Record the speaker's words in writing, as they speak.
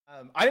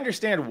I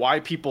understand why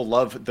people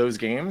love those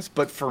games,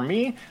 but for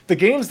me, the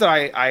games that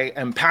I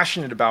am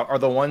passionate about are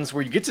the ones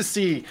where you get to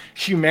see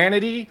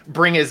humanity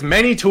bring as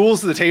many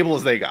tools to the table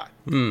as they got,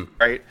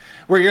 right?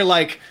 Where you're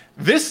like,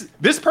 this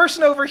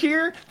person over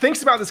here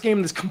thinks about this game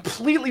in this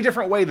completely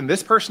different way than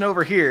this person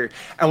over here,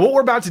 and what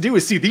we're about to do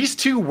is see these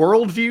two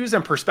worldviews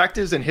and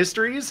perspectives and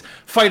histories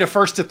fight a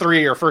first to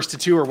three or first to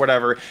two or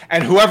whatever,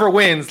 and whoever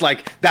wins,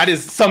 like, that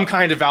is some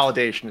kind of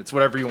validation. It's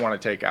whatever you want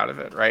to take out of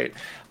it, right?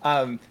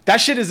 That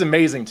shit is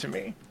amazing to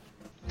me.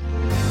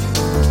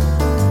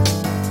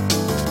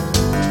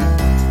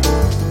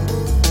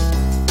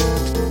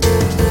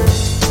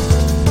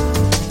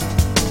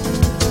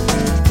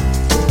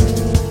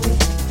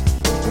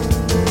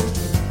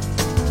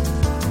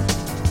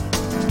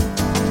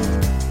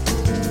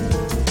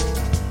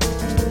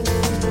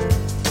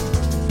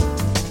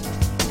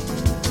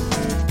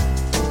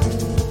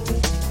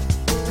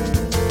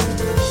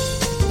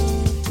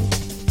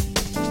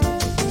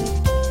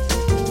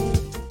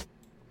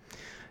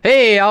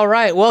 Hey, all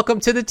right, welcome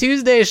to the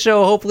Tuesday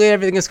show. Hopefully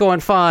everything is going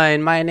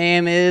fine. My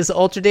name is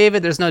Ultra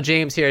David. There's no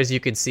James here, as you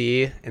can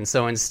see, and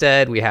so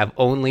instead we have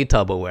only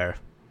Tubbleware.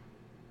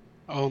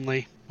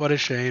 Only. What a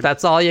shame.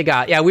 That's all you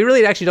got. Yeah, we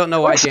really actually don't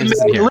know why James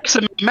isn't here.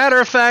 Listen,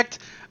 matter of fact,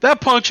 that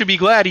punk should be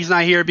glad he's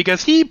not here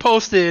because he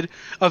posted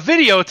a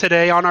video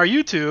today on our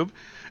YouTube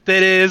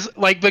that is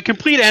like the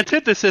complete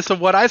antithesis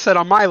of what I said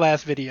on my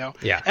last video.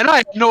 Yeah. And I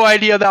had no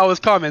idea that was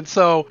coming,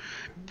 so...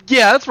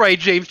 Yeah, that's right,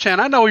 James Chen.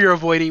 I know you're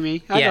avoiding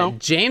me. I know.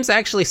 James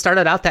actually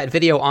started out that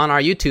video on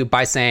our YouTube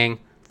by saying,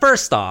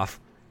 first off,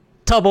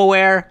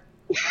 Tubbleware,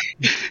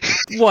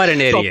 what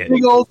an idiot.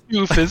 Big old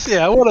doofus.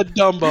 Yeah, what a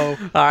Dumbo.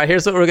 All right,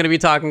 here's what we're going to be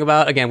talking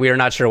about. Again, we are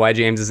not sure why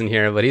James isn't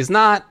here, but he's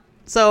not,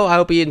 so I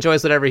hope he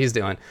enjoys whatever he's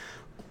doing.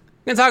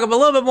 We're going to talk a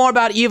little bit more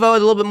about EVO. A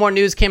little bit more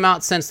news came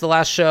out since the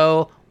last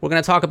show. We're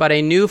going to talk about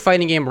a new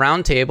fighting game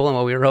roundtable and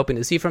what we were hoping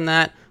to see from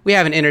that. We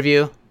have an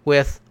interview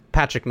with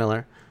Patrick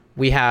Miller.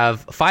 We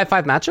have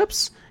 5-5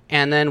 matchups,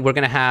 and then we're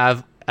going to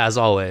have, as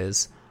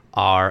always,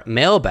 our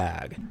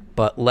mailbag.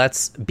 But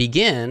let's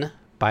begin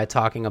by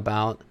talking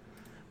about,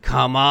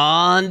 come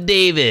on,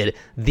 David,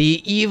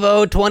 the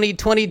EVO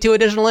 2022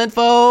 additional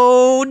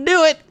info.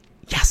 Do it!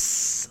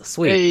 Yes!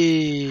 Sweet.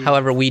 Hey.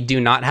 However, we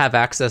do not have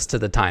access to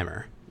the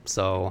timer,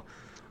 so...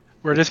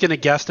 We're just going to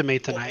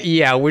guesstimate tonight.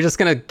 Yeah, we're just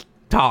going to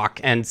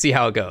talk and see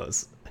how it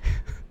goes.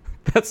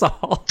 That's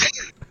all.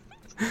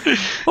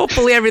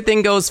 Hopefully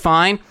everything goes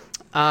fine.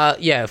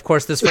 Yeah, of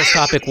course, this first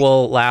topic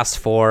will last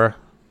for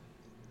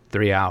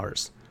 3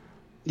 hours.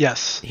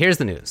 Yes. Here's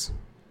the news.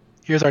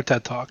 Here's our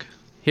TED Talk.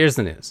 Here's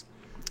the news.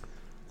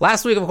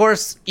 Last week, of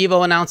course,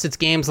 EVO announced its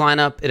games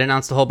lineup. It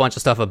announced a whole bunch of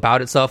stuff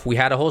about itself. We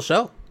had a whole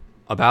show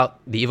about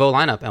the EVO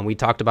lineup, and we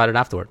talked about it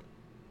afterward.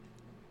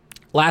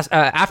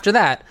 After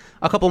that,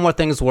 a couple more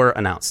things were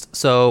announced.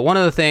 So one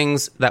of the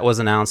things that was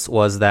announced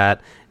was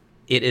that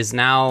it is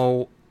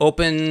now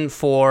open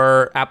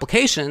for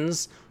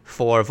applications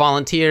for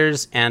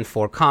volunteers and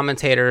for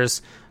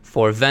commentators,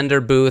 for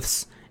vendor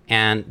booths,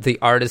 and the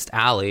Artist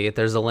Alley.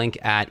 There's a link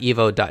at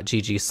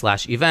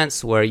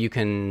evo.gg/events where you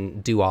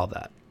can do all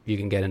that. You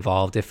can get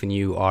involved if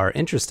you are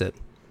interested.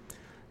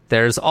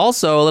 There's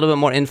also a little bit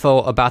more info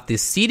about the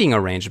seating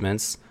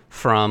arrangements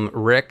from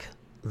Rick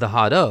the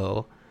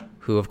Hado,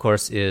 who, of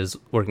course, is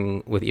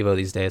working with EVO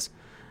these days,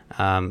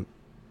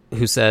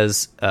 who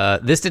says,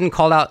 this didn't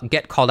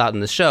get called out in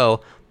the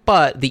show,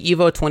 but the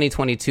EVO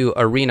 2022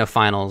 Arena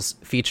Finals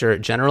feature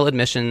general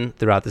admission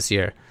throughout this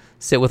year.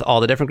 Sit with all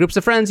the different groups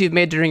of friends you've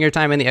made during your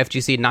time in the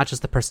FGC, not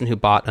just the person who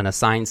bought an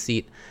assigned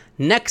seat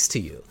next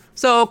to you.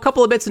 So a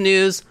couple of bits of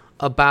news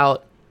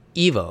about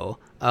EVO.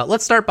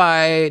 Let's start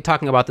by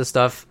talking about this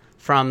stuff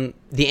from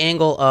the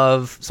angle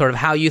of sort of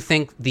how you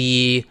think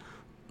the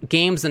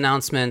games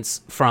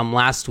announcements from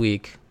last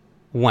week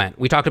went.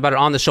 We talked about it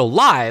on the show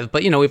live,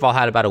 but, we've all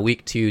had about a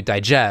week to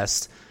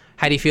digest.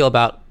 How do you feel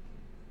about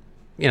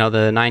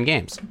the 9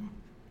 games?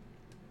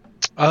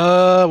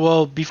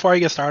 Well, before I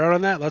get started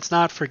on that, let's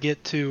not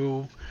forget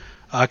to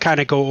kind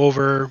of go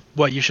over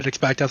what you should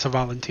expect as a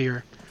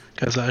volunteer.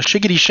 Because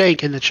Shiggity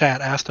Shank in the chat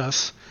asked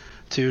us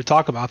to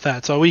talk about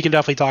that. So we can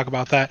definitely talk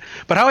about that.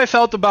 But how I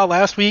felt about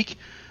last week,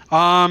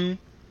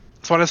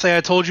 that's what I say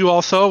I told you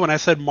also when I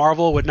said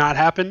Marvel would not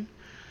happen.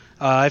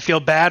 I feel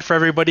bad for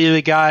everybody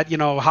that got,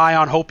 high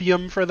on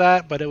hopium for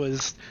that. But that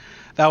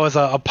was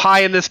a pie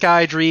in the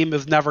sky dream.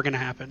 Is never going to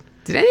happen.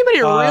 Did anybody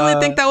really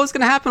think that was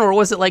going to happen, or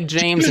was it like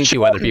James and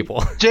 2 other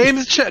people?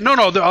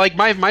 No, like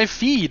my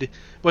feed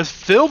was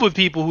filled with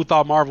people who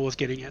thought Marvel was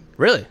getting in.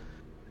 Really?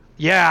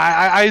 Yeah,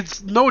 I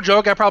no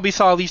joke, I probably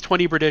saw at least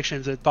 20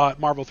 predictions that thought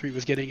Marvel 3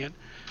 was getting in.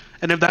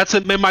 And if that's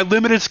in my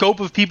limited scope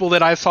of people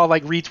that I saw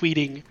like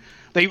retweeting,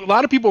 a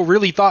lot of people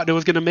really thought it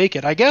was going to make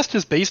it. I guess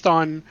just based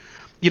on,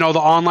 the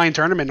online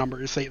tournament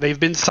numbers. They've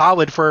been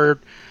solid for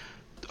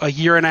a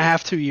year and a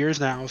half, 2 years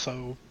now,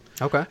 so...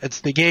 Okay. It's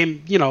the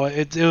game,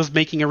 it was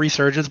making a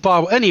resurgence.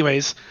 Blah.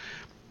 Anyways,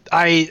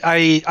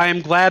 I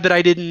am glad that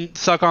I didn't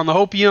suck on the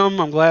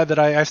hopium. I'm glad that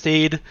I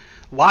stayed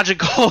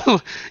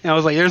logical. I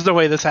was like, there's no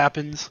way this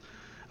happens.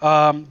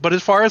 But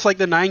as far as like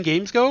the 9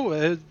 games go,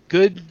 a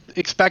good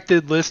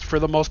expected list for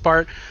the most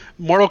part.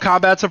 Mortal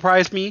Kombat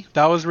surprised me.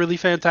 That was really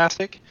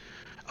fantastic.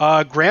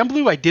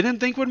 Granblue I didn't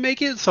think would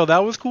make it, so that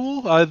was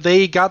cool.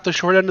 They got the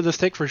short end of the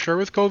stick for sure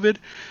with COVID.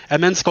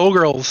 And then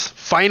Skullgirls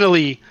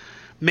finally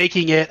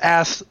making it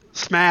as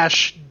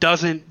Smash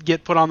doesn't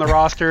get put on the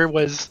roster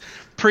was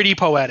pretty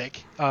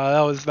poetic.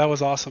 That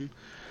was awesome.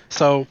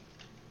 So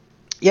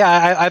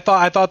yeah, I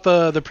thought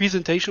the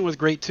presentation was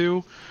great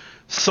too.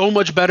 So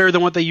much better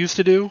than what they used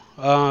to do,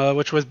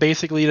 which was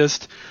basically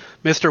just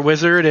Mr.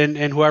 Wizard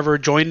and whoever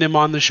joined him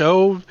on the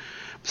show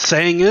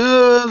saying,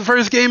 the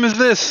first game is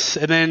this,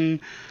 and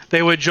then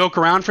they would joke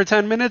around for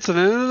 10 minutes, and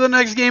then the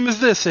next game is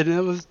this, and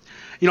it was,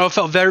 it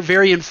felt very,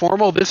 very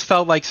informal. This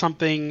felt like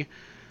something,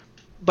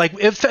 like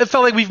it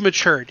felt like we've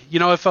matured.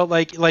 It felt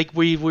like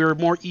we were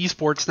more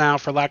esports now,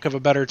 for lack of a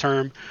better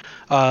term,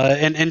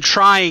 and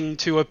trying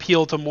to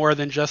appeal to more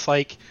than just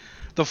like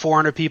the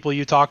 400 people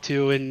you talk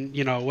to in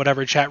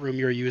whatever chat room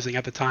you're using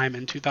at the time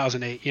in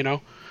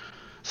 2008.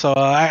 So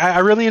I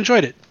really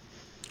enjoyed it.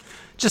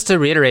 Just to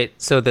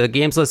reiterate, so the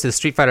games list is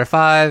Street Fighter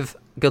V,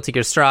 Guilty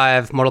Gear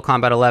Strive, Mortal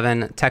Kombat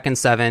 11, Tekken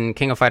 7,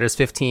 King of Fighters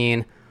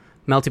 15,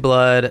 Melty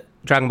Blood,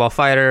 Dragon Ball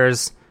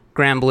FighterZ,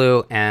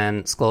 Granblue,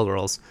 and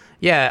Skullgirls.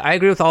 Yeah, I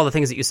agree with all the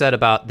things that you said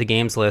about the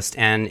games list,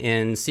 and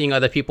in seeing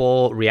other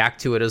people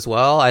react to it as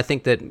well, I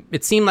think that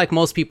it seemed like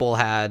most people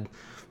had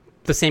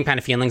the same kind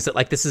of feelings that,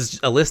 like, this is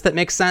a list that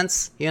makes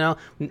sense, Yeah,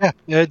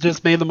 it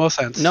just made the most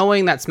sense.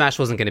 Knowing that Smash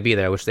wasn't going to be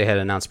there, which they had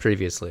announced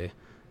previously.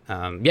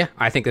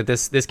 I think that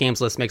this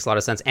games list makes a lot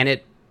of sense, and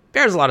it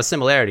bears a lot of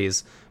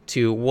similarities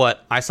to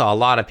what I saw a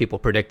lot of people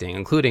predicting,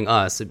 including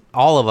us.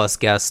 All of us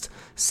guessed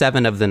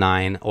 7 of the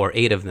 9 or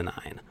 8 of the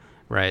 9,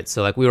 right?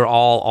 So like we were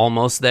all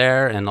almost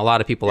there, and a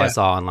lot of people I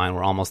saw online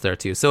were almost there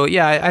too. So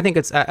yeah, I think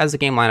it's, as a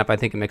game lineup, I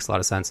think it makes a lot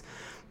of sense.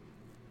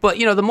 But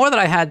the more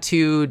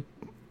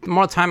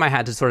time I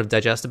had to sort of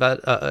digest about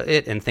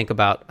it and think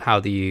about how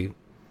the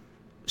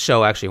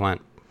show actually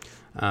went,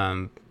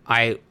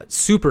 I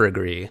super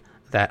agree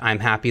that I'm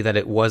happy that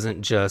it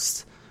wasn't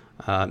just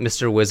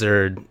Mr.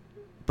 Wizard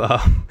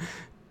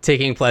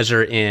taking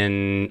pleasure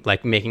in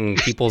like making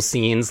people's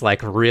scenes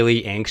like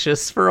really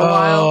anxious for a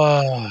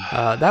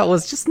while. That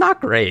was just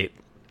not great.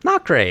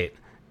 Not great.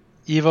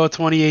 EVO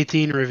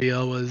 2018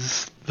 reveal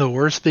was the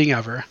worst thing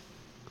ever.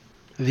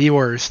 The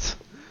worst.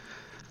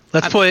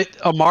 Let's put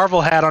a Marvel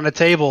hat on a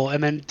table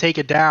and then take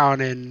it down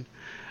and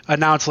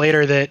announce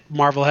later that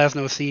Marvel has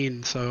no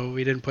scene, so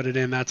we didn't put it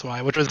in, that's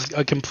why, which was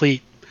a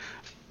complete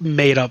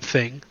made-up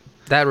thing.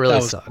 That really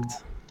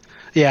sucked.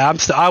 Yeah,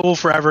 I will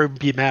forever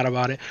be mad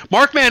about it.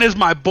 Markman is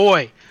my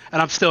boy,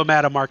 and I'm still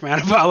mad at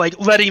Markman about like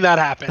letting that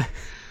happen.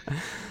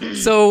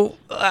 So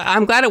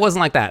I'm glad it wasn't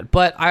like that,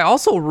 but I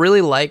also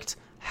really liked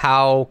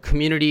how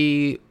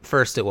community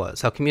first it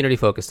was, how community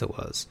focused it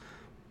was,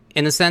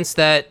 in the sense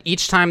that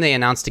each time they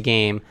announced a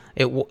game,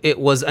 it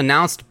was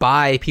announced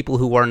by people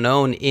who are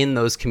known in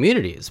those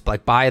communities,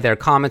 like by their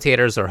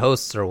commentators or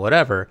hosts or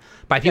whatever,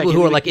 by people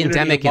who are like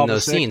endemic in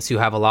those scenes, who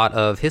have a lot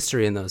of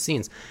history in those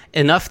scenes,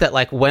 enough that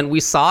like when we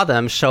saw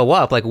them show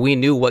up, like we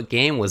knew what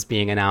game was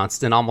being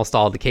announced in almost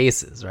all the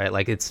cases, right?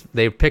 Like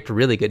they picked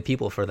really good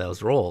people for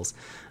those roles.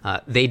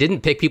 They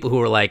didn't pick people who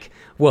were like,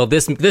 well,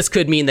 this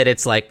could mean that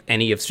it's like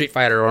any of Street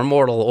Fighter or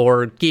Mortal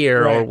or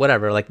Gear or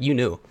whatever. Like you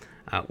knew.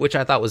 Which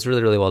I thought was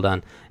really, really well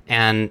done.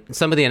 And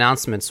some of the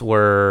announcements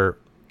were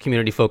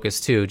community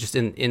focused too, just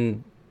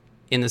in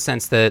the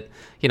sense that,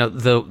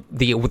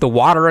 the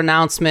water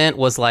announcement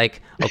was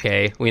like,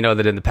 okay, we know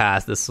that in the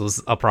past this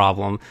was a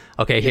problem.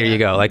 Okay, here you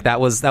go. Like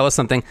that was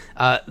something.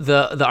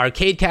 The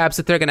arcade cabs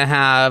that they're going to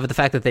have, the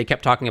fact that they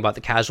kept talking about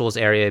the casuals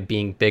area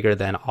being bigger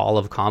than all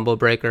of Combo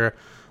Breaker,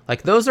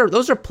 like those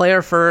are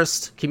player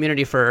first,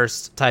 community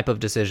first type of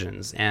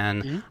decisions.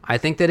 And I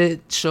think that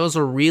it shows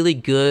a really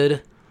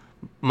good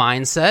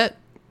mindset,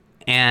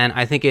 and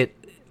I think it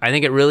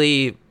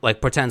really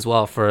like portends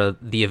well for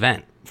the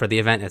event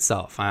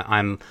itself.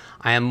 I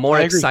am more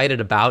excited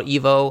about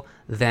EVO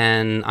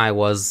than I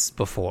was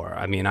before.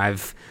 I mean,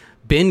 I've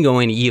been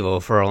going to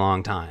EVO for a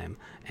long time,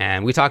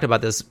 and we talked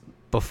about this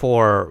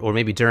before or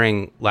maybe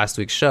during last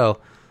week's show,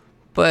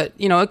 but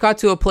it got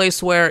to a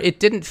place where it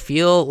didn't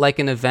feel like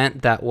an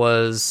event that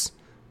was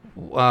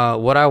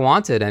what I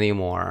wanted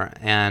anymore,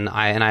 and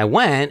I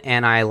went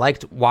and I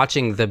liked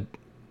watching the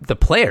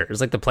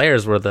players. Like the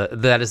players were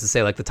that is to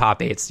say, like the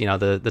top 8s,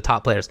 the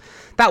top players.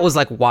 That was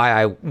like why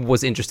I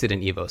was interested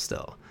in EVO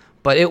still.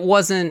 But it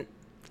wasn't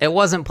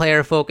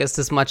player focused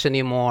as much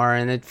anymore,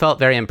 and it felt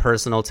very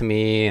impersonal to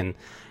me,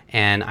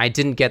 and I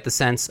didn't get the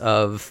sense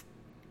of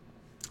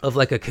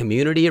like a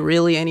community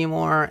really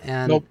anymore.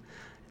 And nope.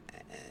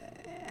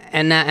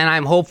 and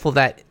I'm hopeful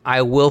that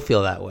I will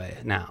feel that way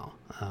now.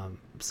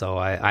 So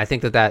I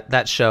think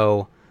that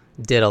show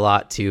did a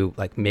lot to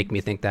like make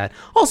me think that.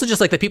 Also, just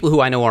like the people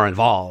who I know are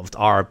involved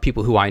are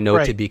people who I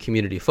know to be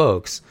community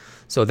folks,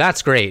 so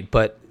that's great.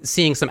 But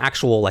seeing some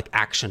actual like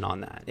action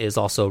on that is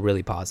also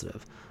really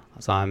positive.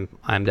 So I'm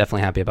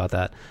definitely happy about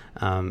that.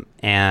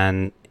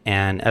 And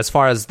as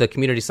far as the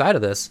community side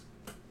of this,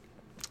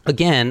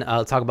 again,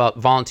 talk about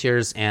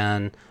volunteers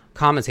and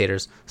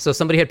commentators. So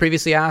somebody had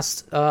previously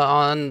asked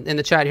in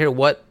the chat here,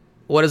 what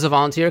is a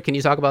volunteer? Can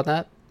you talk about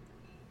that?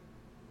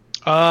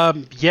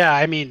 Yeah,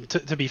 I mean,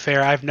 to be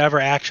fair, I've never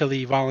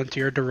actually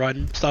volunteered to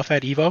run stuff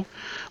at Evo,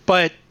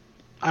 but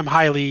I'm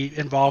highly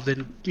involved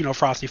in,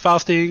 Frosty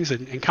Faustings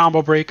and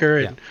Combo Breaker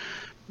and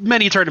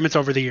many tournaments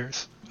over the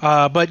years.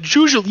 But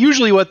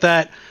usually what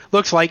that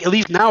looks like, at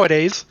least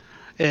nowadays,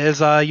 is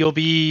you'll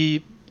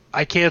be,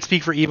 I can't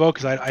speak for Evo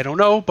because I don't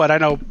know, but I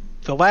know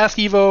the last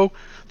Evo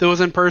that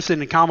was in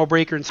person, and Combo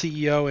Breaker and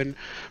CEO and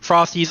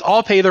Frosties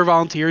all pay their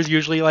volunteers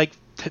usually like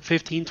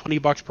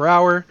 $15-20 per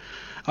hour,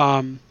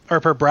 or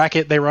per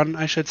bracket they run,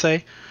 I should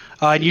say.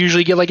 And you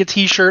usually get like a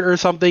T-shirt or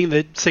something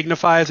that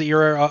signifies that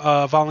you're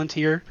a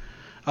volunteer.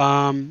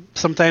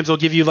 Sometimes they'll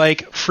give you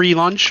like free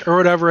lunch or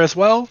whatever as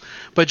well.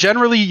 But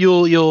generally,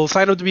 you'll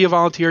sign up to be a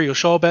volunteer. You'll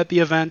show up at the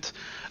event.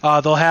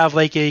 They'll have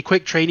like a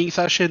quick training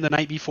session the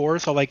night before,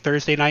 so like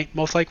Thursday night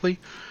most likely,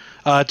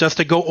 just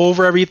to go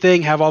over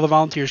everything, have all the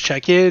volunteers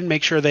check in,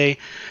 make sure they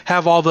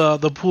have all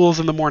the pools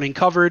in the morning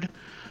covered.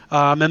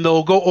 And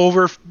they'll go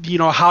over,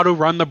 how to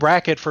run the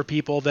bracket for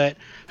people that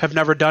have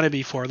never done it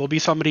before. There'll be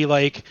somebody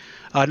like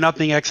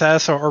Nothing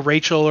XS or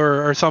Rachel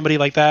or somebody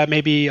like that,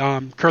 maybe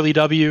Curly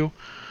W,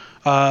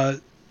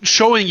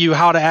 showing you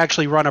how to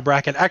actually run a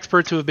bracket.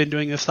 Experts who have been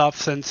doing this stuff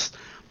since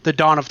the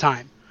dawn of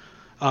time.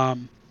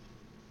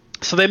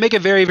 So they make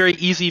it very, very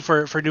easy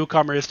for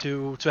newcomers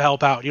to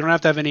help out. You don't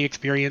have to have any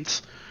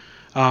experience.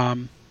 Yeah,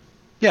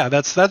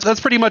 that's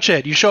pretty much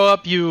it. You show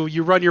up,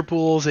 you run your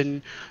pools,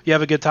 and you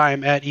have a good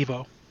time at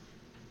Evo.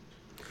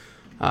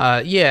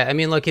 Yeah, I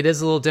mean, look, it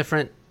is a little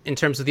different in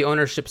terms of the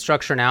ownership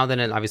structure now than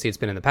obviously it's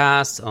been in the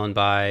past, owned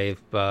by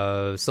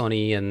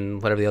Sony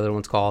and whatever the other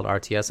one's called,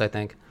 RTS, I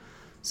think.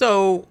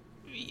 So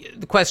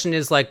the question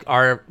is, like,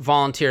 are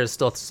volunteers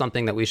still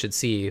something that we should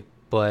see?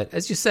 But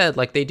as you said,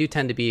 like, they do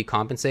tend to be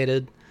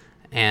compensated,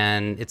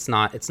 and it's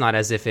not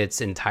as if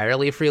it's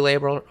entirely free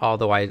labor.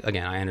 Although I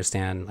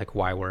understand like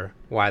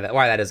why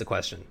that is a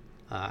question.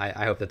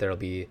 I hope that there will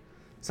be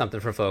something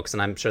for folks,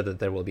 and I'm sure that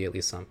there will be at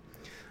least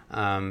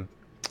some.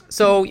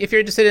 So if you're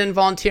interested in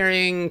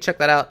volunteering, check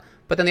that out.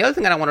 But then the other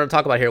thing that I wanted to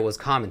talk about here was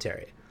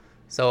commentary.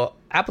 So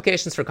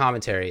applications for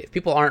commentary. If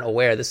people aren't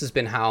aware, this has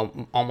been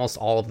how almost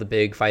all of the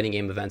big fighting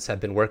game events have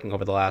been working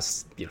over the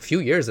last few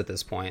years at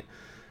this point.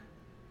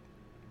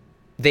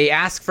 They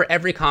ask for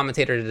every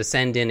commentator to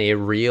send in a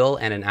reel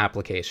and an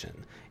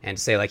application and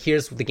say, like,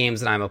 here's the games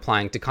that I'm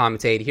applying to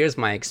commentate. Here's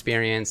my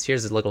experience.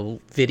 Here's a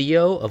little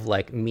video of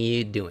like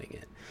me doing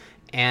it.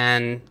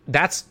 And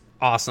that's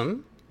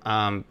awesome.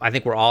 I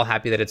think we're all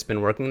happy that it's been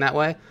working that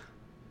way.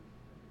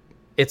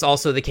 It's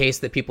also the case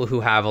that people who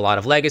have a lot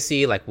of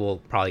legacy, like, will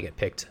probably get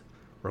picked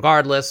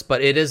regardless.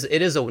 But it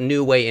is a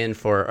new way in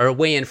for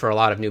a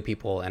lot of new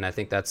people, and I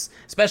think that's,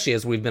 especially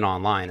as we've been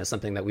online, is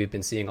something that we've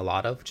been seeing a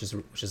lot of, which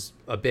is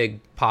a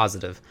big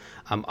positive.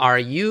 Are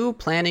you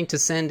planning to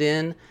send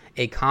in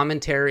a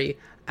commentary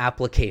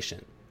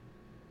application?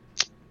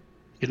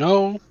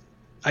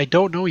 I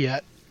don't know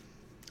yet.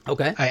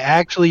 Okay. I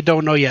actually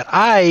don't know yet.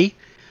 I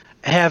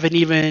haven't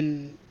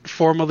even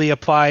formally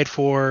applied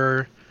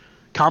for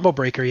Combo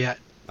Breaker yet.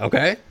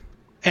 Okay.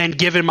 And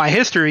given my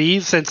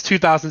history since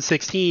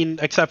 2016,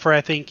 except for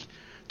I think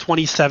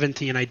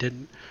 2017, I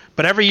didn't.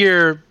 But every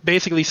year,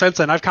 basically since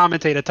then, I've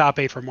commentated top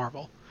 8 for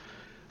Marvel.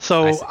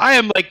 So I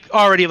am like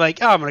already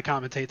like, I'm going to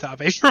commentate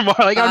top 8 for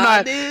Marvel. Like, I'm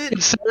not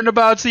concerned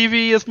about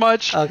CV as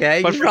much.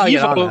 Okay, but you for probably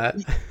Evo, get on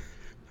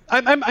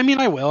that. I mean,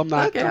 I will. I'm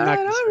not. Okay, I'm not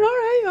all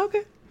right,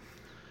 okay.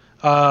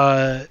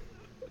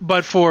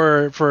 But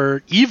for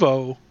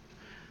Evo,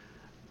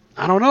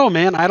 I don't know,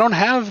 man. I don't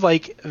have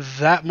like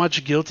that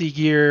much Guilty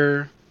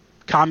Gear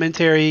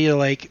commentary to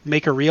like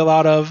make a reel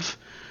out of,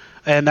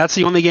 and that's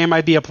the only game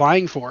I'd be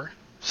applying for.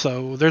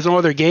 So there's no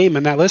other game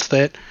in that list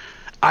that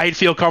I'd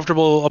feel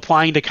comfortable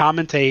applying to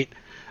commentate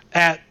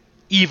at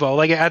Evo,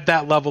 like at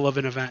that level of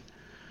an event.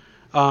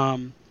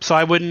 So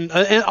I wouldn't.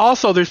 And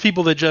also, there's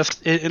people that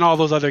just in all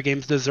those other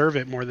games deserve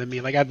it more than me.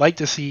 Like, I'd like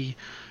to see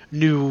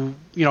new,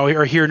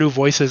 or hear new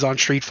voices on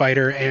Street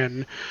Fighter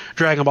and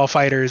Dragon Ball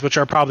FighterZ, which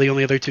are probably the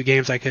only other two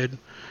games I could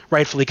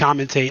rightfully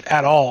commentate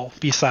at all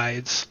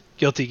besides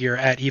Guilty Gear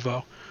at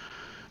Evo.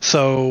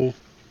 So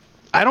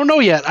I don't know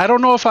yet. I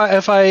don't know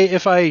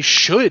if I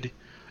should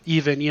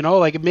even,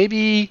 like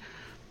maybe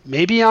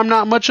I'm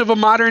not much of a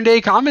modern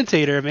day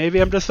commentator. Maybe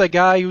I'm just that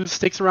guy who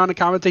sticks around and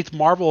commentates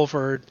Marvel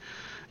for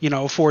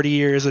 40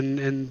 years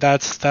and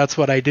that's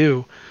what I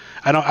do.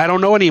 I don't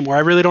know anymore.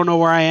 I really don't know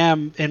where I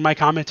am in my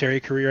commentary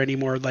career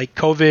anymore. Like,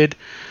 COVID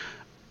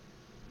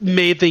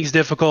made things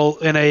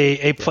difficult in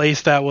a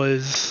place that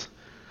was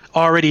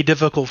already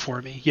difficult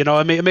for me.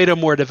 It made it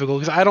more difficult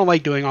because I don't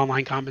like doing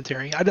online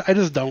commentary. I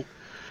just don't.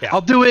 Yeah.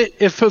 I'll do it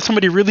if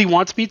somebody really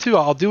wants me to.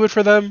 I'll do it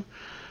for them,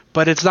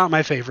 but it's not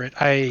my favorite.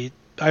 I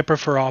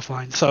prefer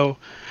offline. So,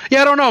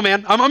 yeah, I don't know,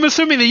 man. I'm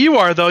assuming that you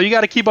are, though. You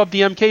got to keep up the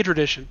MK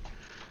tradition.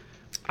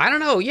 I don't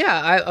know.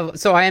 Yeah,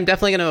 so I am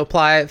definitely going to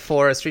apply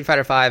for Street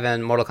Fighter V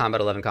and Mortal Kombat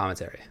 11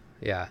 commentary.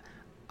 Yeah,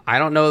 I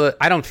don't know that.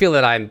 I don't feel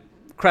that I'm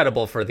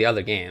credible for the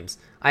other games.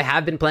 I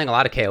have been playing a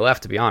lot of KOF,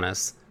 to be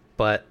honest,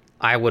 but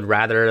I would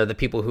rather the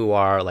people who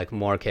are like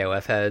more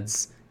KOF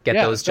heads get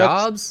those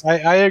jobs.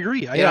 I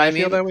agree. I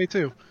feel mean? that way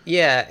too.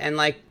 Yeah, and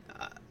like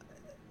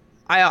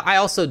I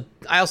also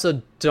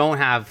don't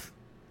have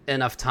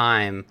enough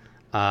time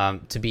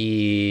to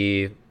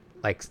be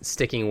like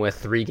sticking with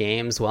 3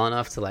 games well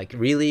enough to like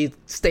really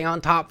stay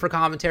on top for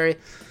commentary.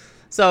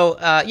 So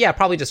yeah,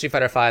 probably just Street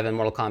Fighter V and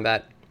Mortal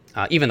Kombat.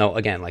 Even though,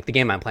 again, like the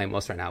game I'm playing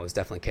most right now is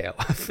definitely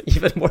KOF,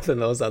 even more than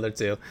those other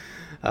two.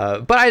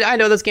 But I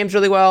know those games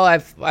really well.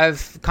 I've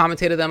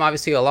commentated them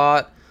obviously a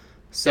lot.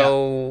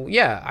 So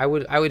yeah, I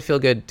would feel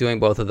good doing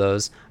both of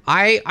those.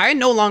 I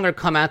no longer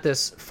come at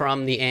this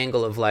from the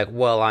angle of like,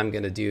 well, I'm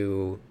gonna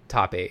do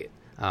top 8.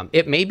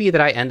 It may be that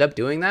I end up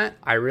doing that.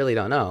 I really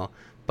don't know.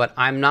 But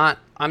I'm not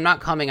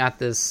coming at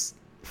this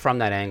from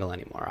that angle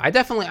anymore. I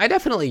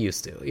definitely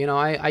used to. You know,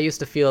 I used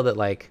to feel that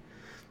like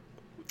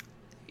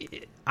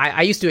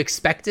I used to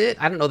expect it.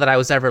 I don't know that I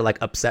was ever like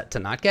upset to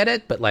not get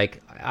it, but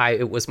like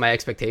it was my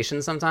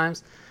expectation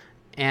sometimes.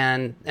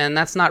 And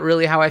that's not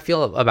really how I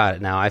feel about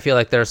it now. I feel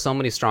like there are so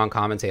many strong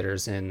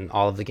commentators in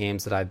all of the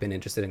games that I've been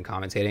interested in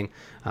commentating,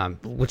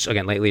 which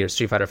again lately are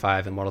Street Fighter V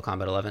and Mortal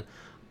Kombat 11.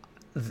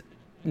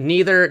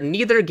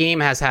 Neither game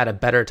has had a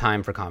better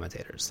time for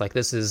commentators. Like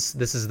this is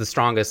the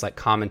strongest like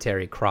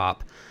commentary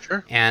crop.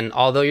 Sure. And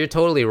although you're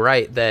totally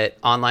right that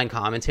online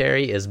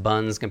commentary is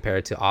buns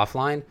compared to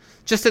offline,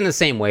 just in the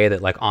same way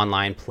that like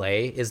online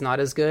play is not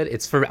as good.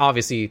 It's for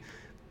obviously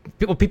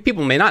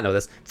people may not know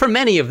this, for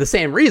many of the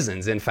same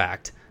reasons, in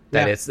fact,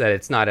 that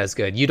it's not as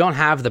good. You don't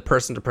have the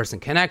person-to-person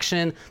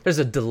connection. There's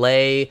a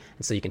delay,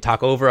 and so you can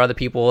talk over other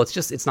people.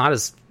 It's not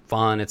as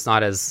fun. It's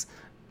not as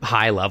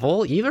high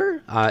level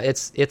either.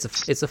 It's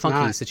a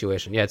funky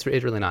situation. Yeah, it's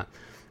really not.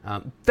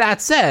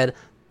 That said,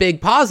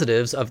 big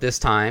positives of this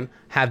time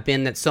have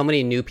been that so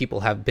many new people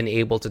have been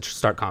able to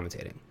start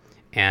commentating.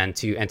 And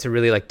to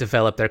really like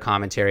develop their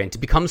commentary and to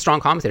become strong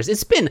commentators.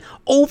 It's been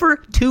over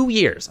 2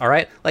 years, all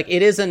right? Like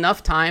it is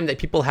enough time that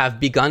people have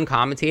begun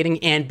commentating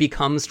and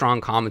become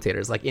strong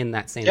commentators, like in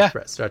that same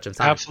stretch of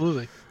time.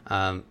 Absolutely.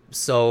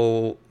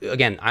 So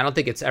again, I don't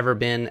think it's ever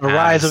been a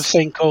rise of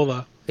Saint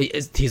Cola.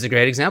 He's a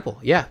great example,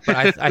 yeah.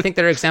 But I think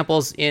there are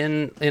examples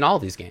in all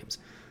of these games.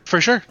 For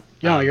sure.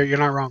 No, you're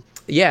not wrong.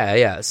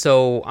 Yeah.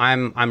 So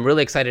I'm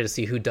really excited to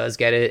see who does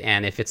get it,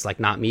 and if it's like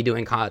not me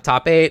doing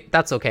top 8,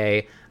 that's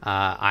okay.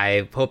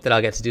 I hope that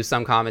I'll get to do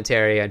some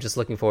commentary. I'm just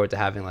looking forward to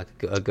having like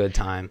a good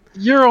time.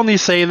 You're only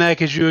saying that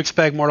because you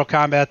expect Mortal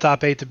Kombat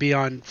Top 8 to be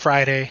on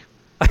Friday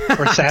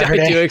or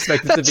Saturday. I do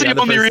expect it to be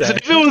on the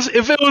first reason.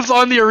 If it was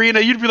on the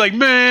arena, you'd be like,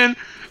 man,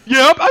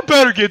 yeah, I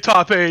better get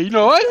top 8. You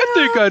know, I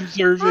think I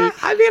deserve it.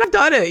 I mean, I've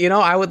done it. You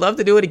know, I would love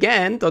to do it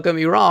again. Don't get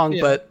me wrong,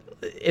 but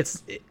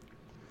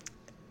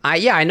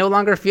I no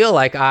longer feel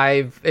like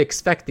I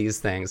expect these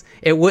things.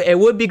 It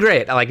would be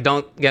great. Like,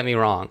 don't get me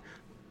wrong,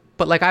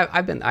 but like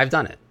I've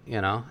done it. You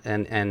know,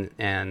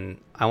 and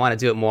I want to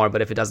do it more,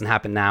 but if it doesn't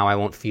happen now, I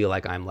won't feel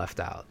like I'm left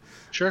out.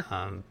 Sure.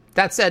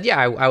 That said, yeah,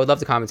 I would love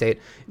to commentate.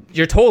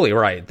 You're totally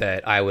right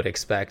that I would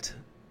expect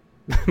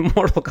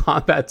Mortal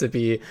Kombat to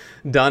be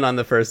done on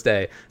the first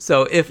day.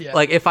 So if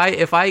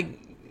I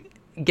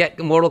get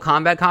Mortal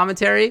Kombat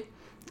commentary,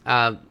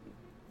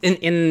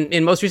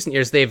 in most recent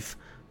years they've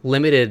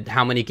limited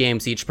how many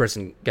games each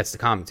person gets to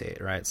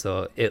commentate, right?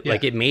 So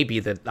it may be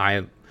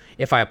that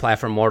if I apply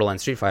for Mortal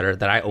and Street Fighter,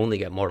 that I only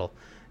get Mortal.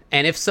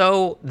 And if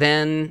so,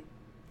 then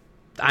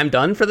I'm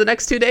done for the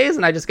next 2 days,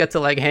 and I just get to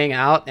like hang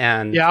out.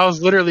 And yeah, I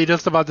was literally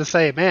just about to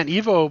say, man,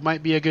 Evo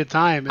might be a good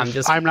time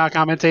if I'm not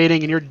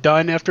commentating and you're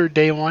done after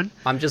day 1.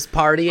 I'm just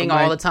partying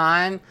all the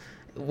time,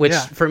 which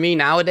for me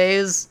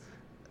nowadays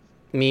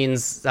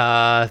means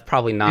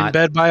probably not in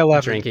bed by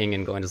 11, drinking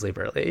and going to sleep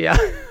early. Yeah.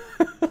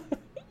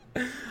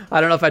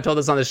 I don't know if I told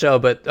this on the show,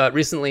 but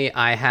recently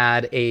I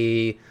had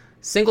a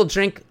single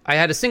drink. I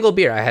had a single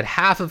beer. I had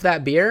half of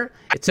that beer.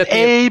 It took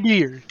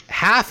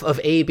half of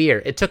a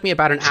beer. It took me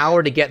about an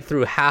hour to get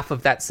through half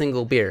of that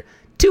single beer.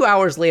 2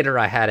 hours later,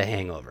 I had a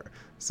hangover.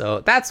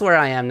 So that's where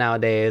I am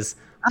nowadays.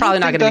 Probably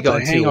not going to be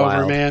going too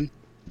wild, man.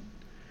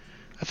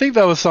 I think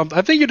that was something.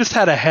 I think you just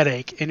had a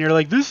headache, and you're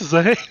like, "This is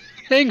a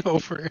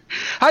hangover."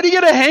 How do you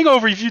get a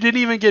hangover if you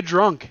didn't even get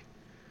drunk?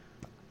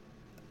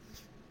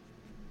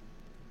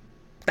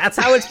 That's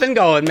how it's been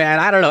going, man.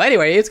 I don't know.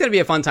 Anyway, it's going to be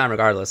a fun time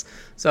regardless.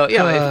 So, you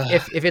know,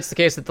 if it's the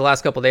case that the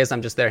last couple of days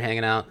I'm just there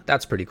hanging out,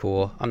 that's pretty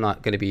cool. I'm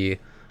not going to be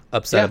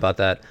upset about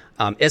that.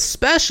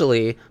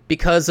 Especially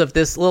because of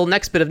this little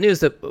next bit of news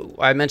that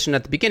I mentioned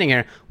at the beginning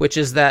here, which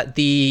is that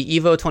the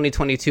EVO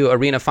 2022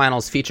 Arena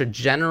Finals feature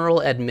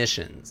general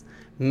admissions,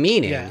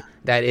 meaning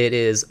that it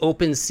is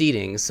open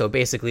seating. So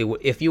basically,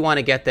 if you want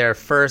to get there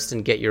first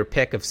and get your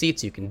pick of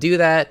seats, you can do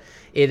that.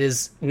 It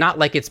is not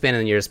like it's been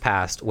in years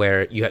past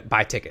where you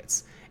buy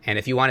tickets. And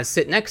if you want to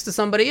sit next to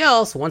somebody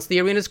else, once the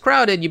arena's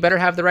crowded, you better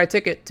have the right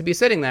ticket to be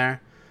sitting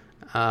there,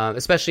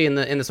 especially in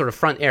the sort of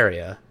front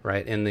area,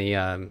 right, in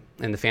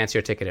the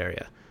fancier ticket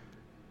area.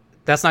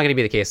 That's not going to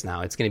be the case now.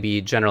 It's going to be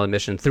general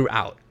admission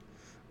throughout,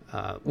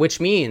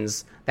 which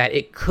means that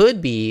it could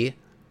be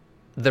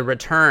the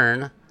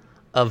return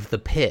of the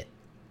pit.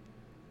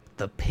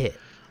 The pit.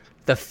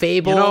 The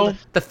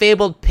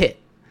fabled pit.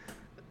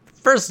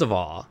 First of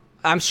all,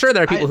 I'm sure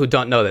there are people who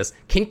don't know this.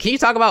 Can you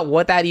talk about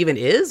what that even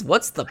is?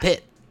 What's the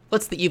pit?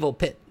 What's the evil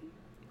pit?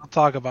 I'll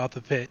talk about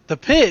the pit. The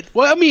pit.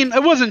 Well, I mean,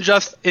 it wasn't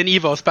just an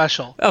Evo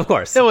special. Of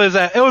course, it was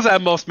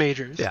at most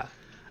majors. Yeah.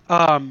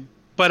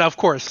 But of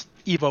course,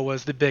 Evo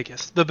was the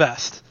biggest, the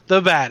best,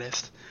 the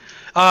baddest.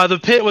 The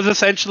pit was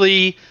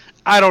essentially,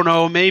 I don't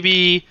know,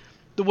 maybe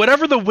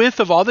whatever the width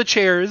of all the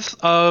chairs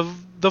of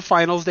the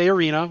finals day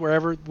arena,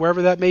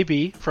 wherever that may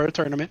be for a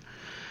tournament,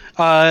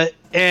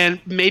 and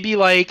maybe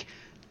like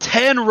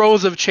 10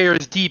 rows of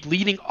chairs deep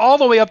leading all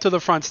the way up to the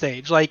front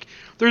stage. Like,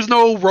 there's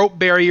no rope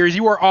barriers.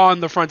 You are on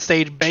the front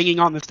stage, banging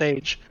on the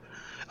stage.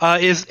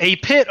 Is a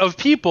pit of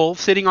people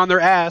sitting on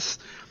their ass,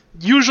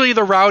 usually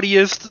the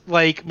rowdiest,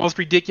 like, most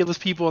ridiculous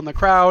people in the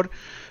crowd.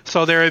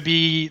 So there would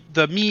be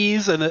the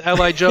Miis and the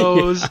L.I.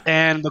 Joes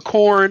and the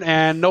Korn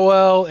and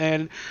Noel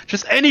and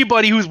just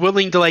anybody who's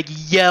willing to, like,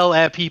 yell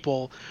at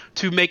people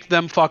to make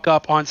them fuck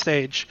up on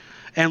stage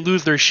and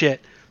lose their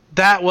shit.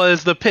 That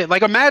was the pit.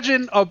 Like,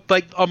 imagine a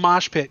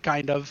mosh pit,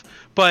 kind of,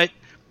 but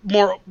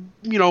more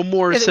civil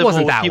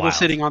with people wild.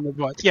 Sitting on their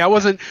butts. Yeah, it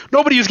wasn't.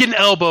 Nobody was getting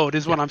elbowed,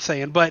 is what I'm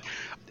saying. But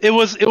it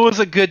was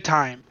a good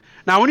time.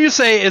 Now, when you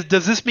say,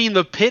 does this mean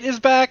the pit is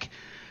back?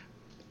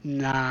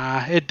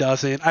 Nah, it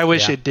doesn't. I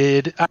wish it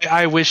did.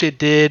 I wish it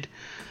did.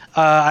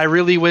 I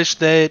really wish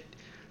that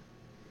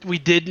we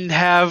didn't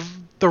have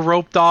the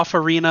roped off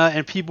arena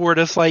and people were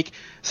just like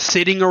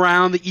sitting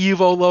around the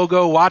Evo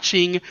logo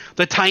watching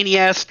the tiny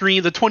ass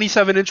screen, the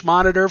 27-inch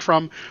monitor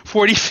from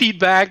 40 feet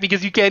back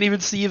because you can't even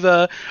see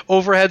the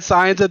overhead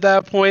signs at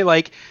that point.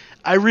 Like,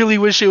 I really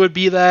wish it would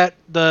be that.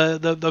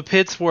 The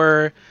pits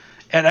were,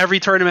 at every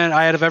tournament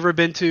I have ever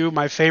been to,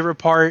 my favorite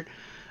part.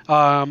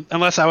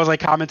 Unless I was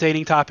like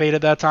commentating top 8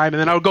 at that time,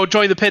 and then I would go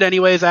join the pit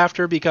anyways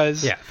after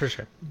because for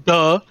sure.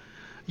 Duh,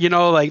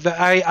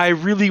 I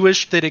really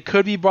wish that it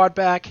could be brought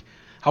back.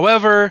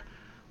 However,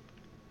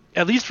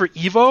 at least for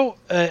Evo,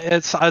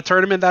 it's a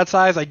tournament that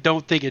size. I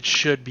don't think it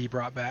should be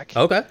brought back.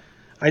 Okay.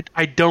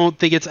 I don't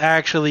think it's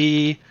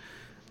actually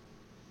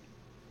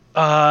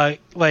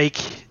like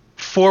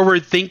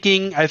forward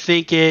thinking. I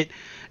think it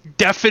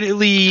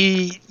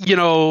definitely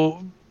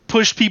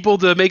push people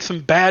to make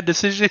some bad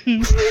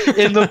decisions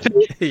in the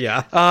pit.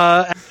 Yeah.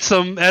 At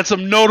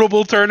some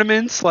notable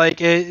tournaments.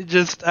 Like, it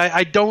just,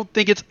 I don't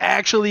think it's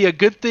actually a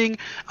good thing.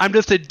 I'm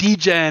just a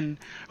degen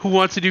who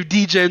wants to do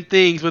degen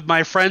things with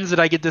my friends that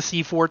I get to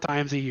see 4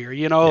 times a year.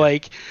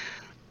 Like,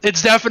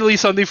 it's definitely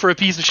something for a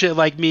piece of shit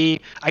like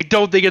me. I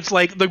don't think it's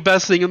like the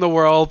best thing in the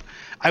world.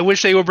 I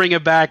wish they would bring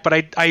it back, but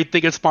I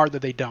think it's smart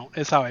that they don't,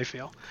 is how I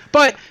feel.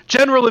 But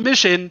general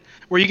admission,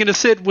 where you're going to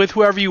sit with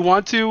whoever you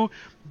want to,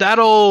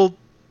 that'll,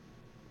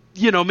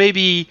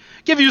 maybe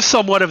give you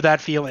somewhat of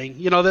that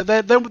feeling.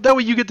 That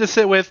way you get to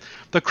sit with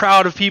the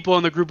crowd of people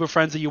and the group of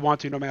friends that you want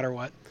to, no matter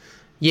what.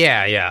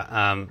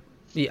 Yeah.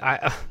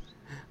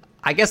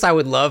 I guess I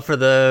would love for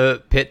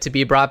the pit to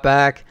be brought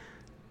back.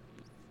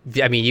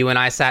 I mean, you and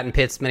I sat in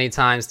pits many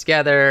times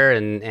together,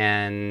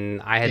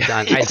 and I had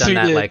done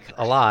that like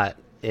a lot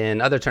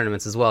in other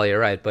tournaments as well. You're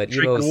right, but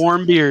Evo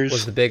warm beers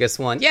was the biggest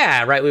one.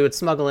 Yeah, right. We would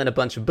smuggle in a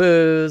bunch of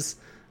booze.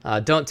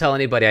 Don't tell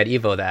anybody at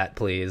Evo that,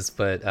 please.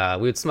 But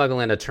we would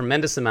smuggle in a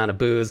tremendous amount of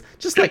booze,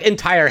 just like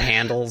entire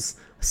handles,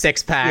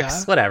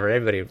 6-packs, whatever.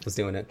 Everybody was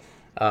doing it,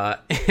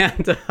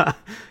 and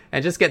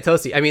just get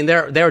toasty. I mean,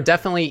 there were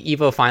definitely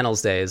Evo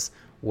finals days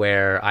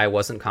where I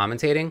wasn't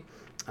commentating,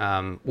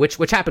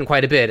 which happened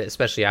quite a bit,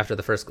 especially after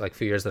the first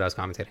few years that I was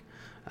commentating.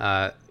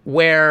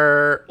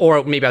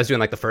 Or maybe I was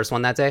doing the first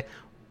one that day,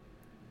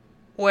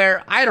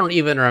 where I don't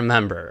even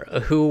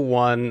remember who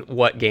won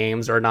what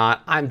games or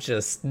not. I'm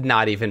just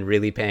not even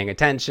really paying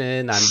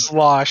attention. I'm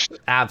sloshed.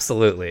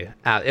 Absolutely.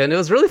 And it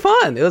was really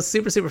fun. It was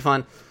super, super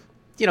fun.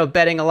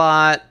 Betting a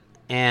lot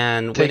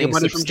and winning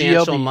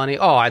substantial money.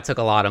 Oh, I took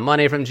a lot of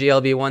money from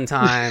GLB one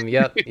time.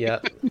 Yep.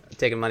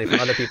 Taking money from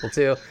other people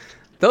too.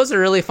 Those are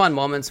really fun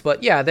moments,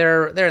 but yeah,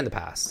 they're in the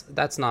past.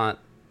 That's not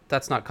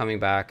coming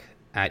back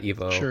at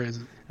Evo. Sure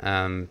isn't.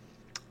 I'm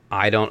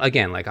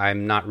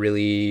not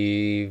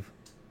really,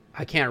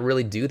 I can't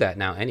really do that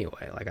now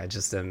anyway. I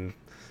just can't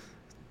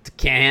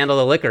handle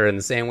the liquor in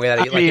the same way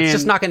that it's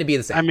just not going to be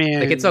the same. I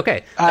mean, it's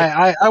okay.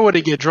 I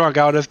wouldn't get drunk.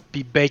 I would just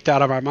be baked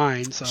out of my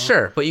mind. So.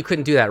 Sure, but you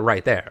couldn't do that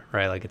right there,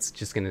 right? It's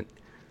just going to.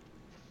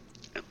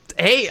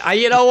 Hey,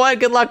 you know what?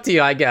 Good luck to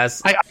you, I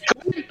guess.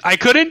 I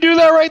couldn't do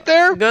that right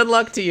there? Good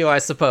luck to you, I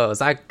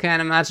suppose. I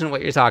can't imagine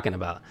what you're talking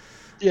about.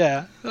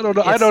 Yeah, I don't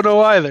know. I don't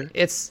know either.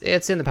 It's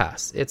in the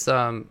past. It's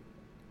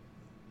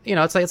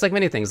it's like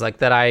many things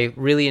that I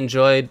really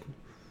enjoyed,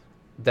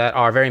 that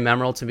are very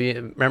memorable to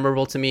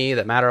me,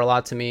 that matter a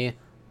lot to me,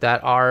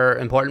 that are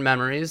important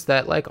memories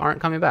that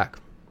aren't coming back.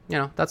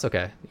 That's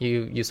okay.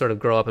 You sort of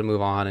grow up and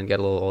move on and get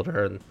a little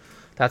older, and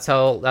that's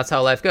how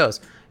life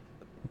goes.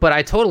 But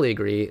I totally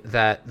agree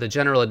that the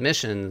general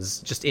admissions,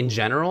 just in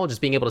general,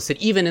 just being able to sit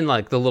even in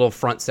the little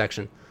front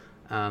section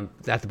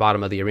at the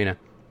bottom of the arena,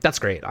 that's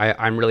great.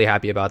 I'm really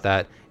happy about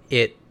that.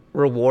 It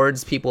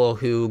rewards people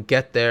who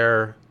get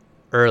there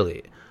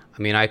early.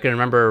 I mean, I can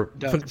remember,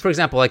 for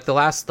example, like the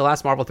last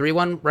Marvel 3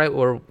 one, right,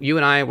 where you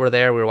and I were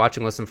there, we were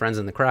watching with some friends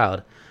in the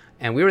crowd,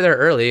 and we were there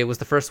early. It was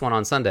the first one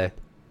on Sunday.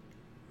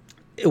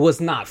 It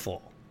was not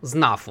full.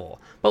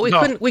 But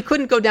we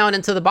couldn't go down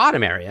into the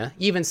bottom area,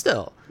 even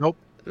still. Nope.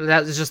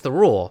 That was just the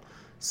rule.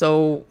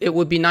 So it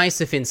would be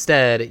nice if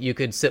instead you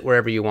could sit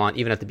wherever you want,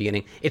 even at the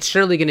beginning. It's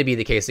surely going to be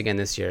the case again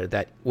this year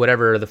that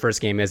whatever the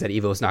first game is at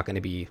EVO is not going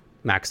to be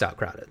maxed out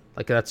crowded.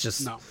 Like, that's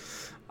just... No.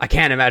 I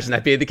can't imagine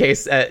that being the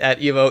case at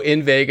EVO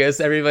in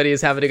Vegas. Everybody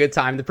is having a good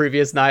time the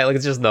previous night. Like,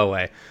 it's just no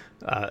way.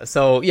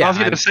 So, yeah. I was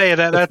going to say,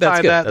 that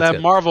time,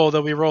 that Marvel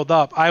that we rolled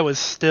up, I was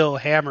still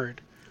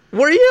hammered.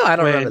 Were you? I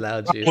don't remember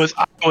that.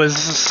 I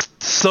was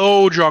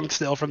so drunk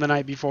still from the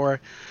night before.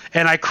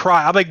 And I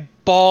cried. I,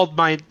 like, bawled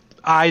my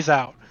eyes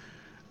out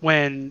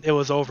when it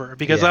was over.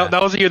 Because that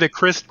was the year that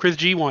Chris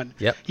G won.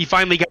 Yep. He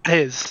finally got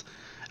his.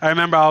 I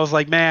remember I was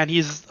like, man,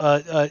 he's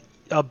a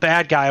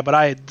bad guy, but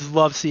I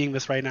love seeing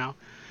this right now.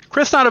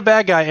 Chris not a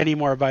bad guy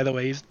anymore, by the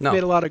way. He's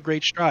made a lot of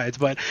great strides.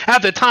 But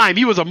at the time,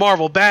 he was a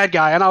Marvel bad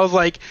guy, and I was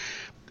like,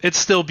 it's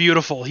still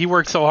beautiful. He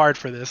worked so hard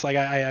for this.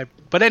 Like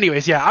But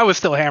anyways, yeah, I was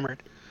still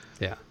hammered.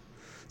 Yeah.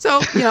 So,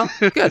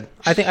 good.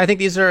 I think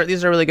these are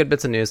really good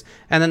bits of news.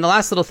 And then the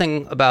last little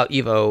thing about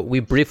EVO,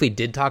 we briefly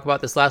did talk about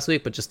this last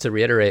week, but just to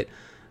reiterate,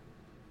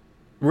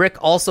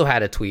 Rick also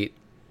had a tweet.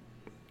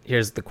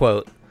 Here's the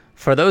quote.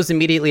 "For those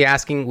immediately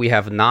asking, we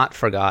have not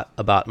forgot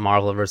about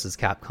Marvel vs.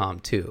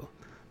 Capcom 2.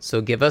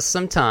 So give us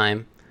some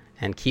time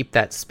and keep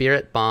that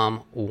spirit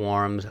bomb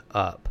warmed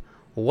up."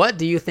 What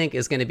do you think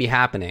is going to be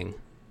happening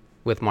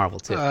with Marvel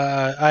 2?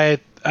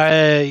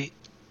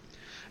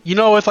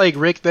 With like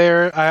Rick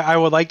there, I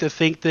would like to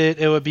think that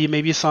it would be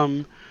maybe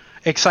some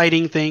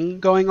exciting thing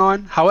going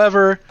on.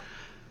 However,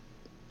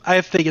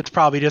 I think it's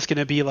probably just going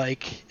to be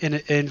like an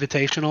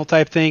invitational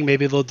type thing.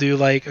 Maybe they'll do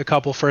like a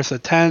couple first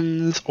of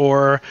 10s,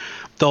 or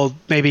they'll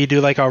maybe do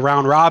like a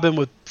round robin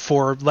with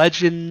 4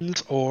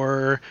 legends,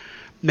 or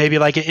maybe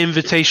like an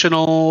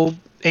invitational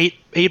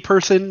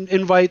 8-person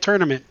invite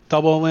tournament,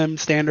 double elim,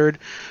 standard,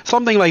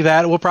 something like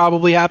that will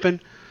probably happen.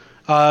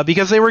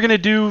 Because they were going to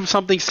do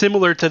something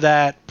similar to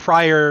that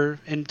prior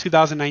in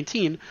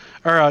 2019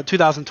 or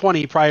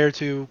 2020 prior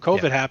to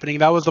COVID happening.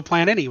 That was the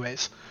plan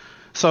anyways.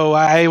 So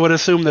I would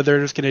assume that they're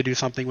just going to do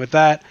something with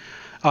that.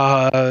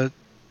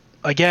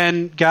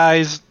 Again,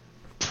 guys,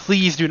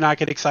 please do not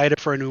get excited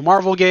for a new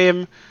Marvel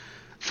game.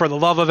 For the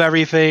love of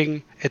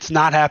everything, it's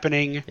not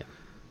happening. Yeah.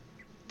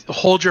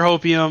 Hold your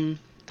hopium.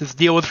 Just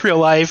deal with real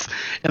life.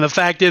 And the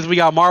fact is, we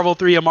got Marvel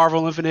 3 and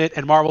Marvel Infinite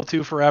and Marvel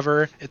 2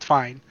 forever. It's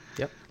fine.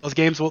 Yep. Those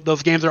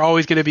games are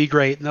always going to be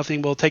great.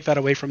 Nothing will take that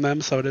away from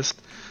them. So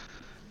just,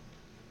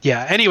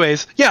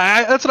 Anyways,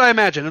 that's what I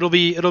imagine. It'll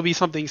be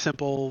something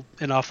simple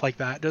enough like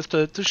that, just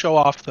to show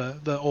off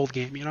the old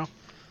game.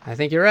 I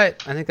think you're right.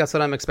 I think that's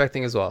what I'm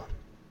expecting as well.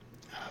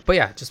 But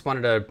yeah, just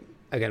wanted to,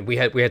 again, we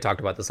had talked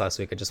about this last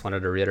week. I just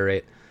wanted to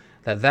reiterate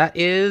that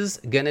is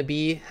going to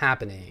be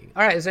happening.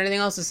 All right, is there anything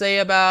else to say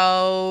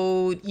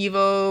about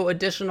EVO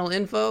additional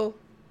info?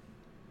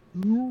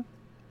 Nope.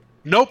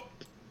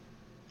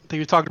 I think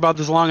we talked about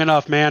this long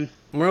enough, man.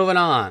 Moving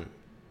on.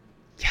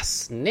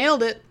 Yes,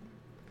 nailed it.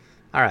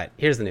 All right,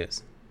 here's the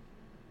news.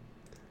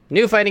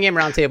 New fighting game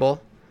roundtable.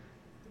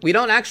 We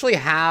don't actually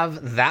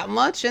have that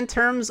much in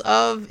terms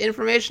of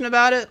information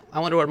about it. I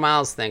wonder what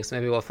Miles thinks.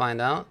 Maybe we'll find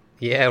out.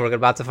 Yeah, we're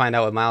about to find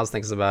out what Miles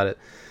thinks about it.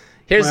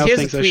 Here's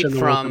a tweet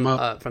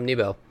from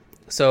Nebo.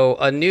 So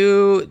a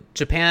new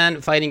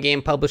Japan fighting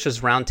game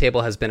publishers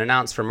roundtable has been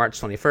announced for March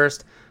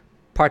 21st.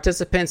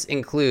 Participants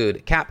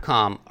include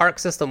Capcom, Arc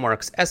System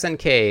Works,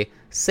 SNK,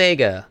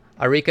 Sega,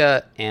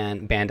 Arika,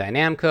 and Bandai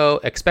Namco.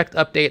 Expect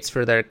updates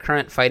for their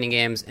current fighting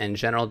games and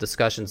general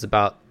discussions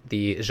about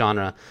the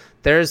genre.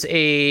 There's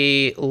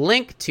a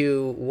link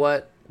to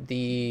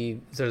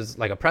there's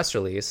like a press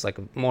release, like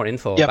more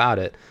info about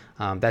it.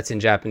 That's in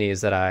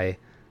Japanese that I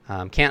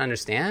can't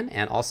understand,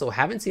 and also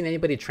haven't seen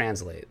anybody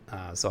translate.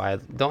 So I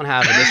don't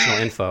have additional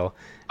info.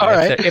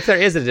 If there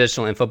is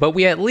additional info, but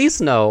we at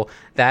least know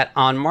that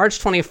on March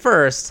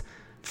 21st,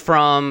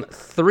 from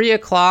 3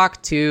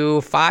 o'clock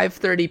to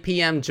 5:30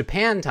 p.m.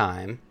 Japan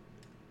time,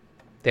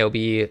 they'll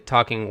be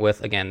talking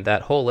with, again,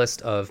 that whole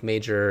list of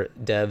major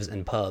devs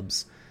and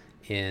pubs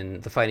in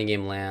the fighting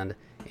game land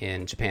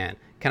in Japan.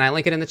 Can I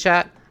link it in the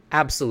chat?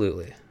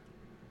 Absolutely.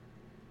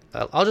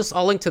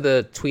 I'll link to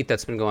the tweet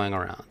that's been going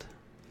around.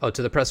 Oh,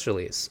 to the press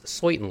release.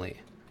 Certainly.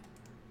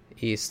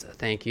 East,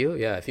 thank you.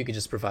 Yeah, if you could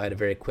just provide a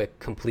very quick,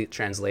 complete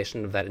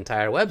translation of that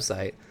entire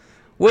website,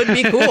 would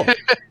be cool.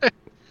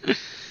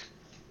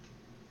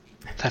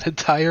 That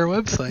entire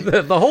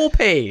website. The whole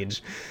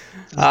page.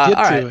 All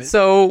right,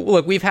 so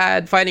look, we've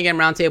had fighting game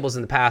roundtables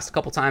in the past a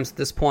couple times at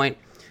this point.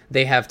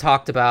 They have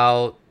talked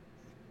about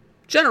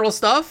general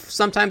stuff.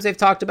 Sometimes they've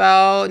talked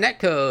about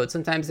netcode.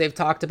 Sometimes they've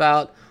talked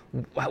about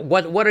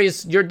what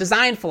is your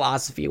design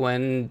philosophy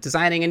when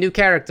designing a new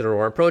character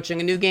or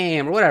approaching a new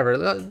game or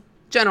whatever,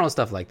 general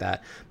stuff like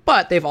that.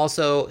 But they've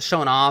also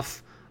shown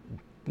off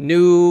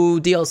new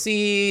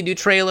DLC, new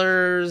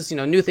trailers,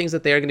 new things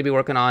that they're going to be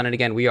working on. And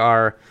again, we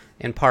are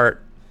in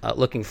part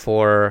looking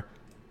for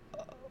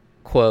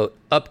quote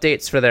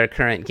updates for their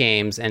current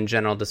games and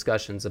general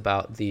discussions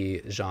about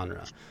the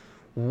genre.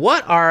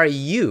 What are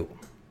you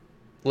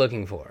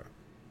looking for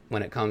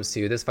when it comes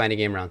to this fighting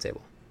game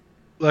roundtable?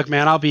 Look,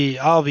 man, I'll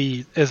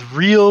be as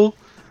real.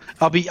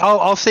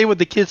 I'll say what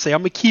the kids say.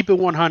 I'm gonna keep it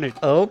 100.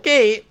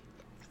 Okay.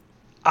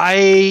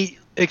 I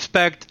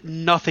expect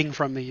nothing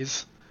from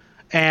these,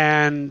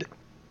 and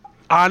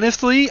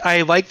honestly,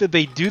 I like that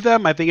they do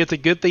them. I think it's a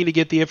good thing to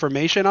get the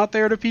information out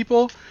there to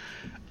people.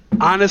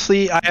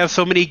 Honestly, I have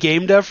so many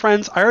game dev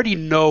friends. I already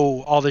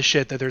know all the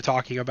shit that they're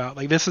talking about.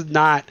 Like, this is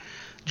not,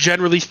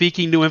 generally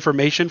speaking, new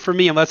information for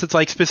me unless it's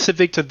like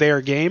specific to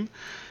their game.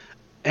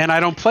 And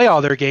I don't play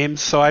all their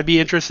games, so I'd be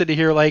interested to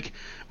hear like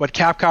what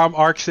Capcom,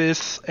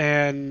 ArcSys,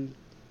 and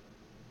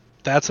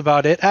that's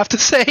about it have to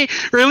say.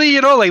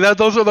 Really, like that.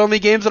 Those are the only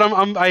games that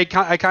I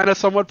kind of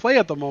somewhat play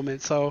at the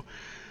moment. So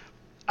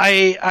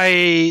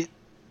I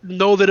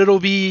know that it'll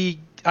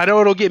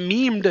get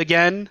memed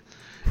again,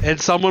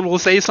 and someone will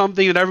say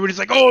something, and everybody's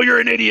like, "Oh,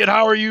 you're an idiot!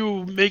 How are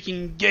you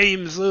making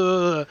games?"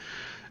 So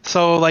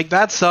like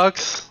that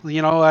sucks.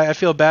 I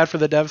feel bad for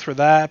the devs for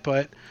that,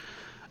 but.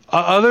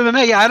 Other than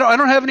that, yeah, I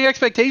don't have any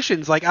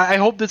expectations. Like, I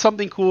hope that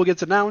something cool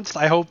gets announced.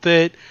 I hope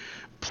that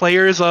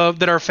players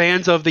that are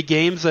fans of the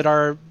games that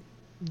are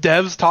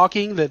devs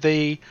talking, that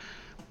they,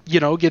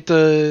 get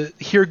to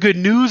hear good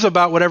news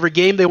about whatever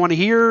game they want to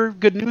hear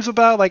good news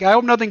about. Like, I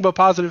hope nothing but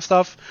positive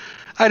stuff.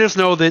 I just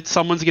know that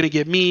someone's going to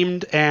get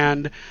memed,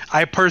 and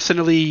I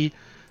personally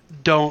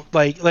don't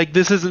like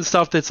this isn't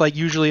stuff that's like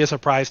usually a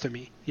surprise to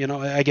me.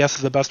 I guess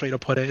is the best way to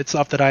put it. It's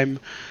stuff that I'm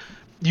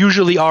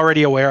usually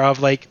already aware of,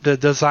 like the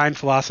design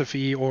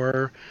philosophy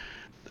or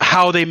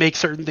how they make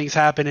certain things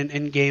happen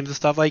in games and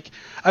stuff. Like,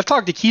 I've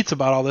talked to Keats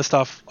about all this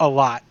stuff a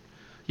lot,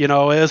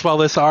 as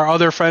well as our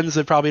other friends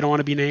that probably don't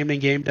want to be named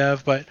in game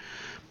dev. But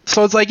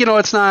so it's like,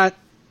 it's not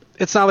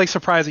like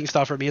surprising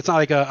stuff for me. It's not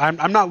like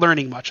I'm not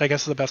learning much, I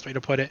guess is the best way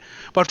to put it.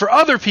 But for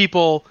other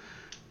people,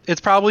 it's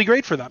probably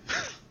great for them.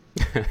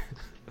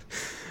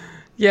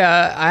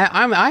 Yeah,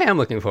 I am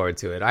looking forward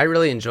to it. I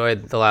really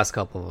enjoyed the last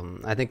couple of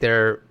them. I think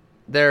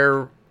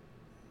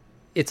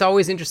it's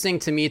always interesting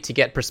to me to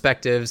get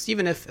perspectives,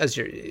 even if, as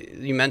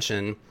you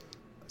mentioned,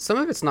 some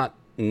of it's not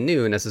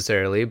new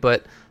necessarily,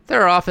 but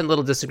there are often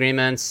little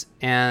disagreements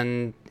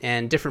and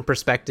different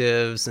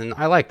perspectives, and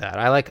I like that.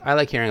 I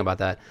like hearing about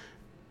that.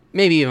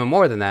 Maybe even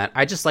more than that,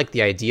 I just like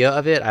the idea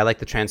of it. I like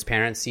the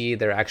transparency.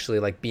 They're actually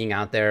like being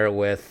out there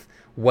with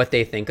what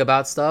they think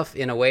about stuff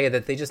in a way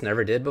that they just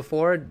never did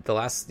before the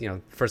last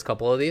first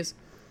couple of these.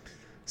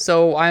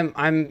 So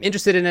I'm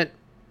interested in it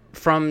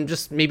from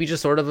just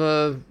sort of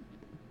a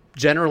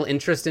general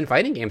interest in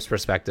fighting games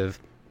perspective.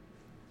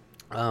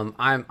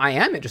 I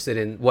am interested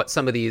in what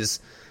some of these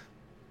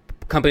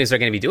companies are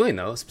going to be doing,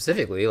 though.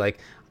 Specifically, like,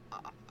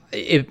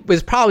 it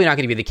was probably not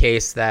going to be the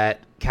case that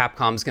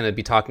Capcom's going to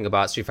be talking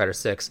about Street Fighter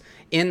 6.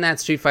 In that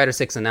Street Fighter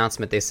 6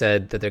 announcement, they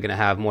said that they're going to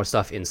have more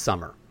stuff in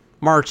summer.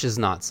 March is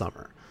not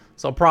summer,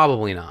 so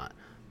probably not.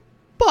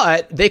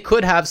 But they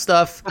could have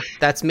stuff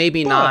that's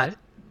maybe not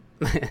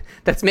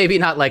that's maybe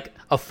not like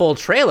a full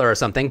trailer or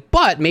something,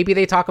 but maybe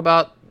they talk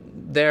about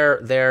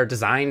their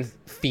design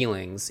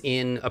feelings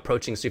in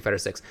approaching Street Fighter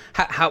 6.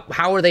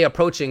 How are they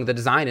approaching the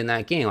design in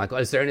that game? Like,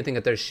 is there anything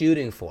that they're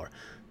shooting for?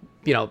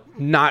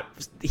 Not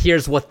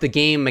here's what the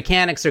game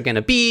mechanics are going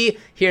to be,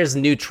 here's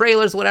new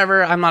trailers,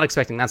 whatever. I'm not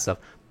expecting that stuff.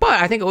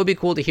 But I think it would be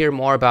cool to hear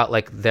more about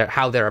like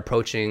how they're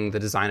approaching the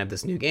design of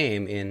this new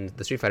game in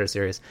the Street Fighter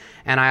series.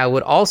 And I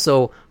would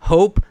also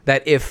hope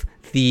that if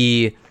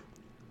the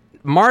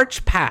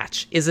March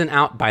patch isn't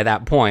out by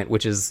that point,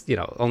 which is,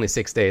 only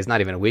 6 days,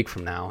 not even a week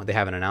from now, they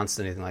haven't announced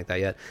anything like that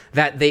yet,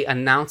 that they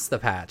announce the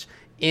patch.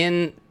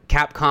 In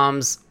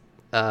Capcom's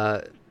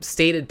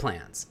stated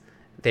plans,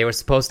 they were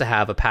supposed to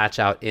have a patch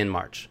out in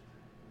March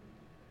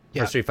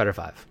for Street Fighter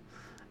V.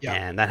 Yeah.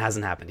 And that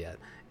hasn't happened yet.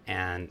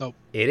 And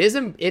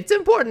it's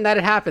important that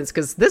it happens,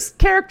 because this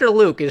character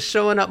Luke is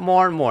showing up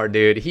more and more,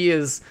 dude. He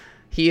is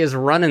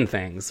running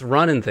things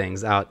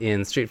out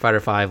in Street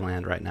Fighter V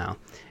land right now.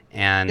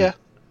 And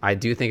I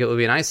do think it would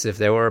be nice if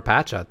there were a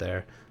patch out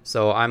there.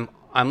 So I'm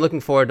looking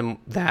forward to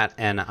that,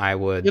 and I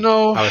would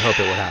hope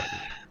it would happen.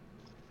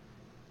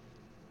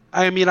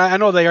 I mean, I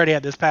know they already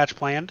had this patch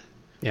planned.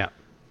 Yeah.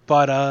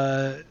 But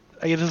I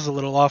guess this is a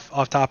little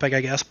off topic,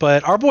 I guess.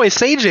 But our boy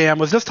Sajam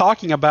was just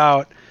talking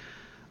about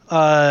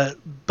the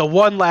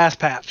one last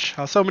patch.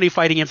 How so many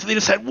fighting games, they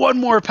just had one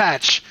more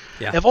patch.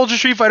 Yeah. If Ultra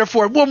Street Fighter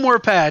 4 had one more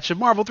patch, and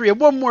Marvel 3 had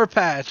one more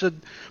patch, a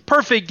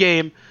perfect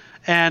game.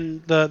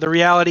 And the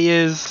reality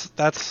is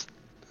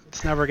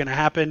it's never going to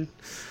happen.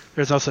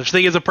 There's no such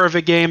thing as a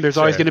perfect game. There's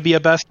always going to be a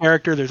best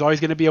character. There's always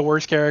going to be a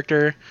worse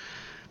character.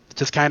 It's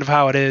just kind of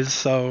how it is.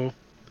 So,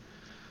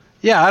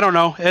 yeah, I don't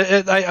know.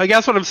 I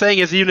guess what I'm saying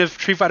is, even if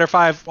Street Fighter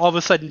V all of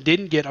a sudden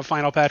didn't get a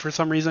final patch for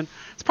some reason,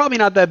 it's probably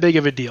not that big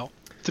of a deal,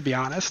 to be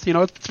honest.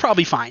 It's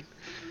probably fine.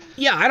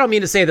 Yeah, I don't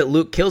mean to say that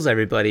Luke kills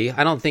everybody.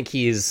 I don't think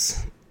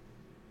he's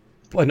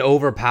an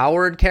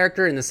overpowered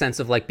character in the sense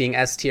of like being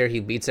S tier. He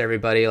beats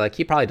everybody. Like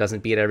he probably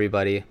doesn't beat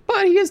everybody,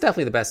 but he is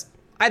definitely the best.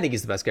 I think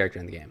he's the best character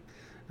in the game.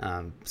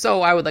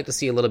 So I would like to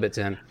see a little bit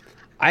to him.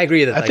 I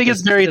agree that I think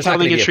it's very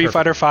telling in Street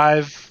Fighter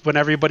V when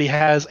everybody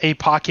has a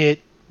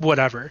pocket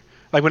whatever.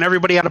 Like when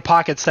everybody had a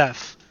pocket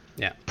Seth.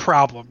 Yeah.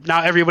 Problem.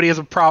 Now everybody has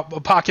a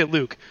pocket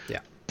Luke. Yeah.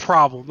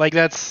 Problem. Like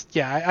that's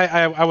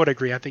I would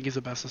agree. I think he's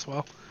the best as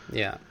well.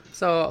 Yeah.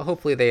 So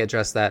hopefully they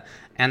address that.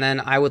 And then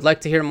I would like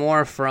to hear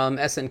more from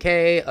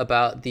SNK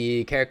about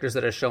the characters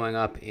that are showing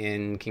up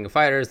in King of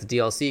Fighters, the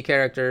DLC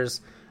characters.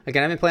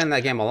 Again, I've been playing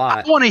that game a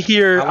lot. I want to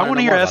hear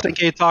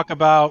SNK talk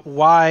about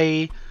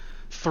why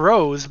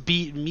throws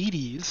beat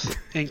meaties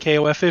in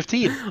KOF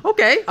 15.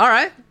 Okay, all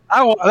right.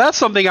 That's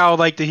something I would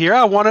like to hear.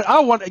 I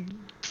want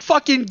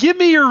fucking give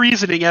me your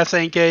reasoning,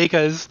 SNK,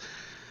 because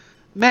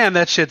man,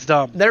 that shit's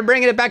dumb. They're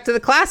bringing it back to the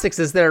classics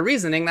as their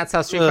reasoning. That's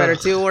how Street Fighter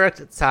 2 worked.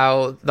 It's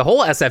how the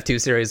whole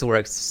SF2 series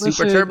works.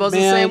 Super Turbo's the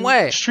same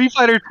way. Street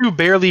Fighter 2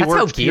 barely works.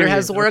 That's how Gear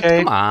has worked.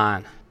 Okay? Come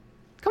on.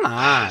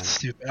 That's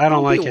stupid. I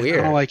don't like it.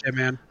 Weird. I don't like it,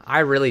 man. I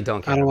really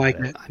don't care. I don't like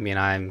it. I mean,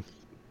 I'm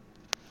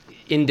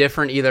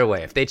indifferent either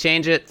way. If they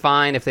change it,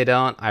 fine. If they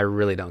don't, I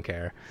really don't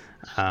care.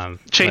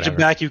 Change it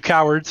back, you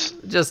cowards.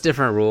 Just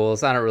different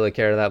rules. I don't really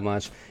care that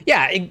much.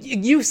 Yeah,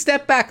 you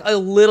step back a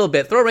little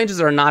bit. Throw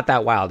ranges are not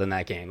that wild in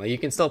that game. Like, you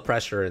can still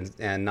pressure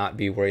and not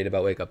be worried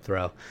about wake up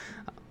throw.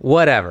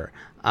 Whatever.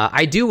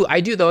 I do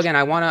though. Again,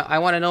 I want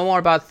to know more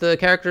about the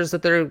characters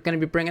that they're going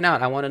to be bringing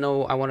out. I want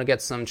to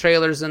get some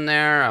trailers in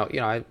there.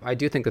 I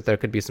do think that there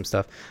could be some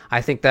stuff.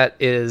 I think that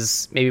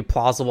is maybe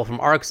plausible from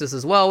Arxis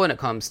as well when it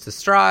comes to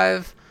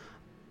Strive.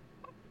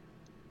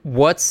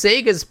 What's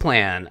Sega's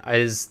plan?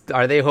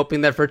 Are they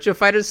hoping that Virtua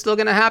Fighter is still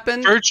going to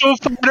happen? Virtua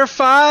Fighter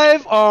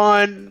 5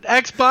 on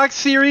Xbox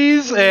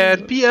Series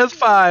and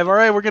PS5. All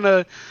right, we're going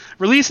to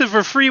release it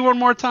for free one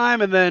more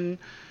time and then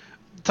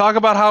talk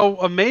about how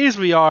amazed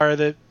we are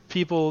that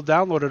people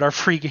downloaded our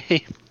free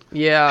game.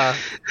 Yeah.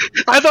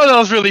 I thought that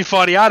was really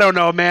funny. I don't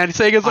know, man.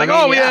 Sega's like,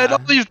 we had all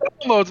these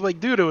downloads. I'm like,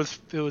 dude, it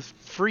was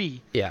free.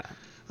 Yeah.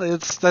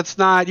 That's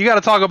not. You got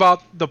to talk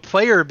about the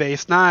player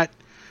base, not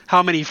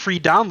how many free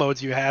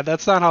downloads you had.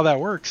 That's not how that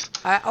works.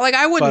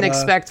 I wouldn't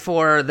expect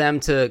for them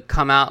to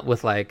come out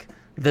with like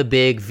the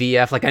big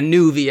VF, like a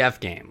new VF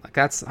game. Like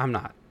I'm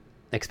not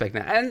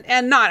expecting that,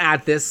 and not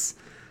at this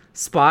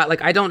spot.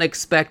 Like I don't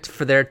expect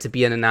for there to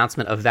be an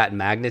announcement of that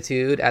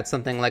magnitude at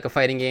something like a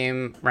fighting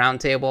game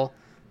roundtable.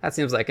 That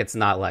seems like it's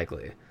not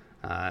likely.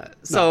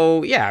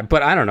 So yeah,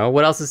 but I don't know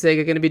what else is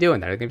Sega going to be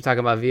doing there. They're going to be talking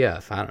about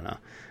VF. I don't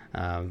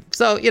know.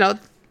 So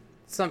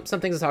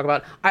some things to talk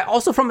about. I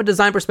also, from a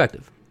design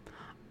perspective,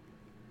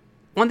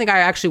 one thing I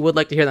actually would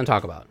like to hear them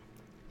talk about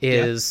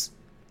is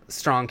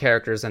strong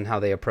characters and how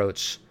they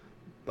approach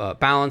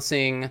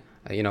balancing.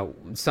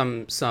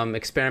 Some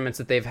experiments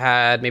that they've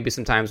had. Maybe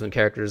some times when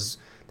characters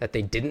that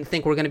they didn't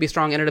think were going to be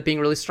strong ended up being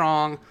really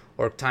strong,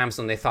 or times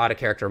when they thought a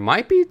character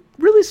might be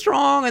really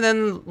strong, and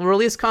then the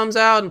release comes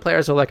out and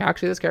players are like,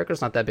 actually, this character's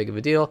not that big of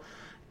a deal.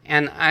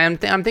 And I'm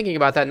thinking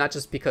about that not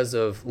just because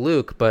of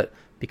Luke, but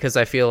because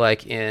I feel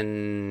like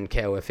in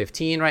KOF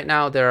 15 right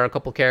now, there are a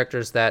couple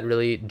characters that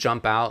really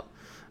jump out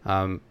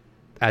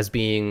as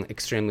being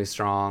extremely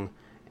strong,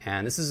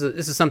 and this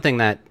is something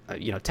that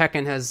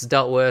Tekken has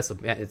dealt with.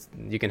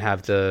 You can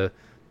have the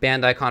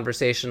Bandai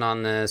conversation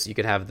on this. You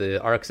could have the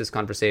Arxis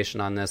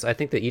conversation on this. I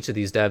think that each of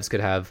these devs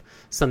could have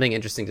something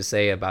interesting to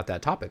say about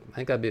that topic. I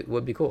think that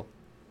would be cool.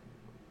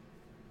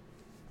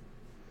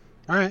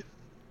 All right,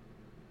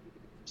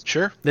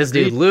 sure. This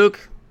dude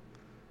Luke.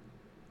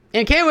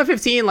 In KOF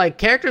 15, like,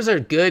 characters are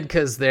good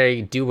because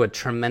they do a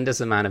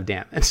tremendous amount of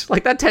damage.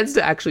 Like, that tends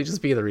to actually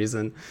just be the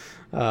reason.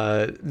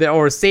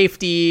 Or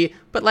safety,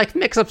 but, like,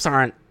 mix-ups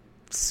aren't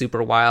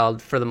super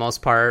wild for the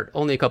most part.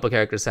 Only a couple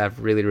characters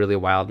have really, really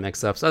wild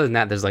mix-ups. Other than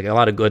that, there's, like, a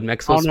lot of good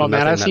mix-ups. Oh, no,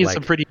 man, I've seen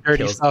some pretty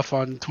dirty stuff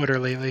on Twitter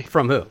lately.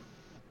 From who?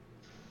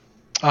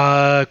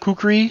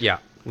 Kukri. Yeah,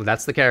 well,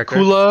 that's the character.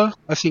 Kula.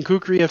 I've seen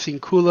Kukri. I've seen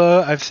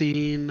Kula. I've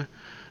seen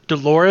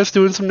Dolores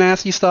doing some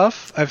nasty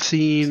stuff. I've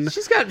seen.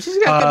 She's got good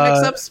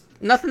mix-ups.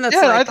 Nothing that's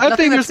I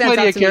think there's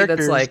plenty of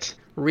characters that's like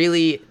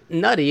really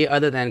nutty,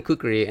 other than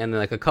Kukri and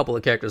like a couple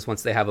of characters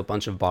once they have a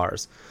bunch of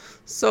bars.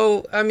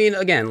 So I mean,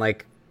 again,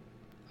 like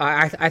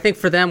I think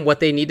for them, what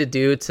they need to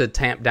do to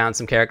tamp down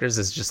some characters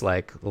is just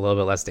like a little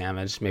bit less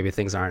damage. Maybe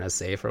things aren't as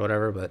safe or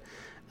whatever. But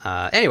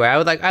anyway,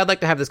 I'd like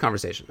to have this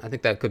conversation. I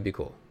think that could be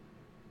cool.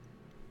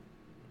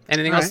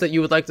 Anything else that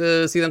you would like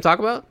to see them talk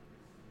about?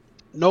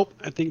 Nope.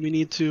 I think we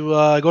need to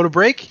go to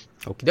break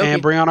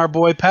and bring on our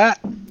boy Pat.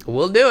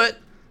 We'll do it.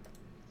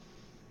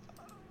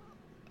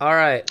 All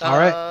right.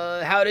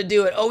 How to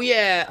do it? Oh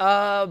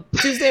yeah.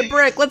 Tuesday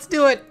break. Let's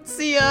do it.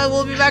 See ya.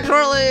 We'll be back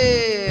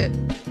shortly.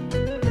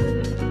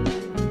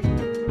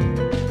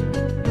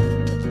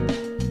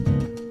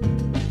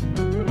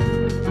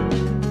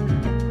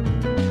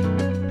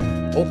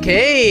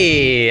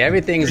 Okay,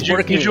 everything's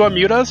working. Did you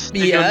unmute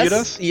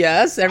us?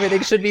 Yes,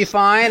 everything should be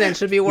fine and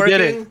should be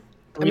working.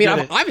 We did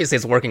it. Obviously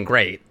it's working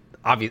great.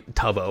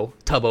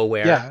 Tubbo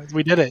wear. Yeah,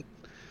 we did it.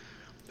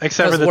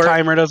 Except for the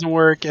timer doesn't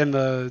work and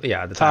the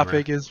the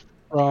topic is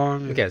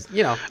wrong. Because,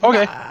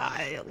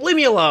 Okay. Leave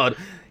me alone.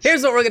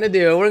 Here's what we're going to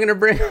do. We're going to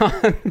bring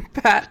on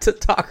Pat to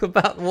talk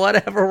about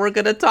whatever we're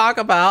going to talk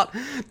about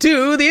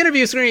to the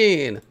interview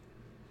screen.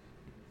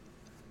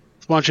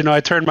 Why don't you know I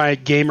turned my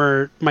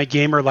gamer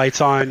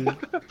lights on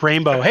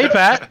rainbow. Hey,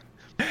 Pat.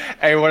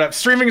 Hey, what up?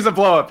 Streaming is a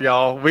blow up,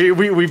 y'all.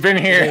 We've been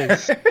here.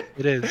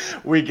 It is.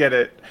 We get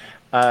it.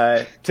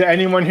 To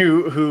anyone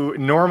who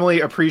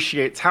normally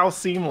appreciates how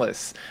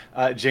seamless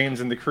James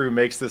and the crew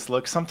makes this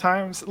look,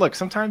 sometimes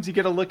you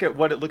get a look at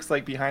what it looks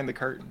like behind the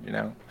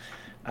curtain.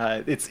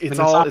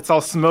 It's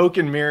all smoke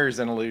and mirrors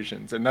and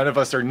illusions, and none of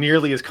us are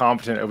nearly as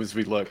competent as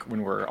we look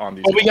when we're on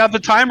these. Well, we got the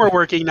timer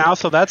working now,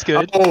 so that's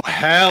good. Oh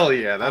hell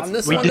yeah!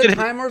 The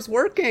timer's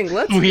working.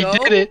 Let's go. We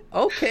did it.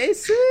 Okay,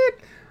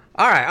 sick.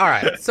 All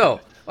right.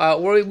 So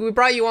we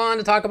brought you on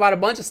to talk about a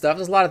bunch of stuff.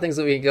 There's a lot of things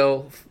that we can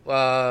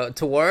go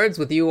towards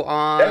with you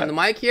on the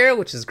mic here,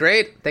 which is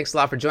great. Thanks a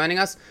lot for joining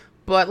us.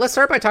 But let's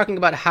start by talking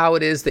about how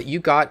it is that you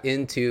got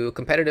into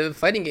competitive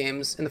fighting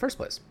games in the first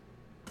place.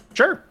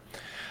 Sure.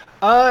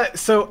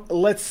 So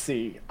let's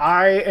see.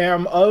 I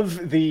am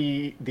of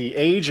the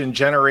age and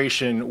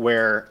generation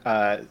where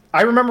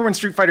I remember when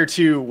Street Fighter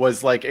II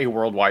was like a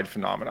worldwide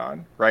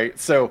phenomenon, right?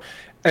 So,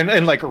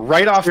 and like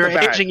right off the bat,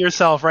 you're aging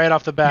yourself right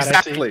off the bat.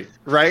 Exactly,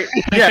 right?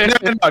 Yeah,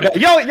 no.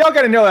 Y'all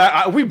got to know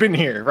that we've been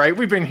here, right?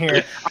 We've been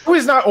here. I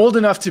was not old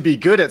enough to be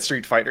good at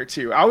Street Fighter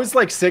II. I was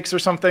like 6 or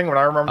something when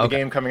I remember the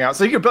game coming out.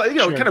 So you could,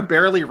 kind of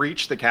barely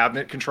reach the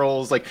cabinet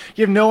controls. Like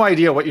you have no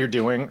idea what you're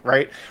doing,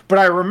 right? But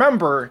I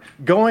remember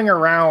going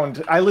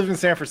around. I lived in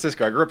San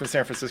Francisco. I grew up in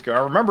San Francisco. I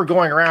remember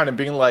going around and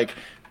being like,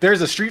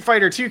 there's a Street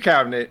Fighter II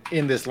cabinet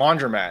in this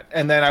laundromat.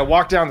 And then I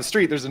walk down the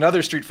street, there's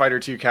another Street Fighter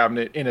II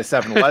cabinet in a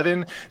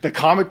 7-Eleven. The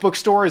comic book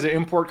store is an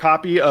import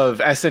copy of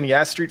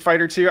SNES Street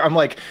Fighter II. I'm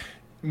like,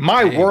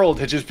 my world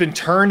had just been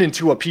turned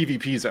into a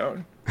PvP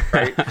zone,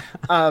 right?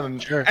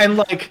 Sure. And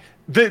like,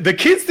 the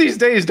kids these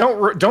days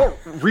don't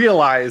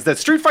realize that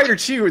Street Fighter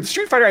 2, the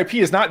Street Fighter IP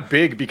is not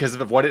big because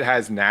of what it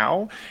has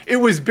now. It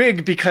was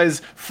big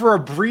because for a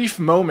brief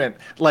moment,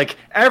 like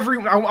I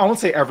won't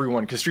say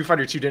everyone, because Street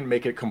Fighter 2 didn't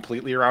make it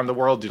completely around the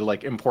world due to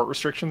like import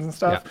restrictions and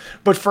stuff. Yeah.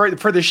 But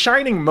for the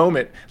shining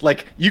moment,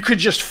 like you could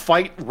just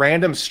fight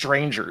random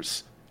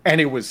strangers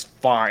and it was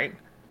fine.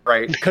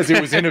 Right, because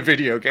it was in a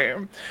video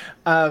game,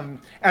 and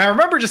I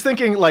remember just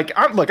thinking, like,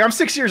 I'm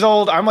 6 years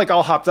old. I'm like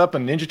all hopped up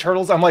on Ninja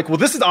Turtles. I'm like, well,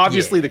 this is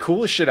obviously the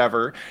coolest shit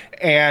ever.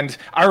 And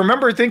I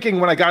remember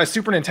thinking when I got a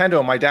Super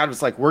Nintendo, my dad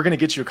was like, "We're gonna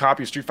get you a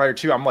copy of Street Fighter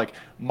 2." I'm like,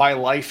 my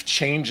life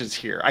changes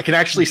here. I can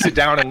actually sit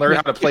down and learn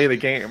how to play the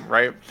game.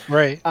 Right.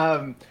 Right.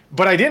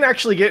 But I didn't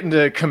actually get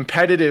into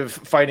competitive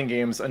fighting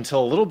games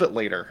until a little bit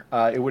later.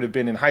 It would have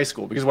been in high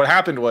school, because what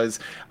happened was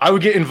I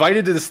would get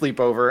invited to the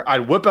sleepover.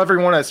 I'd whip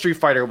everyone at Street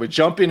Fighter, would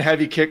jump in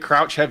heavy kick,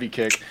 crouch heavy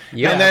kick,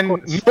 and then no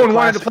one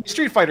wanted to play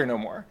Street Fighter no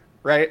more,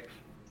 right?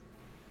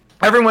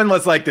 Everyone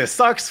was like, this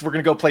sucks. We're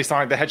going to go play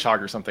Sonic the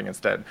Hedgehog or something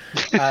instead.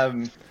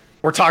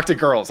 Or talk to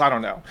girls. I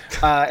don't know.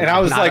 And I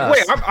was like,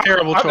 wait, I'm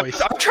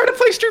trying to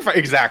play Street Fighter.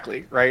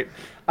 Exactly, right?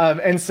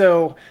 And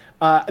so...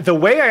 the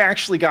way I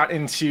actually got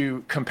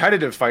into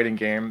competitive fighting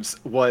games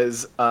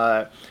was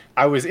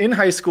I was in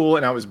high school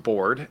and I was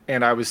bored,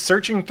 and I was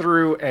searching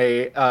through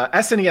a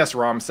SNES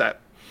ROM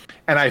set,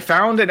 and I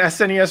found an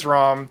SNES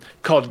ROM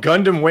called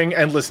Gundam Wing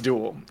Endless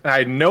Duel. And I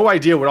had no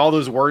idea what all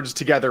those words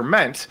together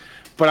meant,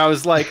 but I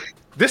was like,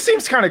 this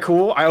seems kind of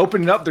cool. I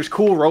opened it up. There's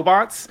cool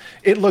robots.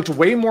 It looked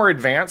way more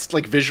advanced,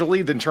 like visually,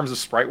 in terms of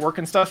sprite work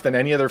and stuff, than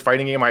any other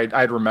fighting game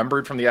I'd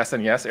remembered from the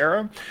SNES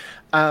era.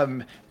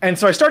 And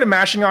so I started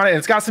mashing on it, and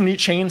it's got some neat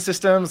chain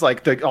systems.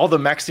 Like all the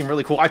mechs seem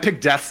really cool. I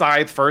picked Death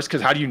Scythe first,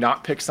 because how do you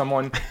not pick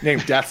someone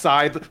named Death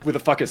Scythe with a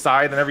fucking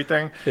scythe and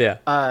everything?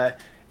 Yeah.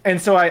 And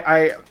so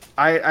I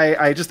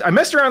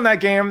messed around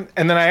that game,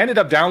 and then I ended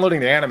up downloading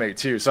the anime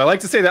too. So I like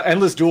to say that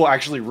Endless Duel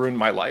actually ruined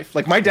my life.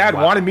 Like my dad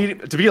wanted me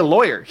to be a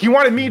lawyer. He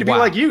wanted me to be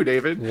like you,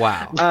 David.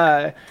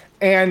 Wow.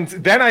 And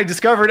then I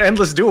discovered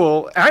Endless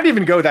Duel. I didn't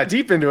even go that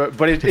deep into it,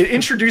 but it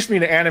introduced me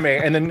to anime,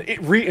 and then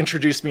it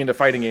reintroduced me into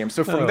fighting games.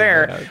 So from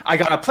there, I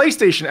got a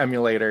PlayStation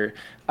emulator,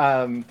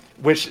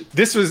 which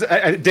this was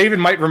David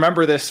might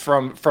remember this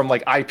from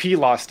like IP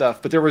law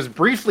stuff, but there was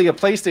briefly a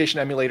PlayStation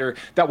emulator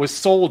that was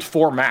sold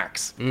for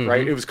Macs,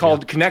 right? It was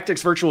called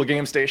ConnectX Virtual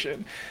Game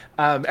Station.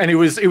 And it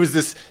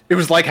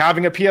was like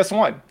having a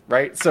PS1,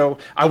 right? So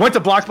I went to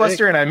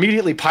Blockbuster and I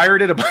immediately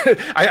pirated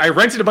I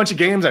rented a bunch of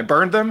games, I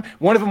burned them.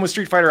 One of them was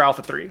Street Fighter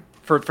Alpha 3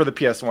 for the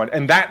PS1.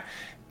 And that,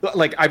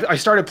 like, I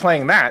started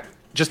playing that,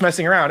 just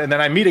messing around. And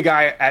then I meet a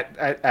guy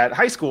at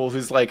high school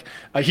who's like,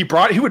 he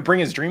would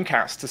bring his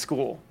Dreamcast to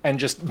school and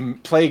just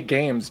play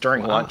games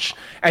during lunch.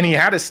 And he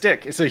had a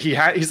stick. So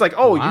he's like,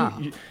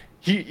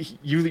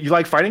 you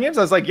like fighting games?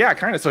 I was like, yeah,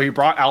 kind of. So he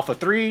brought Alpha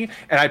 3,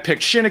 and I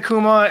picked Shin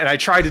Akuma, and I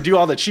tried to do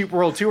all the cheap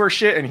World Tour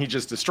shit, and he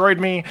just destroyed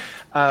me.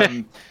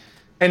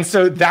 And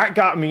so that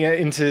got me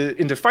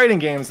into fighting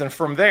games, and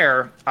from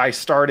there I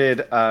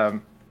started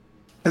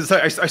So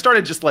I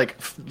started just like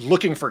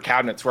looking for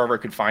cabinets wherever I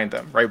could find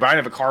them, right? But I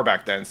didn't have a car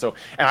back then, so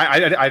and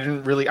I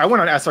didn't really. I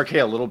went on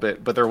SRK a little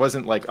bit, but there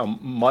wasn't like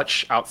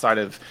much outside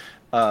of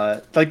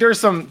like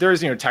there's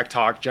tech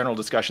talk, general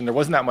discussion. There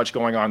wasn't that much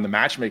going on in the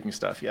matchmaking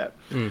stuff yet.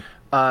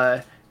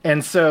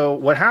 And so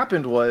what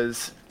happened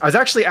was I was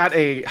actually at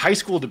a high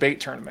school debate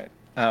tournament,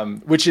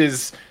 which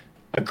is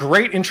a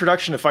great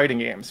introduction to fighting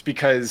games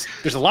because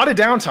there's a lot of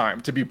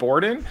downtime to be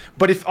bored in,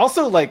 but if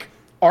also like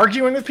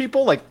arguing with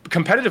people, like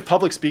competitive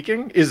public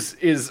speaking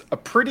is a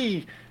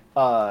pretty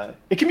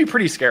it can be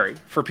pretty scary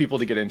for people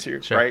to get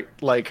into, Sure. right?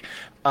 Like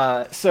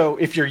so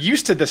if you're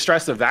used to the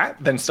stress of that,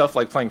 then stuff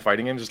like playing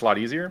fighting games is a lot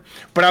easier.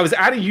 But I was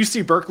at a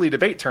UC Berkeley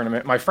debate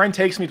tournament. My friend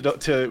takes me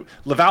to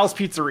Laval's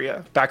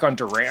Pizzeria back on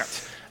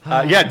Durant.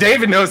 Yeah,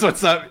 David knows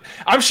what's up.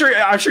 I'm sure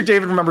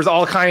David remembers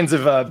all kinds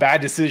of bad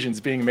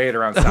decisions being made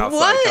around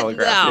Southside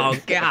Telegraph. Oh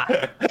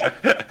God!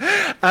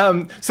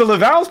 So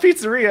Laval's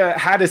Pizzeria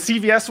had a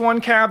CVS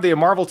 1 cab, they had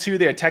Marvel 2,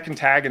 they had Tekken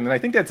Tag, and then I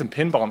think they had some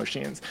pinball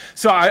machines.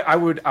 So I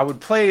would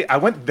play. I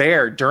went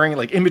there during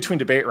like in between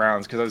debate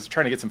rounds because I was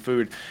trying to get some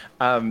food.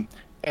 And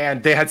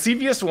they had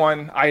CVS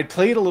 1. I had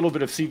played a little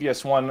bit of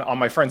CVS 1 on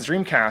my friend's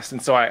Dreamcast,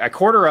 and so I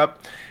quarter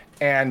up.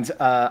 And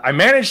I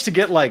managed to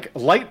get like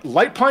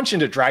light punch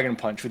into Dragon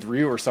Punch with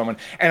Ryu or someone.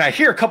 And I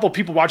hear a couple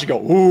people watching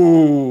go,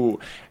 ooh.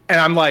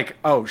 And I'm like,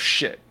 oh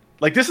shit.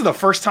 Like this is the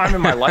first time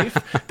in my life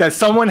that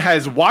someone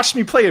has watched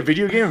me play a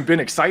video game and been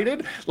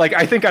excited. Like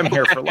I think I'm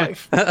here for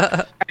life.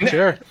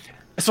 Sure.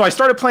 So I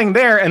started playing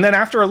there, and then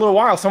after a little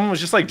while, someone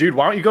was just like, "Dude,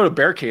 why don't you go to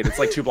Barricade? It's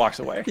like 2 blocks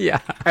away." Yeah.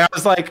 And I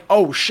was like,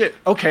 "Oh shit,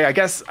 okay, I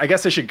guess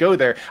I should go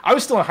there." I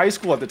was still in high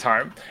school at the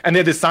time, and they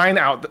had this sign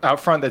out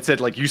front that said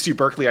like UC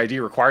Berkeley ID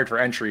required for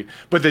entry.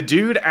 But the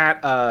dude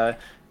at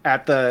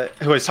the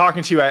who was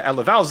talking to you at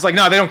Laval's was like,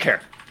 "No, they don't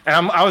care."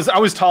 And I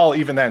was tall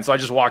even then, so I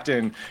just walked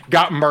in,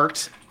 got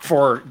murked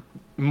for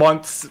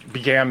months,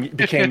 became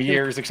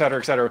years, et cetera,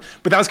 et cetera.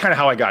 But that was kind of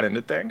how I got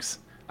into things.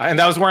 And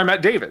that was where I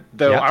met David,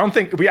 though Yep. I don't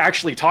think we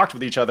actually talked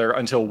with each other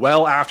until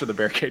well after the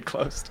Barricade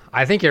closed.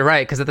 I think you're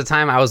right, because at the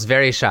time I was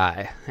very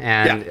shy,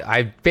 and Yeah.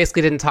 I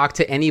basically didn't talk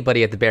to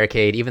anybody at the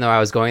Barricade, even though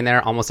I was going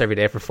there almost every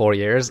day for 4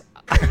 years.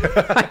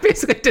 I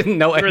basically didn't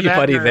know were that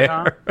anybody nerd, there.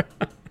 huh?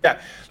 Yeah,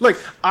 look,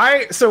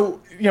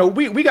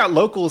 we got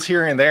locals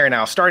here and there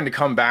now starting to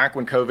come back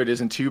when COVID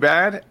isn't too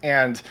bad,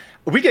 and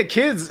we get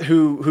kids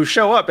who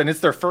show up and it's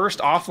their first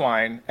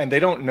offline and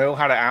they don't know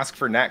how to ask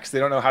for next. They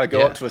don't know how to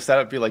go up to a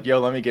setup, be like, "Yo,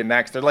 let me get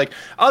next." They're like,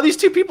 "Oh, these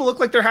two people look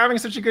like they're having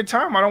such a good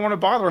time. I don't want to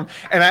bother them."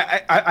 And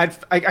I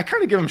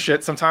kind of give them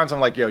shit sometimes. I'm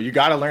like, "Yo, you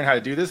got to learn how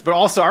to do this." But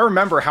also, I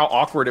remember how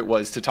awkward it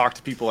was to talk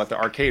to people at the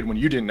arcade when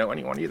you didn't know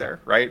anyone either,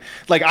 right?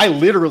 Like, I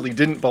literally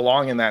didn't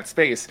belong in that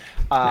space.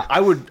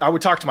 I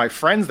would talk to my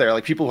friends there,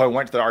 like people who I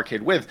went to the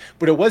arcade with,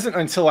 but it wasn't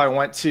until I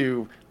went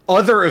to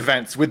other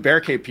events with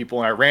Barricade people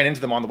and I ran into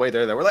them on the way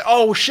there. They were like,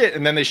 "Oh shit!"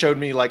 And then they showed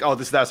me like, "Oh,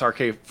 this is that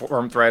SRK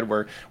forum thread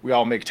where we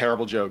all make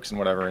terrible jokes and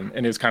whatever."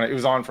 And it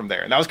was on from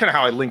there. And that was kind of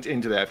how I linked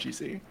into the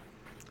FGC.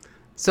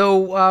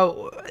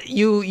 So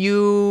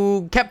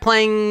you kept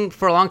playing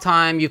for a long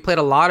time. You've played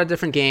a lot of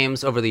different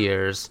games over the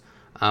years.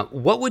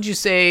 What would you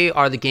say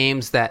are the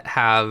games that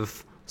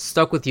have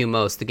stuck with you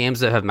most? The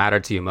games that have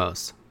mattered to you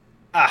most?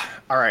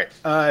 All right.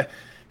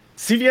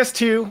 CVS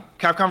 2,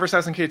 Capcom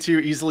vs. SNK 2,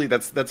 easily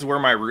that's where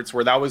my roots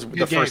were. That was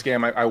the first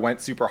game I went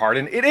super hard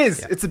in.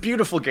 It's a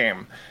beautiful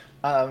game.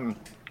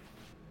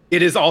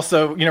 It is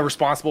also,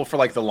 responsible for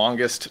like the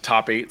longest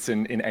top 8s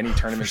in any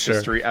tournament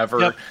history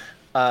ever.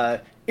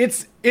 Yep.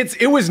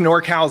 It was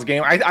NorCal's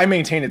game. I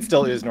maintain it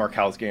still is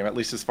NorCal's game, at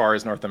least as far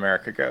as North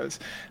America goes.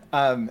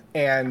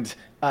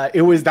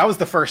 That was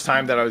the first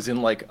time that I was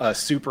in like a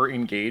super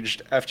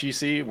engaged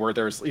FGC where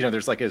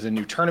there's like as a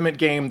new tournament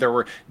game. There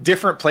were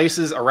different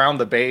places around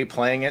the Bay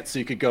playing it, so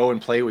you could go and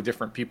play with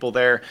different people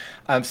there.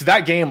 So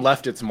that game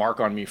left its mark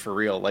on me for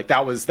real. Like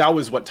that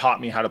was what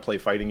taught me how to play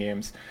fighting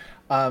games.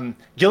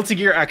 Guilty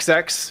Gear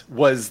XX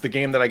was the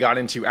game that I got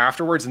into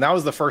afterwards, and that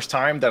was the first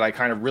time that I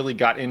kind of really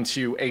got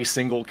into a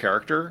single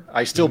character.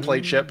 I still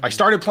played Chip. I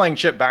started playing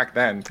Chip back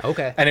then.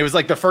 Okay. And it was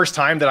like the first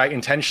time that I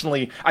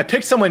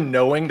picked someone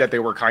knowing that they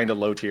were kind of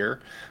low tier.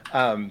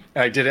 And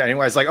I did it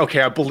anyway. I was like,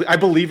 okay, I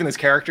believe in this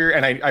character,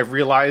 and I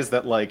realized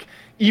that like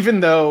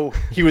even though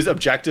he was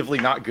objectively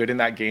not good in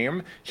that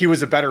game, he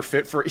was a better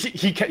fit for.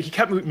 He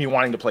kept me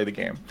wanting to play the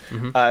game.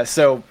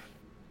 So.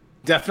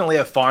 Definitely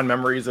have fond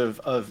memories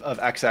of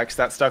XX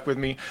that stuck with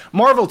me.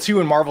 Marvel 2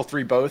 and Marvel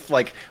 3 both.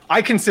 Like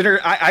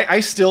I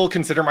still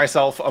consider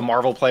myself a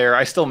Marvel player.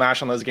 I still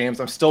mash on those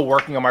games. I'm still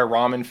working on my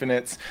ROM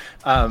infinites.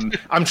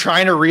 I'm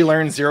trying to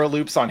relearn zero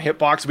loops on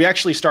Hitbox. We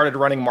actually started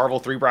running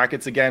Marvel 3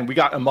 brackets again. We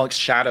got Amongst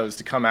Shadows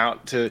to come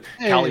out to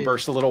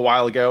Caliburst a little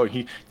while ago, and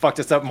he fucked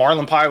us up.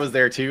 Marlon Pie was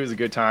there too. It was a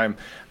good time.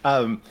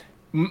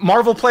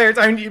 Marvel players,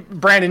 I mean,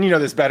 Brandon, you know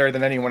this better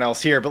than anyone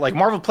else here, but like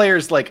Marvel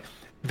players, like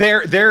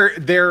they're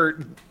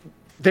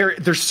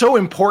so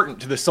important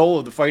to the soul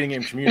of the fighting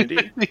game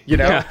community,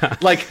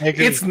 like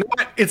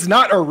it's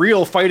not a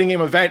real fighting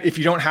game event if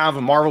you don't have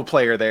a Marvel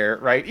player there,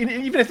 right?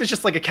 Even if it's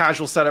just like a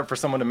casual setup for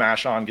someone to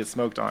mash on, get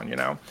smoked on,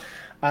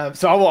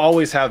 So I will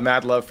always have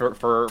mad love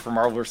for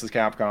Marvel vs.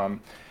 Capcom.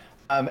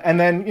 And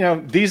then, you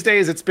know, these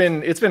days it's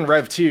been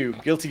Rev 2,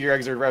 Guilty Gear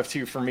Xrd Rev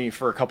 2 for me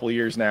for a couple of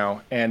years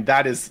now, and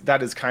that is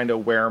kind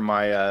of where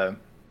my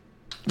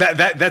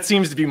that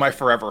seems to be my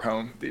forever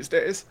home these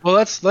days. Well,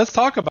 let's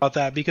talk about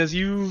that, because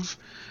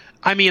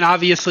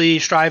obviously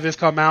Strive has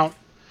come out.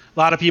 A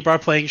lot of people are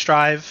playing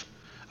Strive.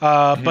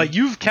 But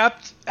you've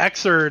kept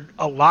Xrd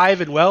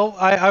alive and well,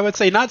 I would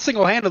say, not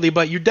single-handedly,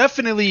 but you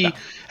definitely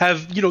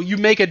have, you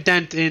make a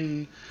dent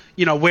in,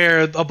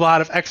 where a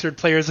lot of Xrd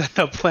players end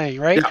up playing,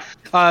 right?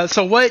 Yeah.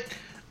 So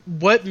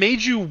what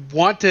made you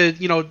want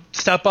to,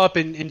 step up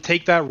and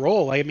take that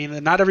role? I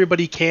mean, not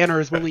everybody can or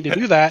is willing to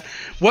do that.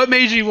 What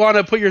made you want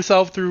to put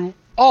yourself through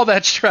all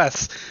that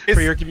stress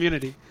for your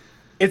community?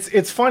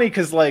 It's funny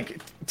because,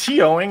 like,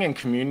 TOing and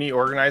community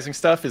organizing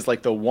stuff is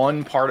like the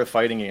one part of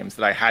fighting games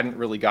that I hadn't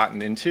really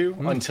gotten into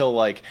until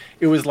like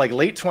it was like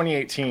late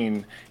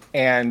 2018,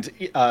 and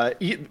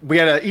we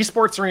had an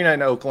esports arena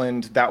in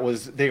Oakland that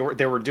was they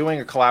were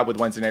doing a collab with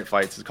Wednesday Night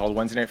Fights. It's called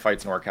Wednesday Night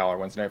Fights NorCal or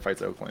Wednesday Night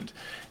Fights Oakland,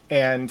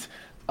 and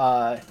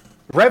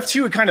Rev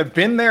 2 had kind of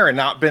been there and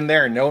not been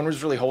there, and no one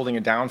was really holding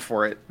it down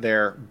for it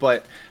there,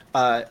 but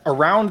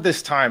around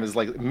this time is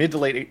like mid to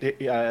late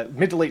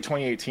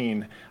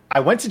 2018. I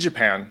went to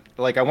Japan.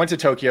 Like, I went to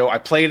Tokyo. I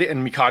played it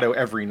in Mikado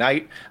every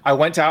night. I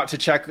went out to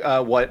check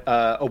what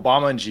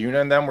Obama and Giuna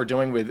and them were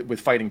doing with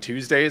Fighting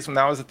Tuesdays when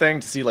that was a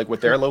thing, to see like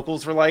what their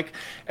locals were like.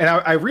 And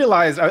I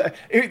realized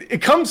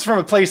it comes from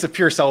a place of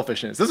pure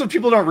selfishness. This is what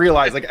people don't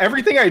realize. Like,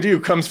 everything I do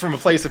comes from a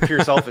place of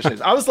pure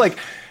selfishness. I was like,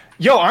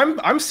 yo, I'm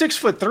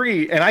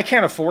 6'3" and I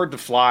can't afford to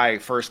fly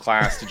first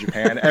class to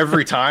Japan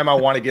every time I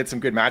want to get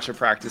some good matchup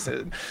practice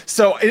in.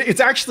 So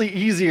it's actually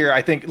easier,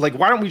 I think. Like,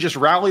 why don't we just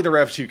rally the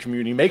Rev 2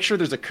 community, make sure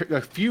there's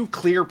a few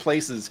clear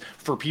places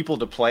for people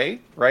to play,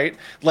 right?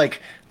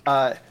 Like,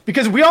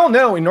 because we all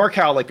know in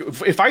NorCal, like,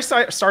 if I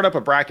start up a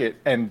bracket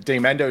and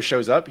Daemendo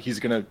shows up, he's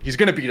gonna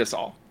beat us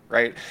all.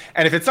 Right?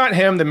 And if it's not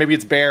him, then maybe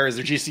it's Bears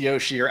or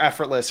GCOshi or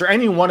Effortless or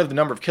any one of the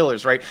number of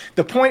killers, right?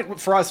 The point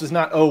for us was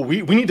not,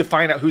 we need to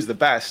find out who's the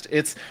best.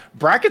 It's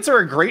brackets are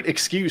a great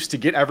excuse to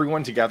get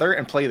everyone together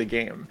and play the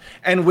game.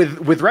 And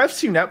with Rev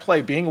 2 net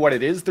play being what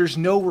it is, there's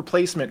no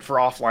replacement for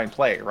offline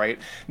play, right?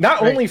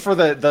 Not only for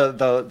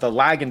the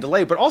lag and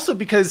delay, but also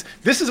because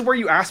this is where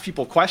you ask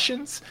people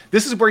questions.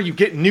 This is where you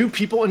get new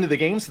people into the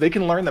game so they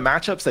can learn the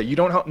matchups that you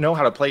don't know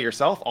how to play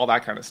yourself, all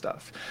that kind of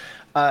stuff.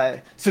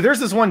 So there's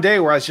this one day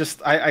where I was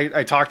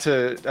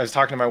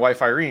talking to my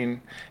wife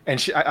Irene,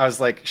 and I was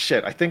like,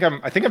 shit, I think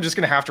I'm just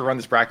gonna have to run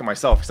this bracket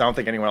myself because I don't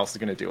think anyone else is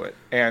gonna do it.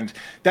 And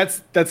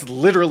that's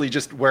literally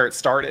just where it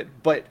started.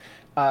 But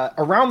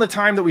around the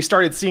time that we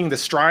started seeing the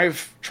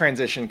Strive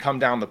transition come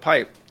down the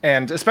pipe,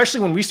 and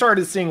especially when we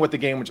started seeing what the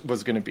game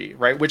was going to be,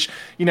 right? Which,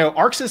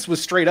 ArcSys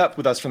was straight up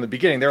with us from the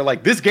beginning. They're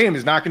like, this game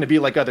is not going to be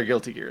like other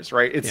Guilty Gears,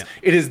 right? It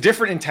is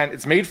different intent.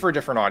 It's made for a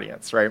different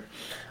audience, right?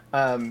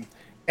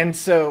 And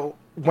so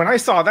when I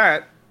saw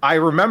that, I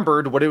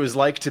remembered what it was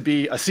like to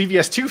be a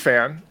CVS2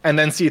 fan and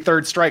then see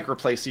Third Strike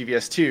replace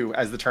CVS2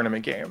 as the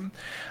tournament game.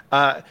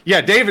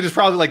 David is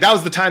probably like, that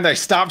was the time that I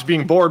stopped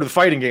being bored with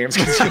fighting games.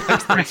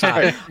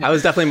 I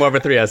was definitely more of a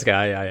 3S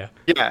guy.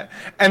 Yeah.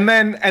 And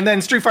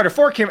then Street Fighter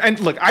 4 came, and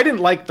look, I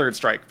didn't like Third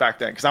Strike back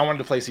then because I wanted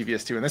to play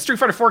CVS2. And then Street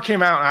Fighter 4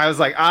 came out, and I was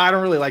like, I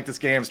don't really like this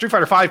game. Street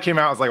Fighter 5 came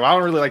out, I was like, well, I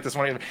don't really like this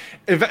one.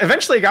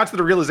 Eventually, I got to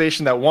the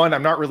realization that, one,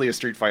 I'm not really a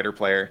Street Fighter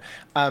player,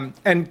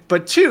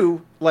 but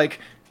two,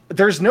 like,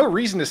 there's no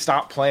reason to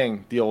stop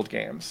playing the old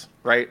games,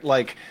 right?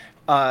 Like,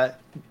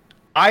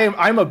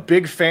 I'm a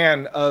big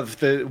fan of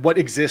what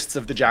exists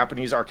of the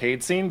Japanese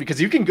arcade scene,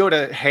 because you can go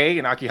to Hey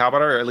in Akihabara,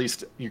 or at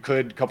least you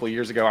could a couple of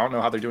years ago. I don't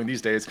know how they're doing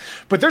these days,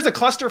 but there's a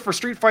cluster for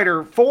Street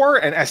Fighter 4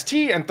 and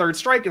ST and Third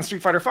Strike and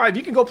Street Fighter 5.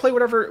 You can go play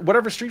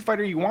whatever Street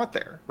Fighter you want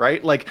there,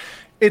 right? Like,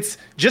 it's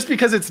just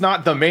because it's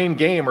not the main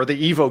game or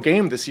the Evo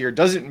game this year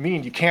doesn't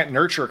mean you can't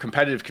nurture a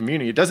competitive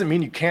community. It doesn't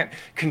mean you can't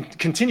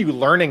continue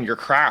learning your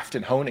craft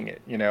and honing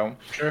it,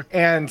 Sure.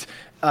 And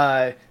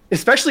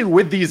especially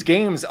with these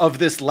games of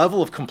this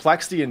level of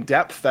complexity and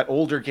depth that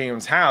older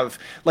games have,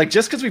 like,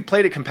 just because we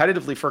played it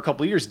competitively for a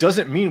couple of years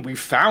doesn't mean we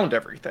found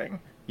everything.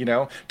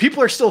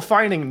 People are still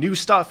finding new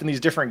stuff in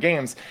these different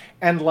games,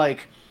 and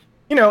like,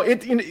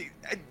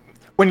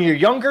 when you're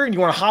younger and you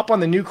want to hop on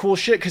the new cool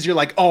shit because you're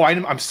like, oh,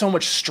 I'm so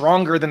much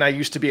stronger than I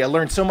used to be. I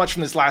learned so much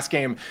from this last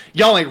game.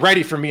 Y'all ain't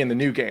ready for me in the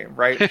new game,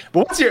 right?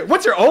 But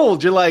once you're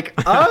old, you're like,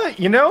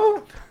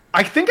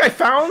 I think I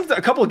found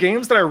a couple of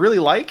games that I really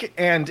like,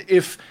 and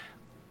if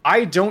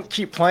I don't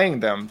keep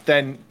playing them,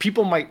 then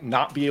people might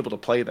not be able to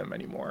play them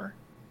anymore.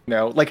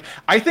 Like,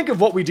 I think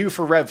of what we do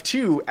for Rev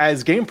 2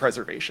 as game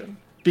preservation.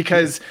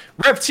 Because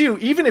Rev 2,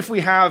 even if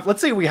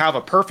let's say we have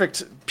a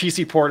perfect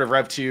PC port of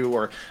Rev 2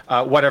 or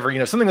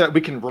whatever, something that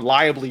we can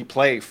reliably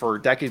play for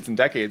decades and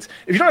decades,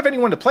 if you don't have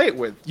anyone to play it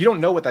with, you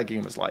don't know what that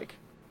game is like,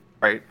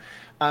 right?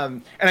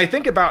 And I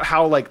think about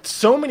how, like,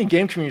 so many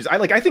game communities,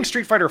 I think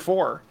Street Fighter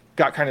 4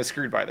 got kind of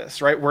screwed by this,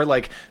 right? Where,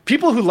 like,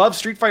 people who love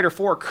Street Fighter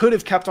 4 could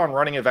have kept on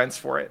running events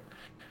for it.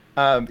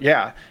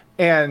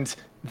 And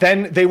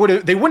then they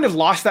wouldn't have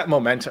lost that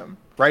momentum,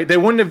 right? They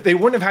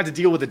wouldn't have had to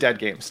deal with the dead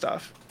game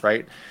stuff,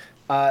 right?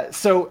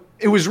 So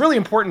it was really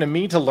important to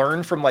me to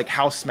learn from like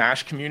how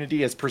Smash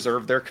community has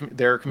preserved their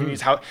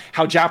communities,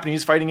 how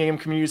Japanese fighting game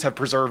communities have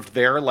preserved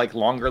their like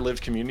longer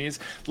lived communities.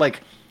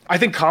 Like I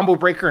think Combo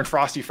Breaker and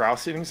Frosty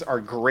Frostings are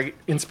great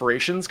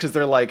inspirations because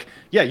they're like,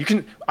 yeah,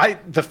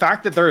 the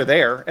fact that they're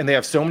there and they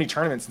have so many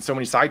tournaments and so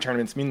many side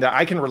tournaments mean that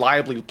I can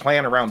reliably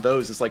plan around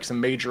those as like some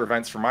major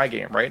events for my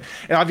game, right?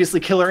 And obviously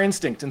Killer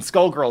Instinct and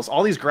Skullgirls,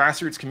 all these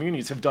grassroots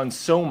communities have done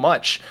so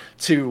much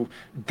to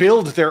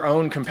build their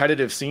own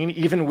competitive scene,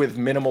 even with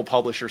minimal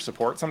publisher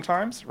support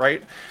sometimes,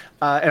 right?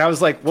 And I was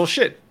like, well,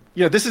 shit,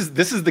 this is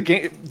the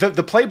game.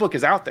 The playbook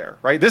is out there,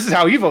 right? This is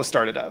how Evo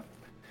started up.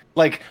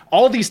 Like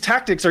all these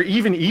tactics are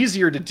even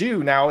easier to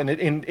do now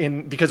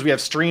in because we have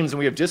streams and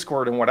we have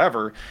Discord and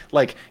whatever.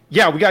 Like,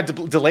 yeah, we got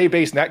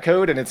delay-based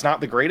netcode and it's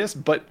not the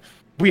greatest, but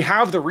we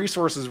have the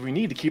resources we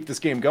need to keep this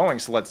game going.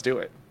 So let's do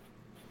it.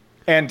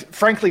 And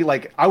frankly,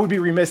 like I would be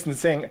remiss in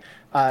saying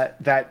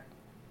that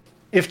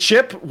if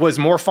Chip was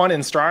more fun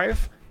in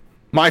Strive,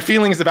 my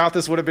feelings about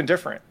this would have been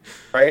different,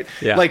 right?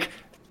 Yeah. Like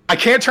I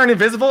can't turn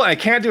invisible and I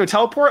can't do a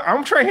teleport.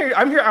 I'm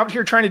out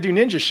here trying to do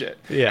ninja shit.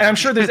 Yeah. And I'm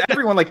sure there's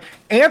everyone like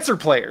answer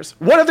players.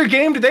 What other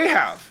game do they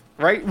have?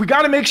 Right? We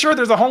got to make sure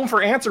there's a home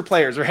for answer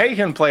players or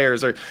Heihin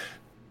players or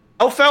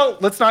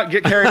Elfelt. Let's not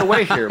get carried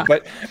away here.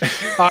 But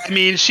I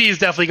mean, she's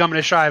definitely coming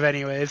to Strive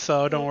anyway,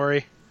 so don't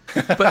worry.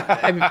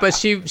 But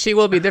she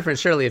will be different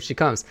surely if she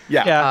comes.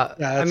 Yeah.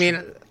 I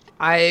mean,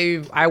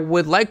 I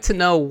would like to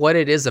know what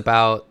it is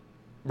about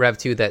Rev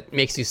 2 that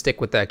makes you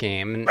stick with that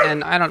game.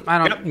 And I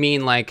don't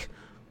mean like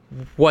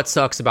what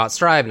sucks about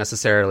Strive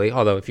necessarily,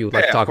 although if you would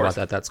like to talk about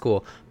that, that's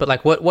cool. But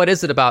like what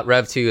is it about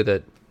Rev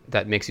 2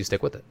 that makes you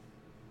stick with it?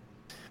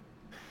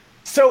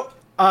 So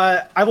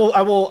I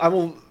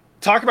will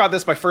talk about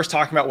this by first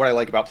talking about what I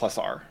like about Plus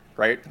R,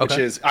 right? Okay. Which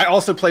is I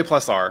also play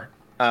Plus R.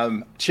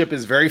 Chip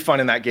is very fun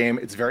in that game.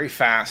 It's very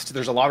fast.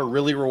 There's a lot of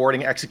really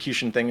rewarding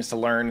execution things to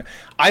learn.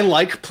 I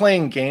like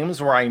playing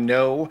games where I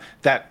know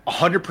that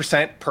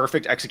 100%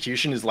 perfect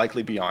execution is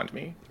likely beyond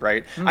me,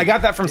 right? I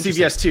got that from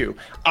CVS2.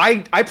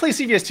 I play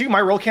CVS2.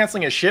 My roll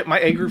canceling is shit. My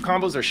A group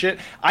combos are shit.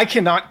 I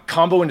cannot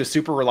combo into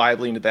super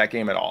reliably into that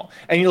game at all.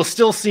 And you'll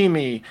still see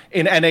me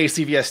in NA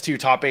CVS2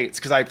 top 8s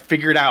because I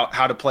figured out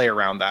how to play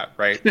around that,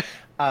 right?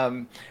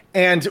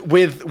 And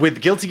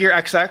with Guilty Gear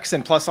XX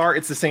and Plus R,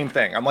 it's the same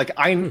thing. I'm like,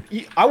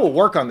 I will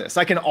work on this.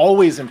 I can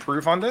always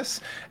improve on this,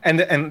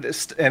 and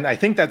I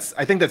think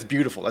that's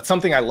beautiful. That's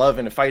something I love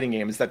in a fighting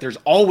game is that there's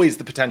always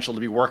the potential to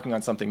be working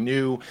on something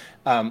new,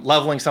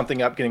 leveling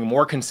something up, getting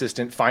more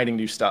consistent, finding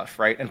new stuff,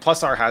 right? And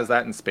Plus R has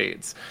that in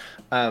spades.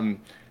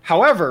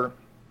 However,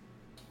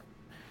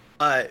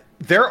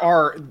 there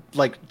are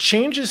like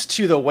changes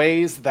to the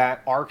ways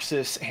that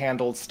ArcSys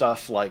handled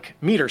stuff like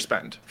meter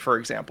spend, for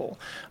example.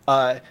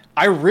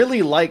 I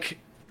really like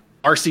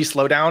RC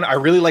slowdown. I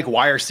really like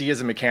YRC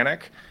as a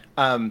mechanic.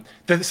 So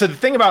the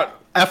thing about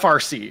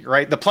FRC,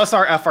 right? The Plus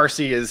R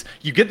FRC is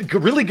you get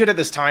really good at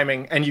this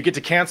timing and you get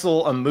to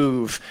cancel a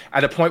move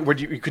at a point where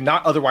you could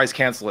not otherwise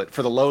cancel it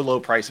for the low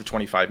price of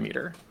 25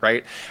 meter,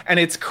 right? And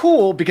it's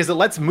cool because it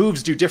lets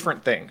moves do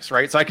different things,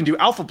 right? So I can do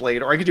Alpha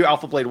Blade or I could do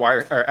Alpha Blade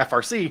or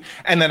FRC,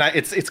 and then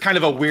it's kind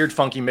of a weird,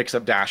 funky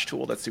mix-up dash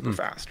tool that's super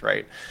fast,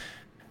 right?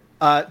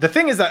 The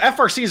thing is that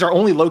FRCs are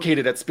only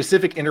located at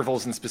specific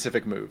intervals and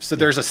specific moves. So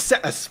there's a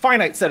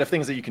finite set of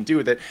things that you can do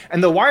with it.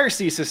 And the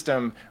YRC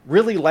system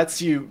really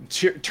lets you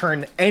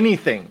turn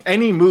anything,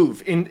 any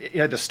move in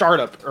the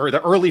startup or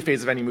the early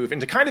phase of any move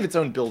into kind of its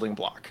own building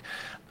block.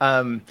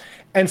 And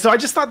so I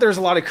just thought there's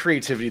a lot of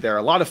creativity there,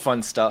 a lot of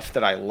fun stuff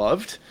that I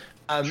loved.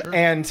 Sure.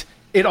 And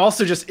it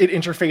also it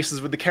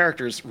interfaces with the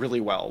characters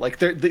really well. Like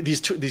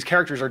these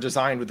characters are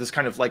designed with this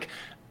kind of like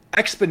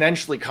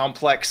exponentially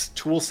complex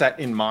tool set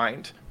in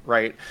mind.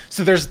 Right.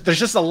 So there's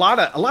just a lot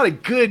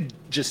of good,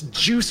 just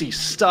juicy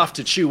stuff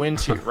to chew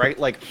into. Right.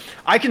 Like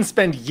I can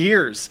spend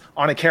years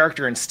on a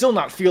character and still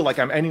not feel like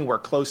I'm anywhere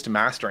close to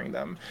mastering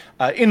them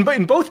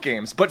in both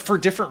games, but for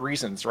different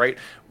reasons. Right.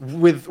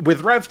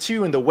 With Rev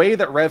 2 and the way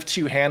that Rev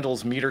 2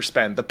 handles meter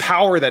spend, the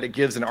power that it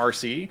gives in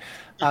RC,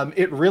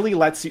 it really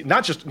lets you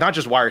not just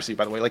YRC,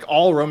 by the way, like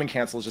all roaming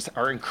cancels just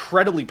are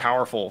incredibly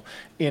powerful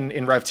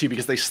in Rev 2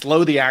 because they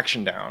slow the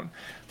action down.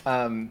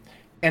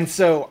 And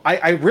so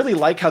I really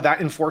like how that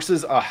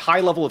enforces a high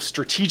level of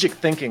strategic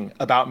thinking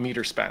about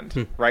meter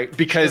spend, right?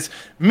 Because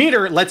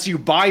meter lets you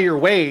buy your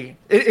way.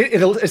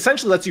 It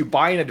essentially lets you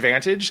buy an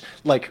advantage,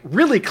 like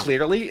really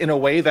clearly in a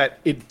way that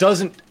it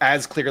doesn't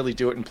as clearly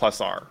do it in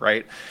Plus R,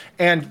 right?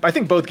 And I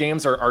think both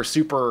games are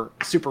super,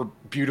 super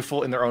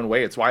beautiful in their own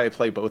way. It's why I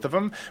play both of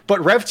them.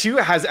 But Rev 2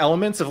 has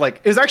elements of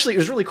like, it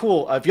was really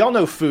cool. If y'all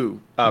know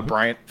Foo,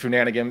 Bryant,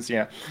 Foonanigans,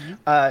 yeah.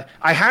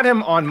 I had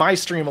him on my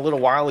stream a little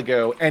while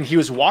ago, and he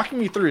was walking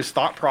me through his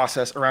thought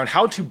process around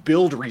how to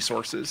build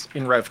resources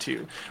in Rev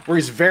 2, where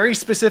he's very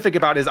specific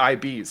about his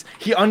IBs.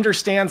 He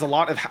understands a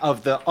lot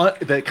of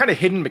the kind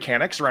of hidden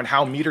mechanics around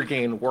how meter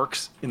gain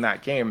works in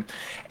that game.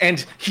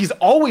 And he's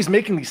always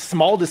making these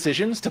small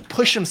decisions to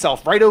push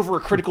himself right over a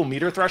critical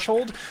meter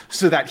threshold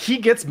so that he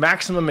gets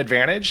maximum advantage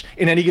advantage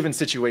in any given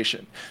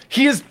situation.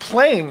 He is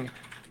playing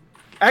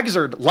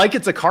Exord like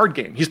it's a card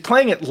game. He's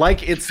playing it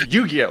like it's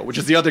Yu-Gi-Oh, which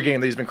is the other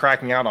game that he's been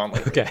cracking out on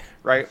lately. Okay.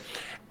 Right?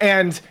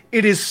 And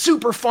it is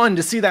super fun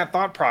to see that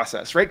thought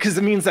process, right? Because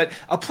it means that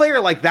a player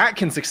like that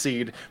can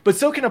succeed, but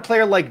so can a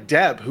player like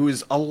Deb, who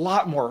is a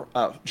lot more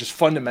just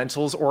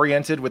fundamentals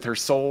oriented with her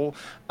soul,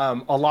 a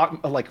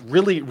lot like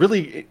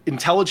really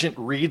intelligent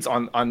reads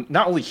on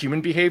not only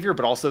human behavior,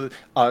 but also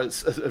a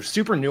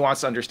super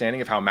nuanced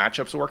understanding of how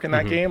matchups work in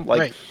that game.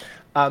 Like,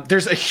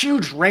 there's a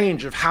huge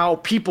range of how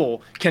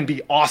people can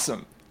be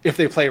awesome if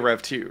they play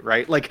Rev 2,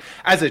 right? Like,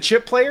 as a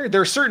chip player,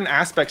 there are certain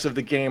aspects of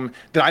the game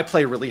that I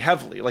play really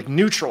heavily. Like,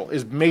 neutral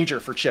is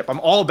major for chip. I'm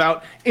all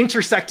about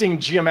intersecting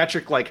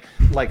geometric like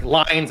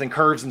lines and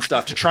curves and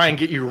stuff to try and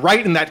get you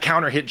right in that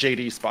counter hit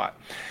JD spot.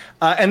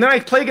 And then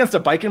I play against a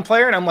Baiken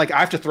player, and I'm like, I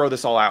have to throw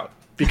this all out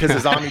because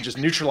Izami just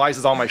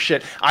neutralizes all my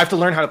shit. I have to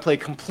learn how to play a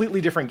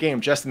completely different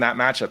game just in that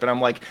matchup. And I'm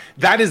like,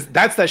 that's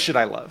that shit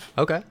I love.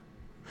 Okay.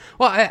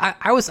 Well,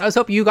 I was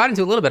hoping you got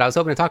into a little bit. I was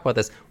hoping to talk about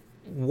this.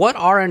 What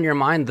are, in your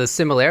mind, the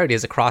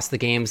similarities across the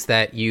games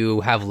that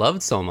you have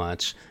loved so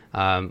much?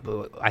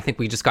 I think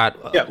we just got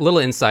a little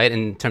insight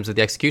in terms of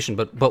the execution,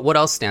 but what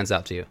else stands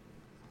out to you?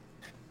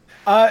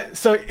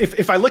 So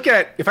if I look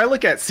at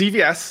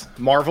CVS,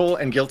 Marvel,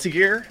 and Guilty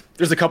Gear,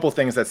 there's a couple of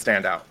things that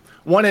stand out.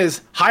 One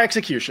is high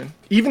execution.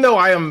 Even though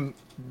I am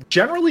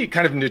generally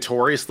kind of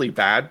notoriously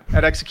bad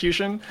at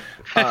execution,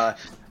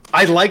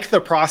 I like the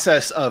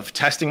process of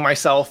testing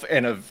myself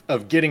and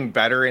of getting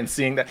better and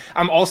seeing that.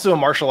 I'm also a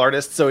martial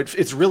artist, so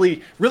it's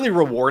really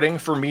rewarding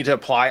for me to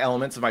apply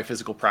elements of my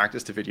physical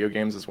practice to video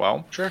games as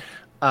well. Sure.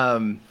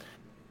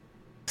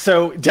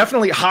 So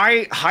definitely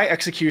high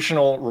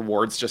executional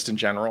rewards just in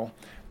general.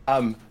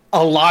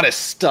 A lot of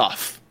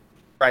stuff,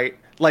 right?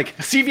 Like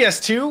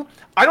CVS2,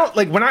 I don't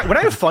like when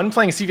I have fun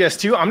playing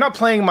CVS2, I'm not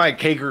playing my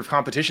K-Groove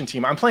competition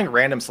team. I'm playing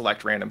random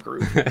select random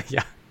groove.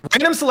 Yeah.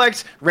 Random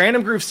Select,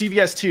 Random Groove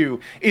CVS2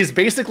 is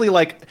basically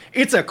like,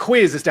 it's a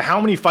quiz as to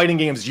how many fighting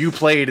games you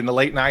played in the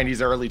late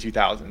 90s, early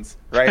 2000s,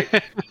 right?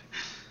 They're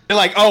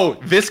like, oh,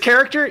 this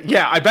character?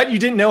 Yeah, I bet you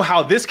didn't know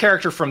how this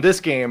character from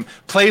this game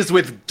plays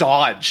with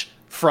dodge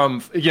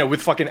from,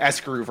 with fucking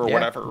S-Groove or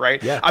whatever,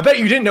 right? Yeah. I bet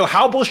you didn't know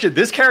how bullshit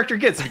this character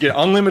gets if you get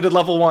unlimited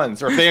level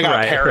ones, or if they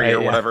got parry or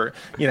whatever,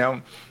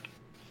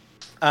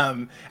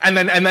 and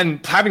then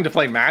having to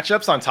play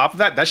matchups on top of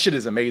that shit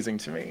is amazing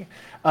to me.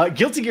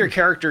 Guilty Gear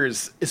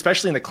characters,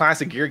 especially in the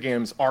classic Gear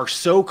games, are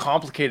so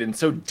complicated and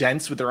so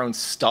dense with their own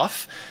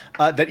stuff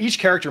that each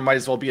character might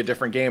as well be a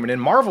different game. And in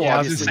Marvel, obviously, I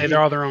was gonna say they're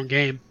all their own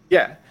game.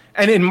 Yeah,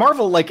 and in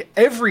Marvel, like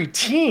every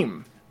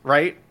team,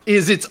 right,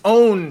 is its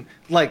own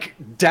like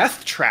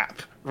death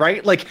trap.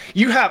 Right, like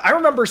I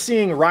remember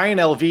seeing Ryan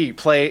LV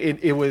play.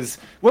 It was,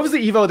 what was the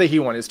Evo that he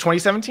won? Is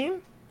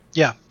 2017?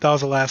 Yeah, that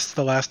was the last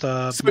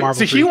Marvel.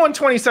 So he won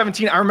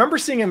 2017. I remember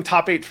seeing him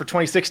top 8 for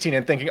 2016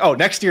 and thinking, oh,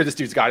 next year this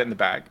dude's got it in the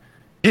bag.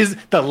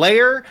 The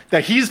layer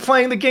that he's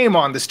playing the game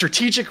on, the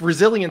strategic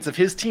resilience of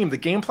his team, the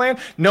game plan,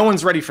 no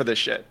one's ready for this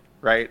shit,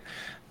 right?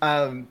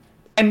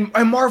 And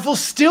Marvel's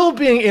still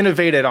being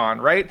innovated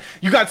on, right?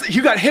 You got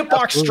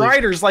hitbox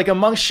Striders like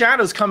Amongst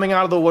Shadows coming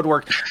out of the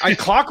woodwork.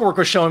 Clockwork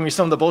was showing me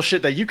some of the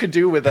bullshit that you could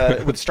do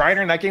with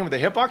Strider in that game with the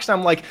hitbox. And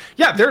I'm like,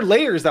 yeah, there are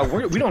layers that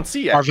we don't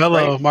see yet.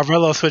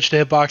 Marvello switched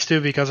to hitbox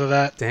too because of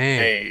that. Dang.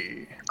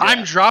 Hey,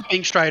 I'm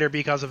dropping Strider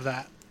because of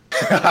that.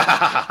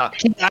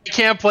 I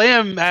can't play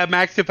him at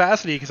max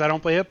capacity because I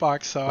don't play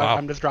hitbox, so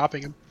I'm just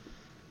dropping him.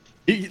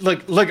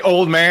 Look,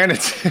 old man.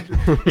 It's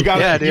you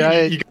got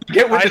to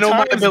get with I know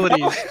my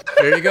abilities.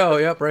 There you go.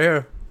 Yep, right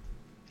here.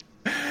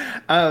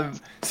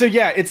 So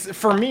yeah,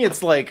 for me,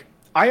 it's like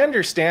I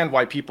understand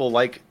why people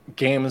like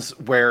games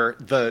where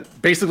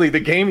basically the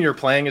game you're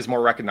playing is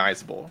more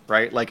recognizable,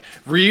 right? Like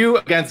Ryu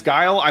against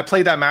Guile, I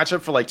played that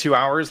matchup for like 2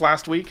 hours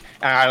last week,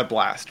 and I had a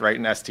blast, right?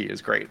 And ST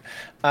is great.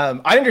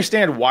 I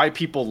understand why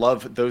people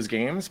love those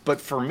games,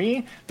 but for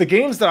me, the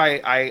games that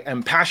I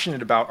am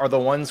passionate about are the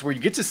ones where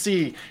you get to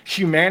see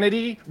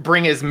humanity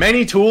bring as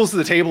many tools to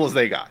the table as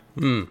they got,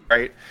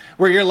 right?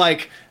 Where you're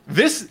like,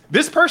 this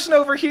person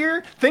over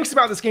here thinks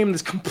about this game in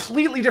this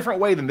completely different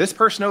way than this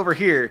person over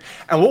here,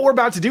 and what we're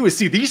about to do is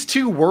see these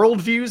two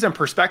worldviews and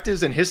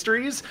perspectives and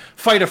histories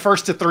fight a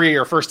 1st to 3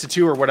 or 1st to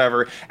 2 or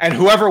whatever, and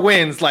whoever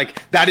wins,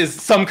 like, that is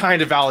some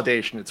kind of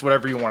validation. It's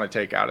whatever you want to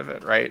take out of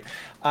it, right?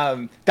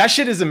 That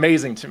shit is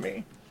amazing to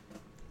me.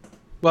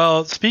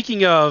 Well,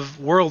 speaking of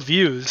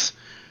worldviews,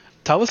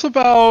 tell us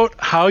about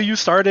how you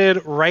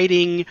started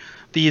writing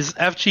these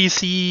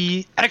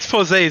FGC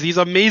exposés, these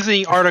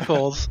amazing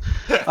articles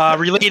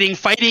relating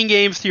fighting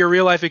games to your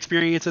real life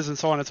experiences and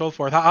so on and so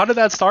forth. How did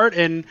that start,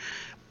 and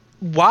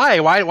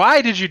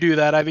why did you do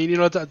that? I mean,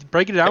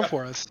 break it down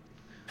for us.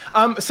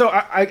 So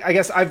I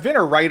guess I've been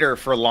a writer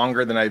for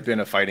longer than I've been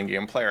a fighting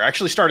game player. I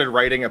actually started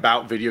writing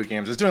about video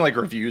games. I was doing like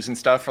reviews and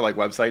stuff for like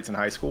websites in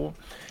high school.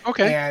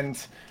 Okay.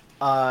 And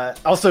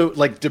also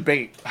like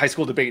high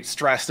school debate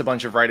stressed a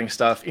bunch of writing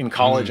stuff. In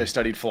college, I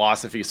studied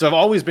philosophy. So I've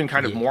always been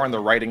kind of more on the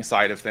writing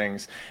side of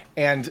things.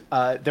 And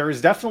there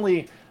is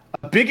definitely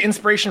a big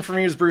inspiration for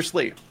me is Bruce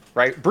Lee.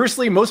 right? Bruce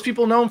Lee, most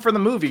people know him for the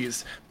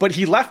movies, but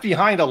he left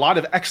behind a lot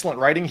of excellent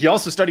writing. He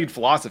also studied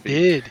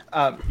philosophy.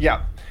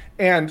 Yeah.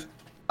 And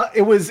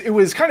it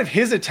was kind of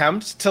his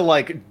attempt to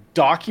like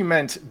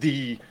document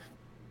the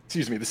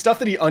stuff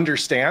that he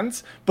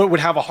understands, but would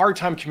have a hard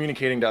time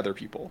communicating to other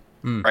people,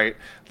 right?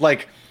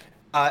 Like,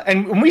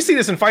 and when we see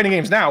this in fighting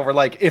games now, we're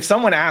like, if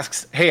someone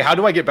asks, hey, how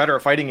do I get better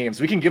at fighting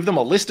games? We can give them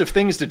a list of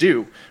things to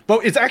do,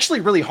 but it's actually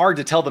really hard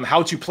to tell them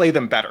how to play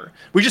them better.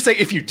 We just say,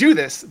 if you do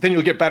this, then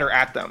you'll get better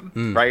at them,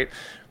 right?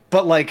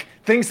 But like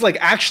things like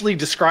actually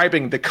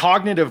describing the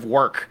cognitive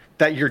work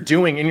that you're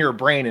doing in your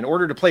brain in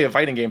order to play a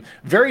fighting game,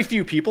 very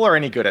few people are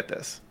any good at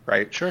this,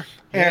 right? Sure.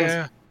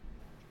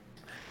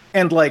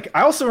 And like,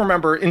 I also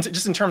remember,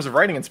 just in terms of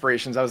writing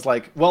inspirations, I was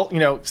like, well, you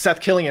know, Seth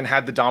Killian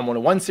had the Dom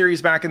 101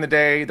 series back in the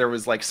day. There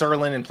was like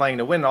Serlin and Playing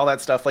to Win and all that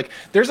stuff. Like,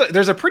 there's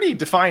a pretty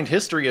defined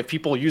history of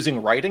people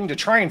using writing to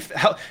try and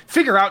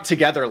figure out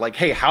together, like,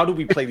 hey, how do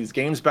we play these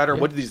games better?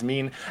 What do these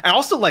mean? And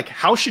also, like,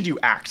 how should you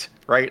act,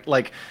 right?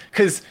 Like,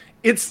 because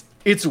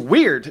it's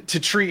weird to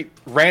treat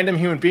random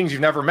human beings you've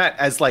never met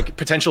as like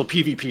potential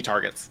PvP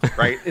targets,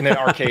 right? In an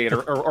arcade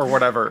or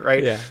whatever,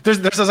 right? Yeah.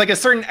 There's like a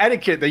certain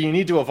etiquette that you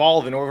need to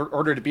evolve in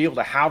order to be able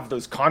to have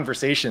those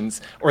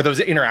conversations or those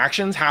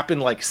interactions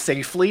happen like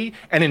safely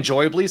and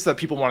enjoyably so that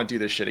people want to do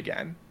this shit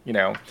again, you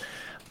know?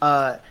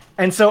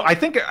 And so I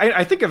think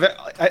of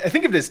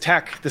it as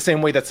tech the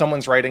same way that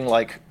someone's writing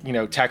like, you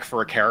know, tech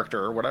for a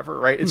character or whatever,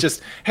 right? It's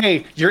just,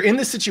 hey, you're in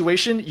this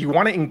situation, you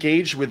want to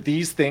engage with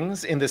these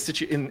things in this at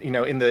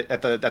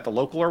the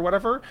local or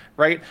whatever,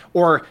 right?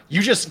 Or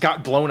you just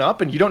got blown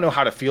up and you don't know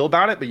how to feel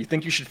about it, but you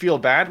think you should feel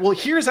bad. Well,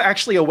 here's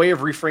actually a way of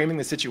reframing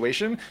the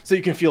situation so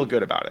you can feel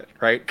good about it,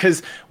 right?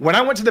 Because when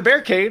I went to the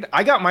Bearcade,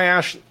 I got my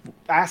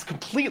ass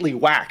completely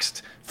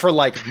waxed for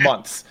like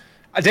months.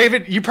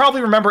 David, you probably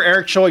remember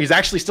Eric Choi. He's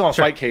actually still on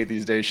Fightcade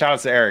these days. Shout out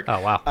to Eric.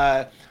 Oh,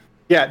 wow.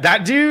 Yeah,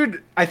 that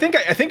dude, I think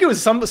it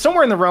was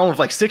somewhere in the realm of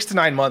like 6 to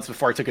 9 months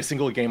before I took a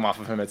single game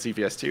off of him at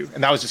CVS2.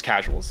 And that was just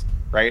casuals,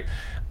 right?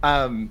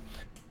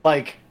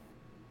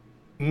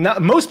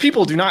 Most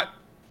people do not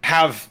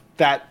have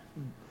that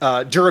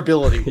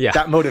durability,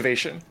 that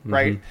motivation,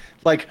 right?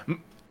 Like,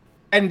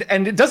 and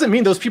it doesn't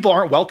mean those people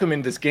aren't welcome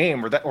in this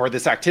game or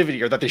this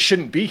activity or that they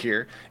shouldn't be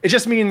here. It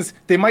just means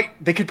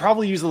they could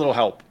probably use a little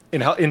help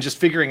in just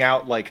figuring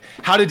out like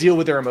how to deal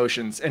with their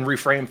emotions and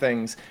reframe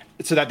things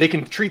so that they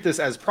can treat this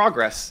as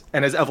progress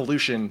and as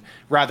evolution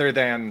rather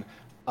than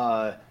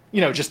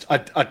just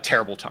a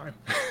terrible time.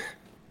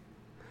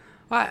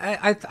 Well,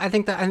 I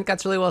think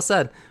that's really well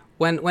said.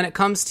 When it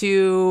comes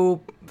to,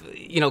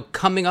 you know,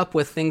 coming up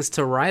with things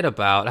to write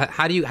about,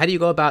 how do you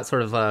go about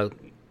sort of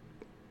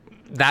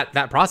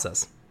that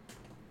process?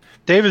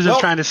 David's just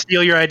trying to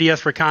steal your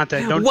ideas for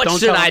content. What don't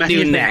should I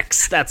do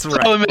next? That's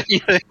right. Tell him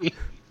anything.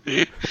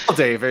 Well,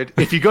 David,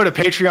 if you go to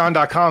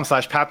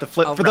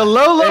patreon.com/PatTheFlip for the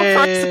low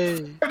price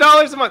of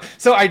 $5 a month.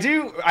 So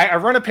I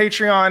run a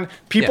Patreon.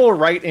 People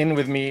write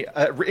into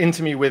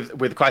me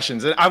with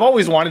questions. And I've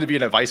always wanted to be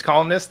an advice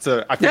columnist.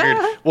 So I figured,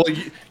 well,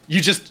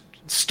 you just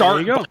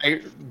start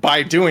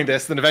by doing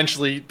this, then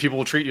eventually people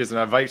will treat you as an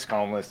advice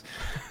columnist.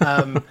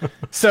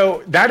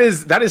 So that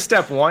is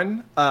step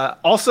one.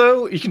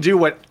 Also, you can do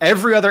what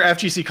every other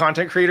FGC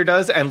content creator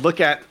does and look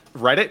at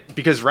Reddit,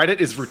 because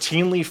Reddit is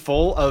routinely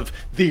full of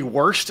the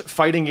worst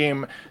fighting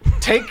game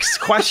takes,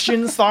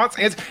 questions, thoughts.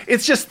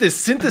 It's just this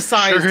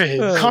synthesized,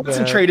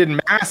 concentrated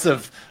mass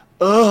of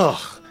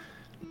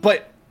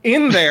but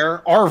in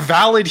there are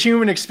valid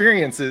human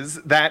experiences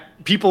that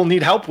people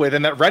need help with,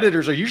 and that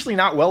Redditors are usually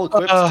not well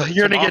equipped.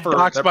 You're gonna get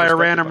doxxed by a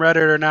random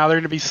Redditor now. They're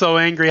gonna be so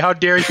angry. How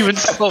dare you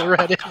insult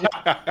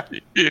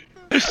Reddit?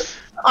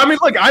 I mean,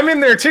 look, I'm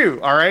in there too.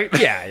 All right.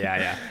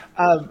 Yeah.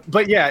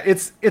 But yeah,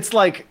 it's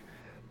like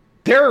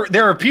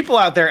there are people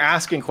out there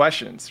asking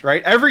questions,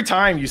 right? Every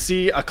time you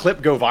see a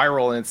clip go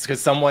viral, and it's because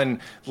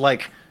someone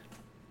like,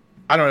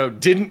 I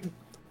don't know,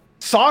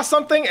 saw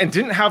something and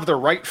didn't have the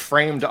right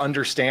frame to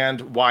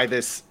understand why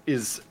this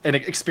is an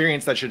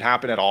experience that should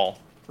happen at all,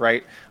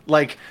 right?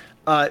 Like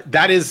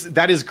that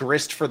is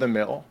grist for the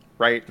mill,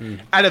 right?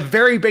 At a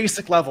very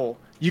basic level,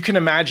 you can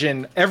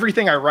imagine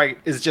everything I write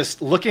is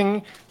just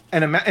looking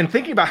and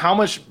thinking about how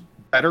much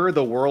better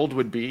the world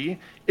would be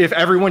if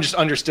everyone just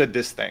understood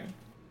this thing.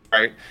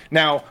 Right.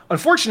 Now,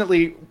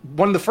 unfortunately,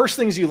 one of the first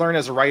things you learn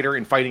as a writer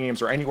in fighting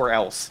games or anywhere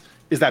else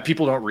is that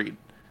people don't read.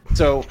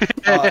 So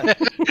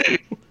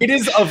it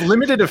is of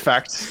limited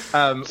effect,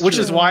 which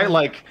is why,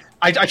 like,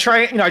 I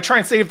try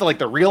and save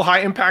the real high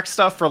impact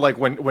stuff for like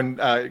when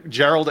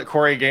Gerald at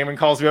Corey Gaming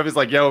calls me up. He's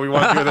like, "Yo, we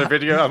want to do another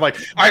video." I'm like,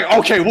 "All right,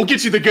 okay, we'll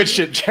get you the good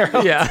shit,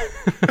 Gerald." Yeah.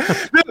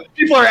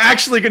 People are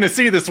actually going to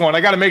see this one.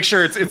 I got to make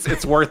sure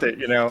it's worth it,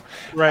 you know.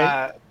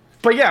 Right.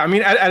 But yeah, I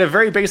mean, at a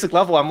very basic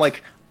level, I'm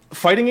like,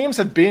 fighting games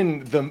have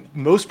been the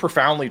most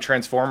profoundly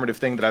transformative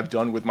thing that I've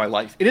done with my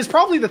life. It is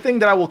probably the thing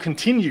that I will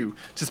continue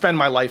to spend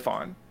my life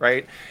on,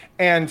 right?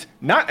 And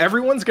not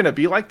everyone's going to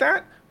be like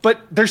that,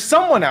 but there's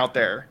someone out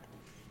there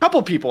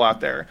couple people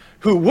out there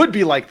who would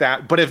be like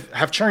that, but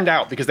have turned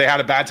out because they had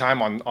a bad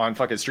time on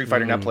fucking Street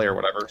Fighter Netplay or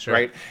whatever,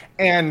 right?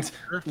 And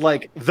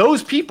like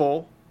those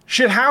people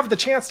should have the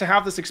chance to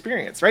have this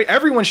experience, right?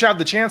 Everyone should have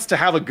the chance to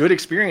have a good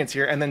experience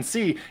here and then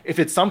see if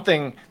it's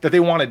something that they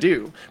want to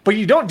do. But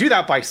you don't do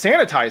that by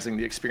sanitizing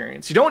the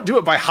experience. You don't do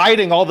it by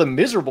hiding all the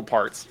miserable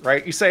parts,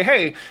 right? You say,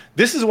 hey,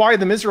 this is why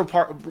the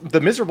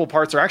miserable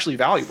parts are actually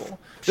valuable.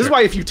 This is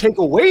why if you take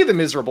away the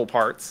miserable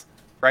parts,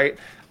 right,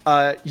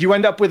 you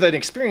end up with an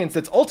experience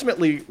that's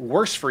ultimately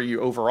worse for you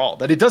overall,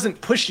 that it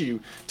doesn't push you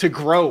to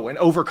grow and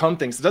overcome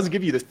things. It doesn't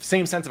give you the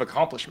same sense of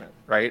accomplishment,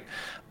 right?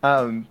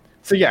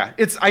 So yeah,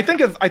 I think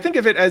of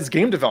it as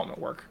game development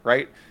work,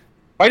 right?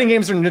 Fighting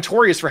games are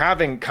notorious for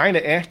having kind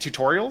of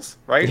tutorials,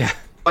 right? Yeah.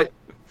 But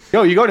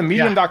you go to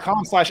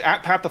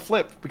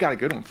medium.com/@PatTheFlip. We got a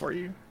good one for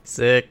you.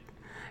 Sick.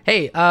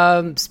 Hey,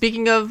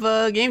 speaking of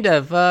game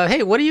dev,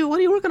 hey, what are you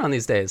working on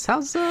these days?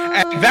 How's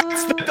And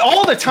that's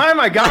all the time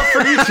I got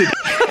for you today.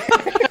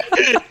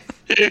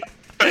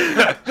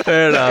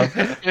 Fair enough.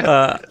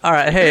 All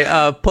right,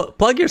 hey,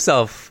 plug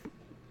yourself.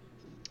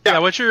 Yeah,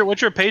 what's your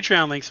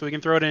Patreon link so we can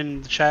throw it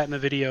in the chat in the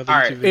video? All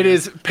right, it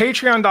is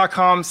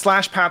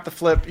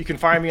patreon.com/PatTheFlip. You can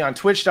find me on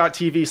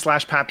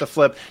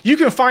twitch.tv/PatTheFlip. You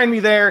can find me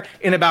there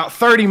in about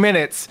 30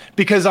 minutes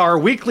because our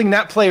weekly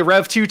Netplay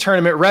Rev 2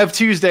 tournament, Rev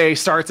Tuesday,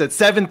 starts at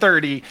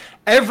 7:30.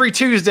 Every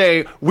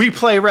Tuesday, we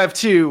play Rev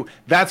 2.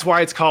 That's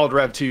why it's called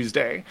Rev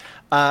Tuesday.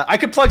 I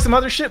could plug some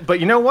other shit, but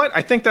you know what?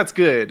 I think that's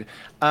good.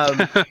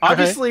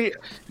 Obviously,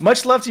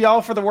 much love to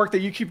y'all for the work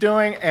that you keep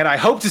doing, and I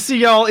hope to see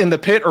y'all in the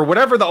pit or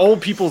whatever the old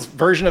people's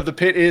version of the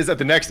pit is at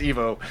the next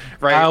Evo.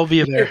 Right? I'll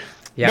be there.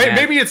 Yeah,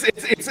 maybe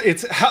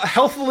it's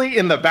healthily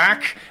in the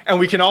back, and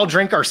we can all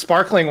drink our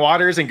sparkling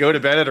waters and go to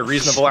bed at a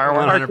reasonable hour.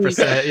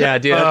 100%. Yeah,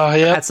 dude.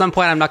 At some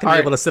point, I'm not going to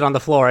be able to sit on the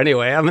floor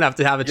anyway. I'm going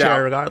to have a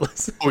chair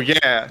regardless. Oh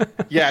yeah.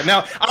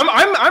 Now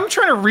I'm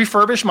trying to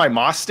refurbish my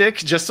Moss stick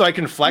just so I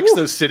can flex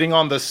those sitting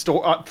on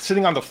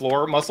the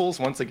floor muscles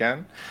once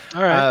again.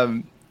 All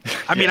right.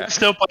 I mean, I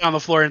still play on the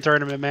floor in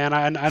tournament, man.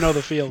 I know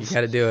the feels. You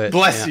got to do it.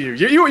 Bless you.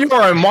 You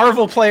are a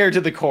Marvel player to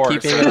the core.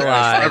 Keeping it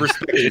alive. I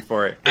respect you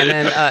for it. And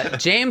then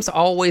James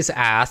always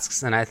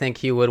asks, and I think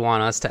he would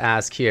want us to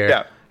ask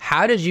here,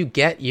 how did you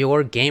get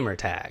your gamer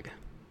tag?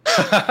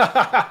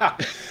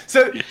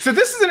 So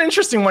this is an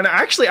interesting one.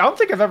 Actually, I don't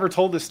think I've ever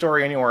told this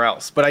story anywhere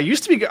else, but I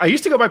used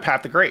to go by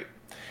Pat the Great.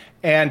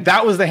 And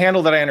that was the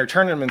handle that I entered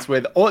tournaments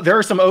with. There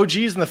are some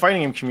OGs in the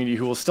fighting game community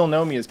who will still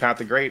know me as Pat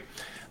the Great.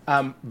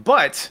 I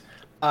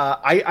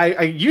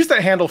used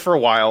that handle for a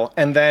while,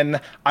 and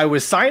then I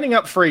was signing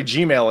up for a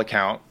Gmail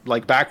account,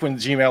 like back when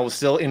Gmail was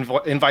still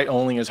invite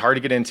only, it was hard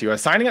to get into. I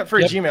was signing up for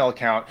a Gmail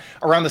account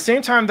around the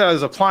same time that I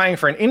was applying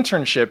for an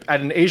internship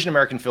at an Asian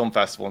American Film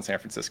Festival in San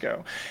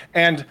Francisco.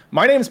 And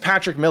my name is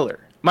Patrick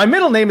Miller. My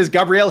middle name is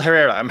Gabriel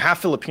Herrera. I'm half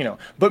Filipino.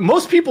 But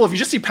most people, if you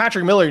just see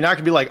Patrick Miller, you're not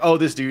going to be like, oh,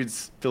 this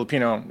dude's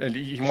Filipino and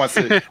he wants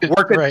to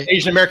work at the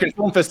Asian American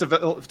Film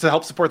Festival to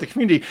help support the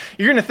community.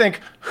 You're going to think,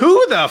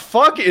 who the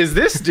fuck is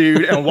this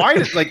dude? And why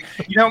is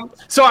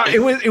so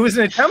it was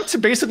an attempt to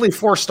basically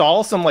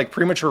forestall some like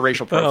premature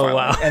racial profiling. Oh,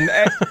 wow. And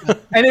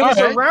it was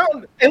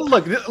around, and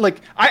look,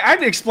 I had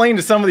to explain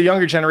to some of the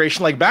younger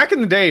generation, like back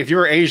in the day, if you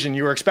were Asian,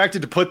 you were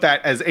expected to put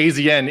that as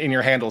AZN in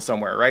your handle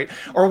somewhere, right?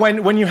 Or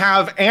when you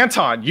have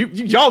Anton,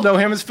 y'all know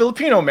him as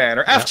Filipino Man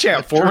or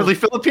F-Champ, formerly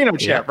Filipino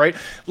Champ, right?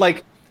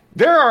 Like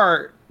there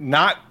are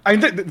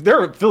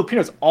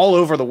Filipinos all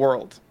over the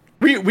world.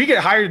 We get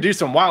hired to do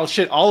some wild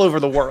shit all over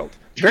the world.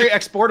 Very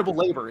exportable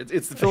labor.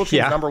 It's the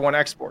Philippines' number one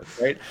export,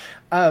 right?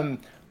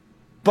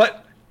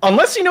 But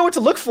unless you know what to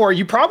look for,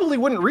 you probably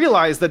wouldn't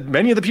realize that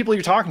many of the people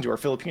you're talking to are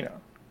Filipino,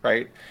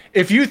 right?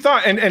 If you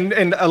thought,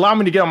 and allow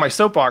me to get on my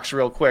soapbox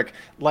real quick,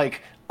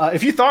 like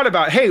if you thought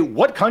about, hey,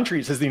 what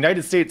countries has the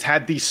United States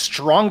had the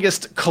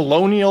strongest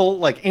colonial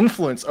like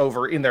influence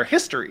over in their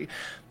history?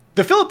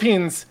 The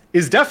Philippines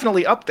is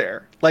definitely up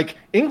there. Like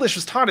English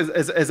was taught as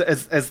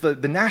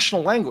the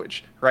national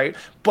language, right?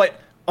 But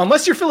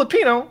unless you're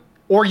Filipino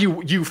or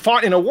you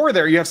fought in a war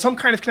there, you have some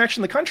kind of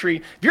connection to the country.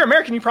 If you're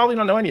American, you probably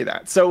don't know any of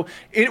that. So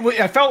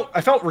I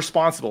felt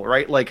responsible,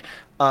 right? Like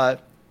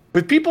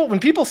when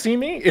people see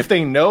me, if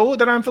they know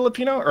that I'm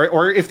Filipino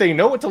or if they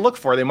know what to look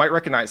for, they might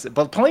recognize it.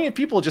 But plenty of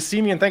people just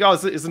see me and think, oh,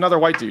 it's another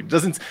white dude.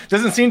 Doesn't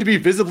seem to be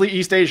visibly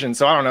East Asian.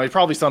 So I don't know. It's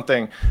probably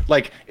something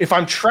like if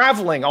I'm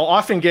traveling, I'll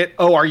often get,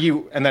 oh, are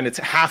you? And then it's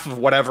half of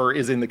whatever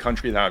is in the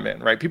country that I'm in,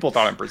 right? People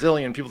thought I'm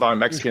Brazilian. People thought I'm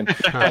Mexican.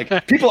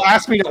 Like people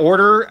ask me to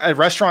order at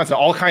restaurants in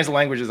all kinds of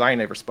languages I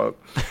never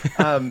spoke.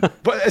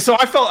 But so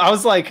I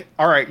was like,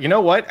 all right, you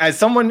know what? As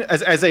someone,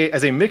 as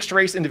a mixed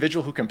race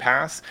individual who can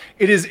pass,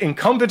 it is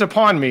incumbent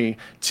upon me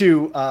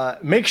to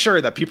make sure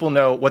that people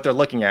know what they're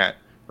looking at,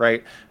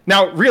 right?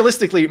 Now,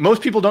 realistically,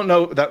 most people don't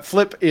know that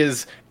Flip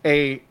is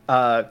a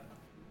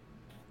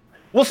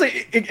We'll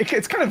say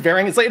it's kind of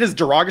varying. It's like it is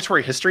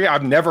derogatory history.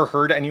 I've never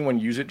heard anyone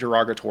use it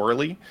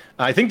derogatorily.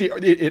 I think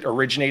it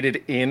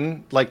originated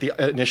in like the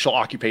initial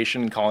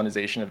occupation and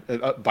colonization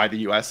by the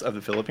U.S. of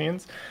the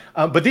Philippines.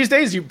 But these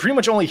days, you pretty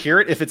much only hear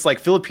it if it's like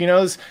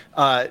Filipinos,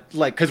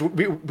 like because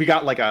we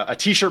got like a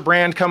T-shirt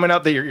brand coming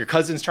up that your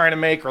cousin's trying to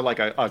make, or like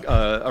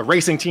a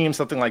racing team,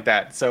 something like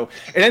that. So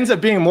it ends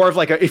up being more of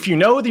like a, if you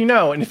know, then you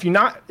know, and if you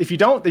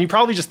don't, then you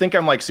probably just think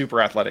I'm like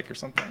super athletic or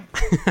something.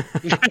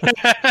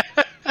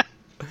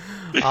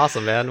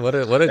 Awesome, man! What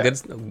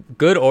a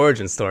good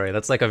origin story.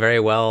 That's like a very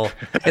well.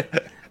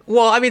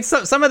 Well, I mean,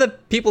 some of the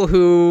people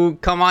who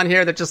come on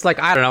here, they're just like,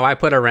 I don't know. I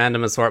put a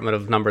random assortment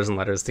of numbers and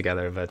letters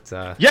together, but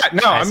I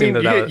mean,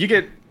 you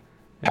get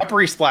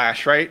Peppery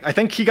Splash, right? I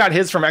think he got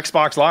his from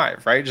Xbox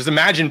Live, right? Just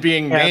imagine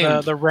being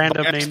named the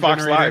random name Xbox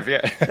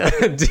generator.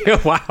 Live,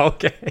 yeah. Wow.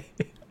 Okay.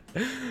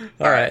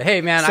 All right.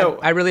 Hey, man. So,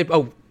 I really.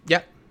 Oh,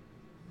 yeah.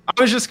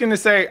 I was just going to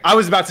say, I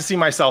was about to see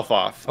myself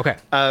off. Okay.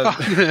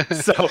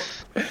 So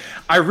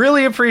I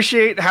really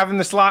appreciate having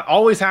the slot.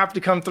 Always happy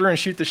to come through and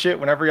shoot the shit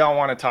whenever y'all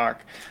want to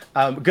talk.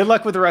 Good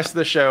luck with the rest of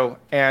the show.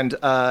 And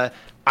I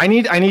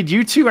need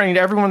you two, I need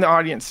everyone in the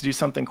audience to do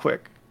something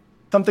quick.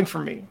 Something for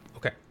me.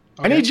 Okay.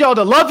 I need y'all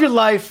to love your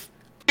life,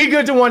 be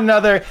good to one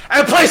another,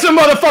 and play some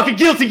motherfucking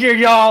Guilty Gear,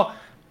 y'all.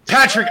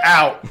 Patrick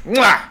out.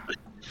 Mwah.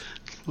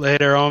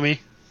 Later, homie.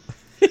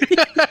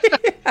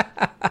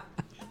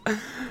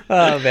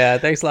 Oh man,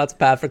 thanks lots,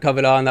 Pat, for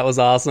coming on. That was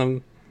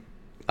awesome.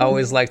 I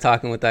always like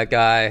talking with that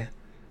guy.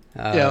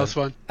 Yeah, that was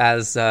fun.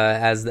 As the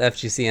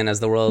FGC and as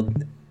the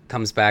world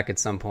comes back at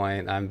some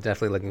point, I'm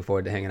definitely looking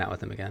forward to hanging out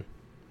with him again.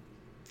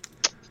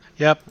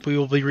 Yep, we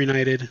will be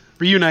reunited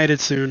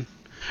soon.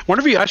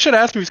 Wonder if I should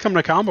ask him if he's coming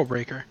to Combo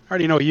Breaker. I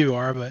already know you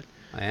are, but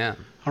I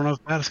am. I don't know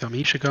if Pat is coming.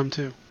 He should come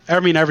too. I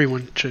mean,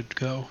 everyone should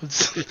go.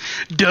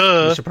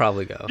 Duh. You should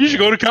probably go. You should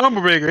go to Combo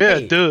Breaker. Yeah,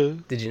 hey, duh.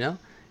 Did you know?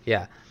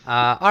 Yeah.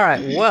 All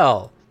right.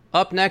 Well,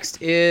 up next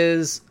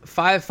is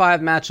 5-5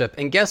 matchup.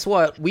 And guess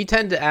what? We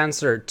tend to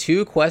answer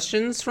 2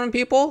 questions from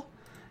people.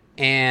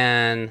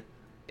 And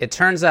it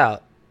turns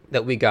out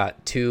that we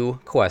got 2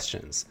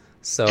 questions.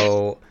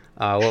 So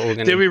what we're going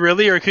to... Did we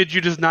really? Or could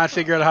you just not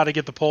figure out how to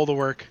get the poll to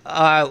work?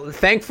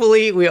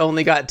 Thankfully, we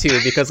only got 2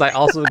 because I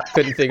also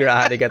couldn't figure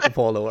out how to get the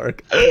poll to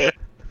work. All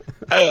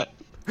right.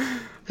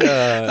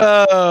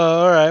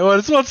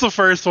 Well, what's the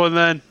first one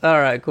then?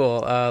 All right, cool.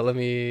 Let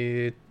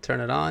me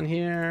turn it on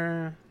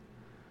here.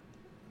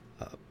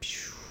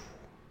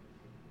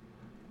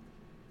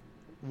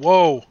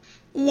 Whoa!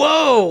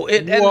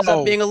 It ends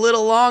up being a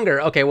little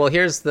longer. Okay, well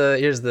here's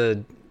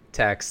the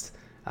text.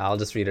 I'll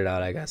just read it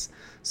out, I guess.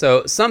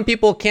 So some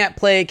people can't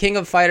play King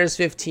of Fighters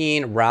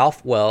 15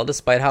 Ralph well,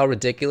 despite how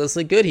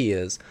ridiculously good he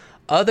is.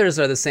 Others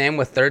are the same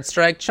with Third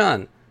Strike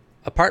Chun.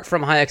 Apart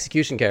from high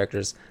execution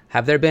characters,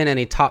 have there been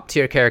any top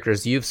tier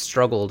characters you've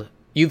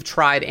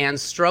tried and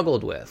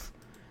struggled with?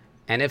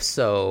 And if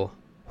so,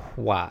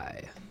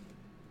 why?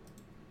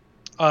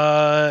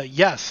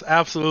 Yes,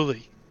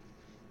 absolutely.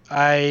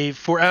 I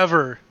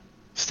forever,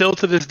 still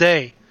to this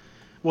day,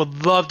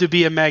 would love to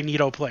be a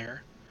Magneto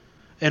player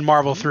in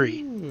Marvel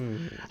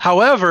 3.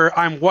 However,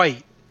 I'm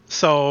white,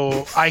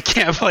 so I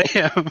can't play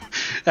him.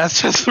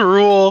 That's just the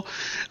rule.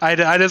 I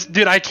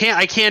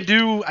can't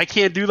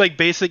do like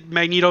basic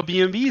Magneto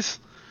BMBs.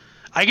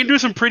 I can do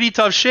some pretty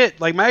tough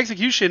shit. Like my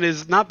execution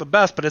is not the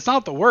best, but it's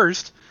not the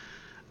worst.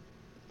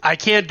 I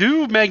can't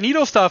do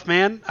Magneto stuff,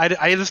 man.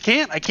 I just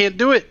can't. I can't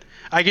do it.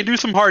 I can do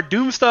some hard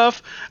Doom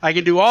stuff. I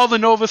can do all the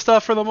Nova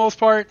stuff for the most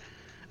part.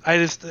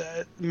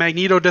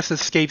 Magneto just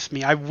escapes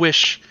me. I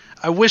wish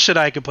that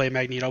I could play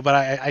Magneto, but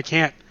I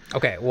can't.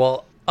 Okay,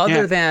 well,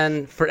 other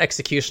than for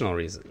executional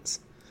reasons,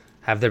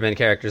 have there been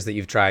characters that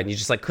you've tried and you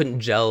just like couldn't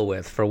gel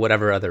with for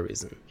whatever other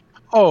reason?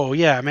 Oh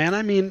yeah, man.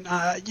 I mean,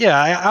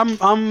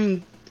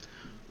 I'm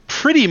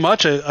pretty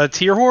much a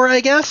tier whore, I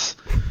guess.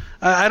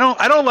 I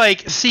don't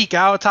like seek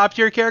out top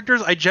tier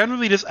characters. I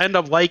generally just end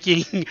up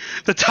liking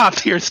the top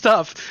tier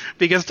stuff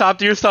because top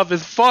tier stuff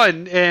is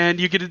fun and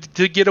you get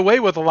to get away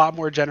with a lot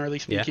more, generally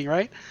speaking,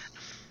 right?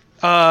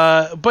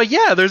 But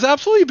yeah, there's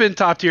absolutely been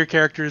top tier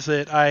characters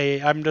that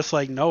I'm just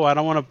like, no, I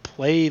don't want to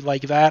play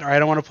like that, or I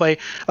don't want to play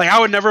like I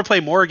would never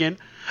play Morgan.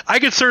 I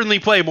could certainly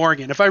play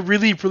Morgan if I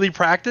really, really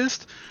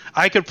practiced.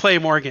 I could play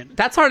Morgan.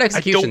 That's hard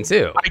execution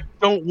too.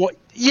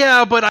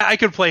 Yeah, but I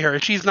could play her.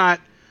 She's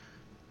not.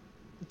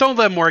 Don't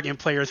let Morgan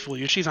players fool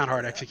you. She's not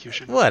hard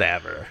execution.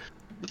 Whatever.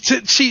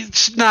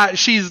 She's not.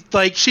 She's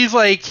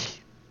like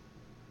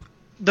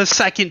the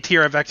second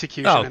tier of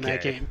execution in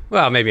that game.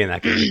 Well, maybe in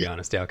that game, to be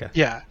honest. Yeah. Okay.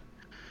 Yeah.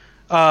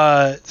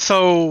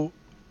 So,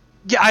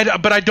 yeah,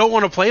 but I don't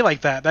want to play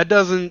like that. That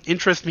doesn't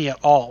interest me at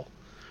all.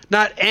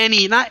 Not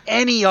any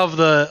of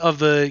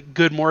the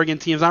good Morgan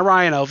teams. Not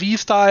Ryan LV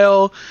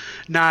style,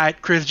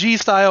 not Chris G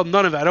style.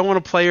 None of it. I don't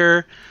want to play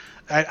her.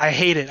 I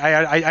hate it.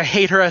 I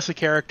hate her as a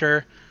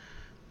character.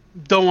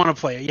 Don't want to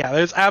play it. Yeah,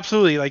 there's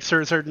absolutely like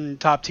certain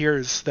top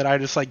tiers that I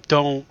just like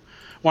don't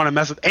want to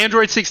mess with.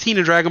 Android 16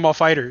 and Dragon Ball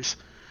Fighters.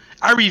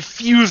 I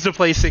refuse to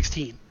play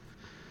 16.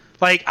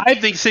 Like, I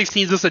think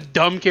 16 is just a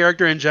dumb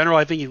character in general.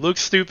 I think he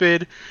looks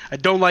stupid. I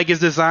don't like his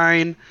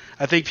design.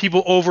 I think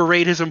people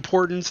overrate his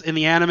importance in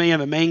the anime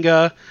and the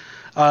manga.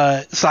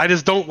 So I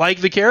just don't like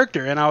the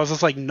character. And I was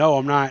just like, no,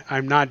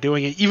 I'm not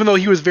doing it. Even though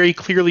he was very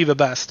clearly the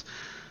best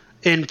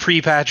in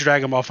pre-patch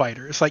Dragon Ball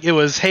FighterZ. Like, it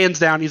was hands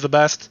down, he's the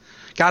best.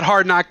 Got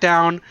hard knocked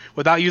down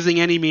without using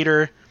any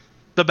meter.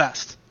 The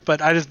best.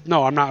 But I wasn't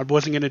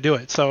going to do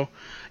it. So,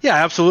 yeah,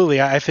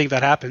 absolutely. I think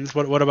that happens.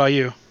 What about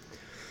you?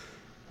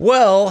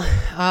 Well,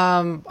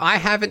 I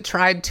haven't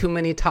tried too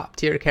many top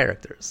tier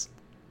characters.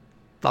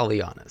 I'll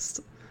be honest.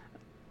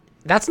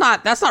 That's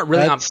not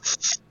really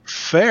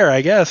fair,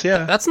 I guess.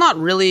 Yeah, that's not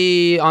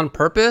really on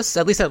purpose.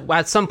 At least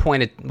at some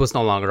point, it was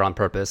no longer on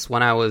purpose.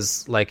 When I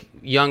was like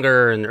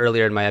younger and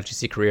earlier in my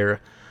FGC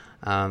career,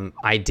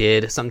 I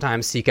did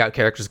sometimes seek out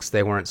characters because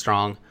they weren't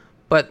strong,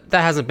 but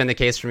that hasn't been the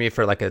case for me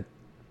for like a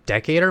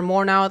decade or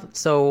more now.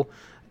 So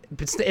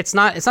it's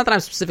not that I'm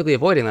specifically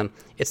avoiding them.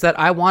 It's that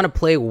I want to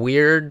play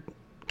weird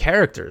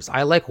characters.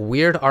 I like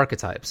weird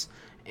archetypes.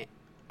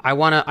 I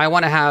want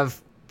to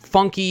have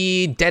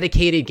funky,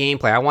 dedicated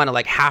gameplay. I want to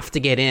like have to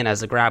get in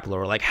as a grappler,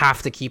 or like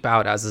have to keep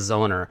out as a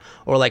zoner,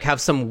 or like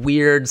have some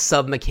weird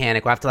sub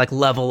mechanic where I have to like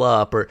level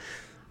up, or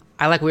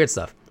I like weird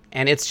stuff.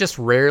 And it's just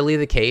rarely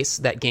the case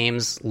that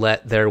games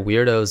let their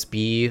weirdos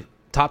be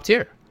top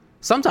tier.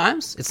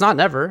 Sometimes, it's not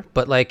never,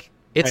 but like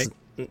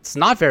it's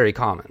not very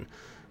common.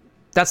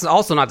 That's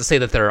also not to say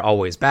that they're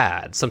always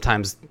bad.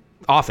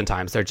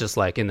 Oftentimes they're just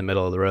like in the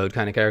middle of the road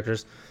kind of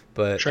characters.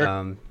 But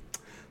sure.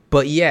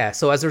 But yeah,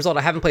 so as a result,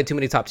 I haven't played too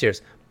many top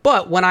tiers.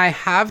 But when I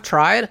have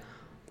tried,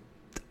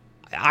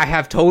 I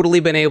have totally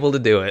been able to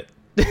do it.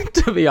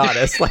 To be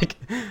honest, like,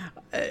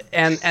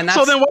 and that's,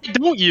 so then why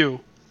don't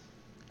you?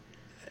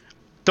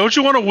 Don't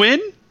you want to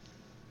win?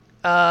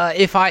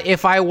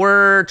 If I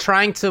were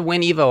trying to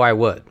win Evo, I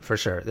would for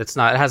sure. It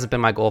hasn't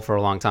been my goal for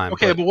a long time.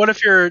 Okay, but what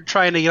if you're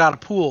trying to get out of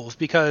pools,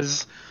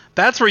 because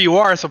that's where you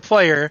are as a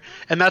player,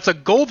 and that's a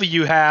goal that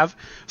you have.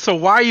 So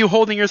why are you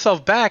holding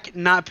yourself back,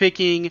 not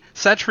picking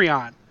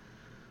Cetrion?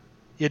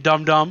 You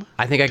dum-dum.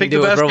 I think I can do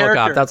it with RoboCop.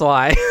 Character. That's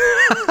why.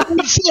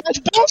 It's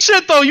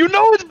bullshit, though. You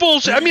know it's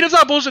bullshit. I mean, it's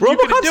not bullshit that you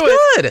couldn't do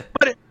good. it.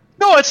 But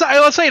let's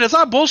say it's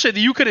not bullshit that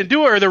you couldn't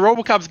do it, or that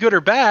RoboCop's good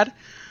or bad.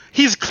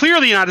 He's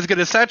clearly not as good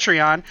as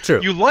Cetrion. True.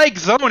 You like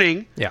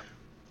zoning. Yeah.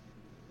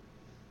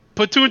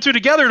 Put two and two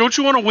together. Don't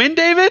you want to win,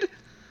 David?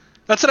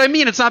 That's what I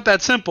mean. It's not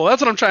that simple.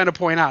 That's what I'm trying to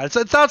point out.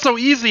 It's not so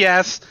easy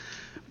as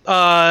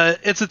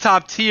it's a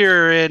top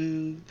tier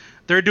and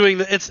they're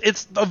doing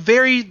it's a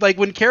very, like,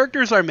 when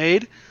characters are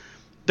made,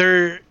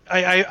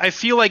 I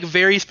feel like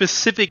very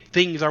specific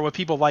things are what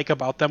people like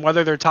about them,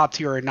 whether they're top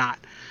tier or not.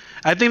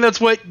 I think that's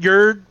what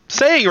you're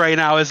saying right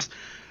now is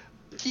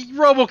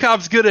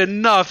RoboCop's good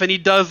enough and he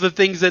does the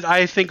things that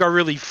I think are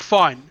really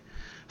fun.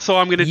 So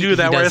I'm going to do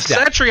that. Whereas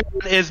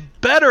Cetrion is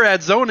better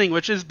at zoning,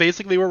 which is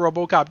basically what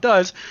RoboCop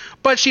does,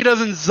 but she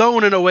doesn't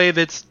zone in a way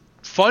that's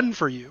fun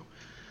for you.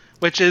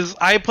 Which is,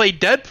 I play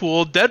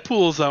Deadpool.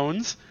 Deadpool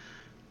zones,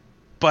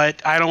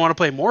 but I don't want to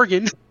play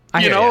Morgan.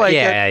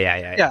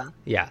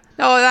 Yeah.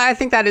 No, I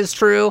think that is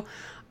true.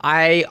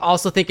 I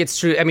also think it's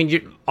true. I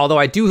mean, although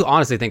I do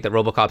honestly think that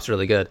RoboCop's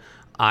really good,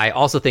 I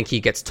also think he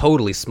gets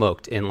totally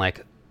smoked in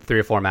like 3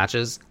 or 4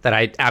 matches that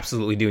I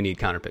absolutely do need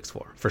counter picks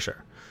for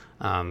sure.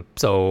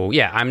 So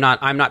yeah, I'm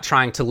not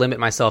trying to limit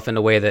myself in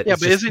a way that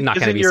but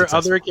isn't your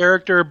other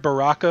character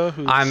Baraka,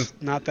 who's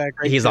not that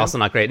great? He's also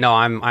not great. No,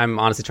 I'm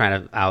honestly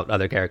trying to out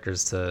other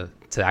characters to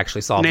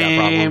actually solve that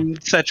problem. Name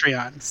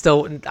Cetrion.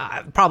 Still,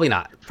 probably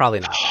not.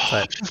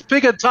 But just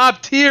pick a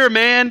top tier,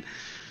 man.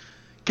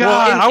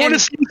 God, I want to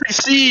see you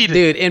succeed,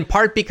 dude. In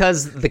part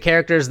because the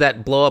characters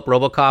that blow up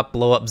RoboCop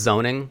blow up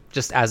zoning,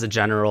 just as a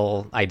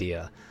general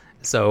idea.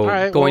 So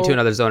to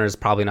another zoner is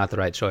probably not the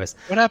right choice.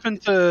 What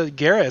happened to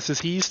Garrus? Is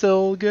he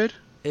still good?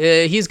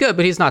 He's good,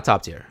 but he's not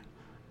top tier.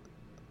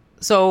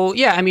 So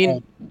yeah, I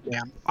mean,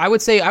 I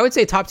would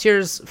say top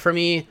tiers for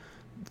me,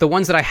 the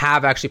ones that I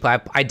have actually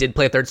played. I did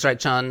play Third Strike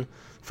Chun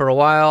for a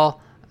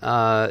while.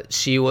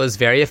 She was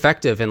very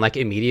effective and like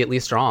immediately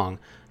strong,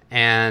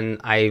 and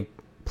I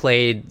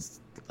played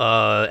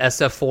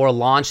SF4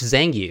 launch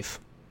Zangief,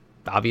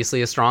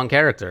 obviously a strong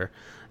character,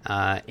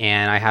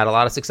 and I had a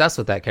lot of success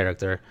with that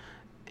character.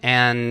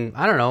 And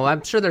I don't know,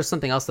 I'm sure there's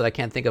something else that I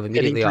can't think of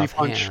immediately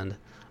offhand.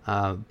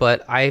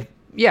 But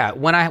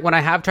when I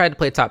have tried to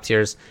play top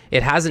tiers,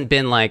 it hasn't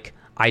been like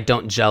I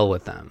don't gel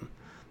with them.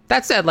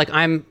 That said, like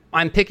I'm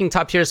picking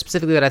top tiers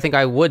specifically that I think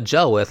I would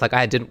gel with. Like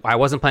I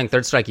wasn't playing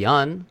Third Strike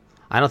Yun.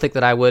 I don't think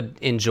that I would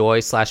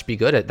enjoy / be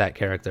good at that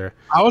character.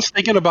 I was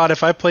thinking about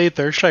if I played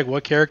Third Strike,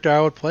 what character I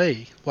would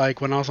play.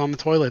 Like when I was on the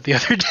toilet the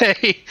other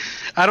day.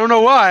 I don't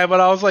know why, but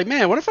I was like,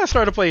 man, what if I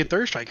started playing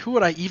Third Strike? Who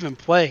would I even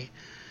play?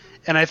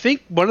 And I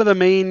think one of the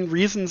main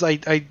reasons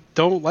I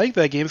don't like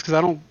that game is because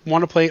I don't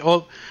want to play.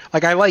 Oh,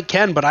 like I like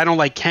Ken, but I don't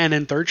like Ken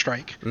in Third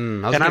Strike,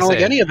 and I don't like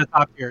any of the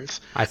top tiers.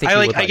 I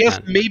guess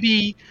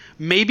Ken.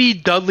 maybe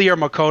Dudley or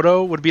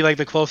Makoto would be like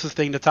the closest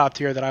thing to top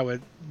tier that I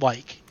would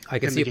like. I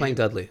can see you playing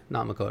Dudley,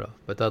 not Makoto,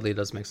 but Dudley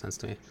does make sense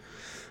to me.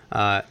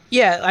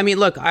 Yeah, I mean,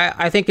 look,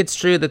 I think it's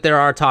true that there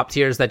are top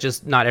tiers that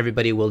just not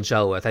everybody will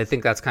gel with. I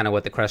think that's kind of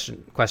what the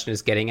question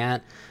is getting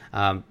at.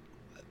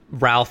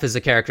 Ralph is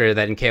a character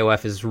that in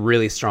KOF is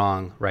really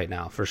strong right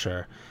now, for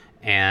sure.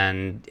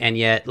 And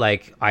yet,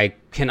 like, I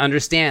can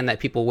understand that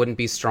people wouldn't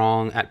be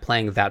strong at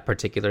playing that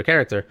particular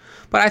character.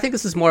 But I think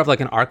this is more of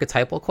like an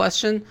archetypal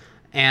question.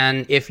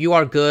 And if you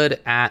are good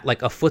at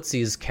like a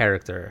Footsie's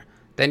character,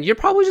 then you're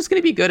probably just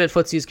going to be good at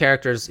Footsie's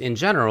characters in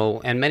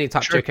general. And many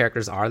top tier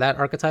characters are that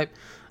archetype.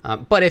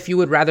 But if you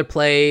would rather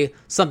play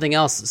something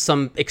else,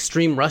 some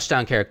extreme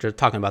rushdown character,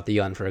 talking about the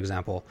Yun, for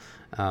example,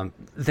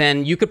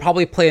 then you could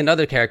probably play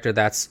another character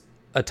that's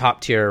a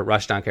top tier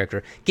rushdown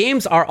character.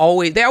 Games are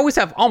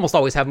almost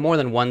always have more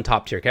than one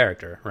top tier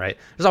character, right?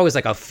 There's always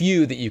like a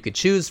few that you could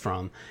choose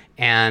from.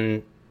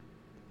 And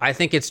I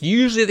think it's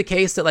usually the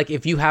case that like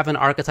if you have an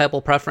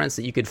archetypal preference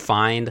that you could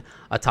find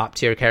a top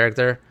tier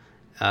character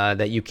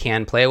that you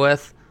can play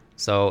with.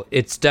 So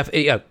it's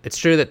definitely, yeah, it's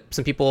true that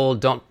some people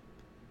don't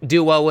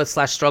do well with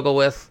 / struggle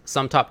with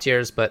some top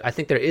tiers, but I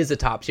think there is a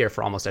top tier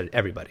for almost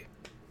everybody,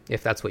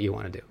 if that's what you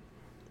want to do.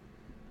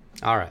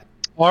 All right.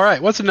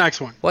 What's the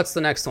next one?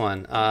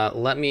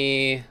 Let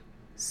me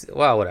see.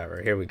 Well,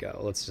 whatever. Here we go.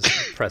 Let's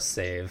just press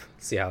save.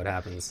 See how it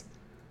happens.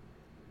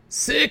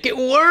 Sick, it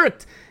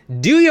worked!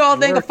 Do you all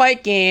think a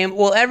fight game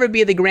will ever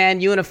be the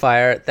grand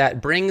unifier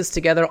that brings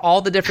together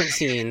all the different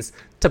scenes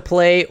to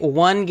play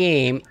one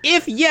game?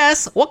 If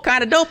yes, what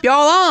kind of dope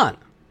y'all on?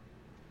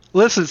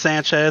 Listen,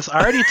 Sanchez,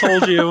 I already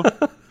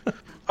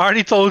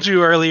told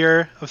you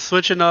earlier of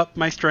switching up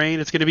my strain.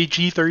 It's going to be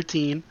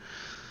G13.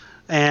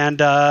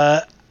 And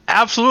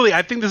absolutely,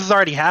 I think this has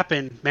already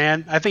happened,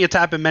 man. I think it's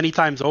happened many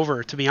times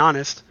over, to be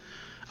honest.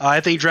 I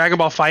think Dragon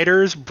Ball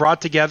FighterZ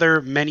brought together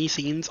many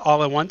scenes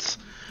all at once.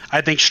 I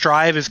think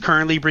Strive is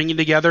currently bringing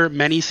together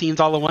many scenes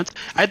all at once.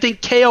 I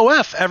think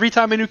KOF, every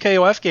time a new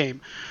KOF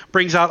game,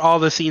 brings out all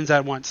the scenes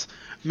at once.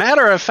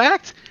 Matter of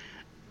fact,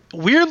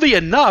 weirdly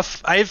enough,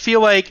 I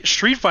feel like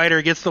Street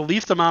Fighter gets the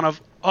least amount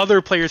of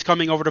other players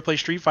coming over to play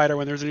Street Fighter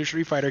when there's a new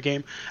Street Fighter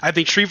game. I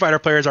think Street Fighter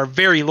players are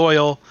very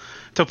loyal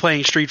to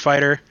playing Street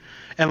Fighter.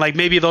 And like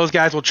maybe those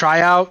guys will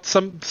try out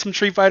some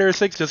Street Fighter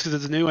 6 just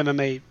because it's new, and then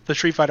the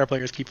Street Fighter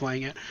players keep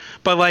playing it.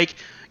 But like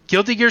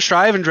Guilty Gear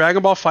Strive and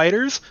Dragon Ball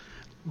FighterZ,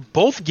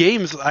 both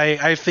games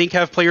I think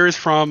have players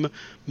from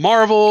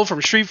Marvel,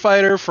 from Street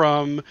Fighter,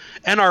 from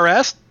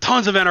NRS.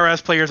 Tons of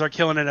NRS players are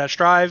killing it at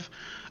Strive.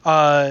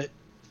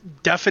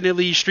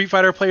 Definitely Street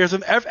Fighter players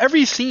of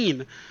every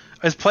scene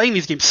is playing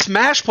these games.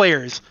 Smash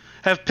players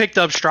have picked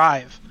up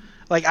Strive.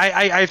 Like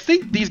I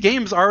think these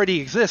games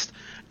already exist.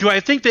 Do I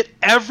think that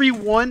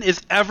everyone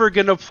is ever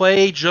gonna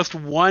play just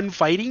one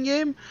fighting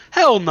game?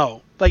 Hell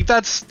no. Like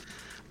that's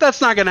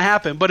not gonna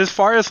happen. But as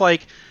far as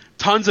like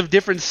tons of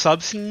different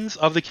sub-scenes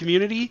of the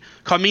community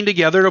coming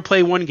together to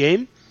play one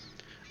game,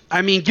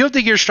 I mean,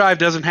 Guilty Gear Strive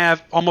doesn't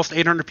have almost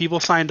 800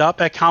 people signed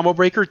up at Combo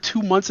Breaker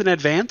 2 months in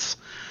advance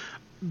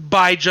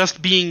by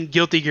just being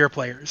Guilty Gear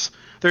players.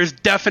 There's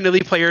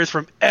definitely players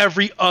from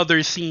every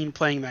other scene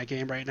playing that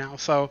game right now.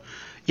 So,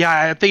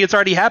 yeah, I think it's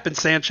already happened,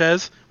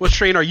 Sanchez. What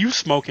strain are you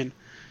smoking?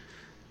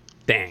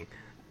 Dang.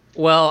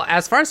 Well,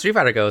 as far as Street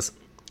Fighter goes,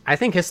 I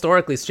think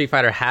historically Street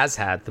Fighter has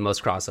had the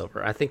most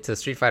crossover. I think to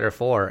Street Fighter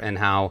 4 and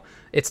how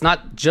it's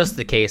not just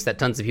the case that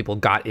tons of people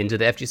got into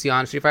the FGC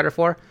on Street Fighter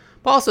 4,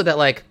 but also that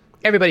like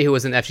everybody who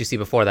was in the FGC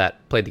before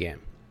that played the game.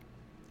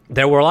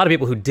 There were a lot of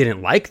people who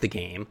didn't like the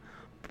game,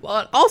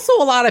 but also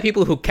a lot of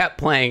people who kept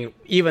playing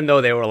even though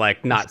they were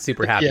like not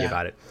super happy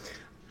about it.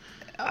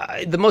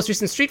 The most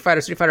recent Street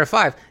Fighter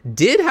 5,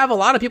 did have a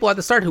lot of people at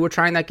the start who were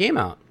trying that game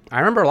out. I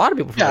remember a lot of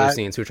people from other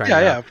scenes who were trying it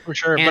out. Yeah, for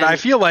sure. And but I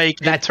feel like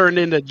that turned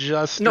into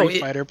just Street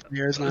Fighter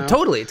players now.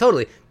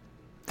 Totally.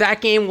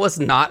 That game was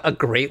not a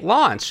great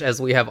launch,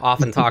 as we have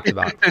often talked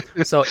about.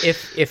 So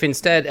if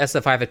instead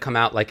SF5 had come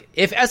out, like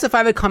if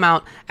SF5 had come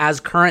out as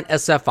current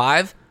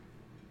SF5,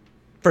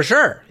 for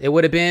sure, it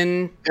would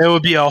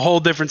be a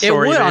whole different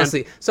story. It would,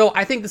 honestly. So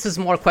I think this is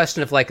more a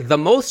question of like the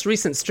most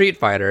recent Street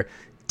Fighter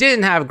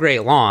didn't have a great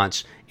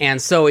launch,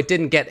 and so it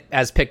didn't get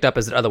as picked up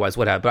as it otherwise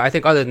would have. But I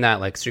think other than that,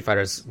 like Street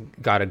Fighter's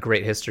got a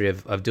great history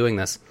of doing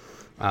this.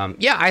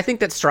 I think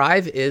that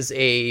Strive is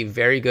a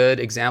very good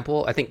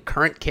example. I think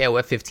current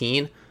KOF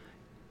 15,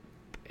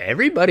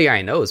 everybody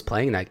I know is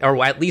playing that,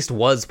 or at least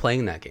was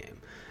playing that game.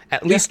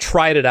 At least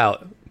tried it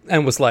out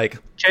and was like...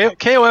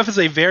 KOF is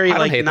a very,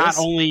 like, not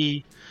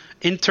only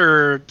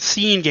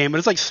inter-scene game, but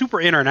it's, like,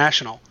 super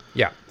international.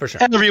 Yeah, for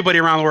sure. Everybody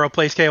around the world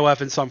plays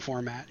KOF in some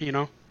format, you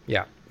know?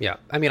 Yeah.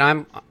 I mean,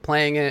 I'm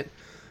playing it,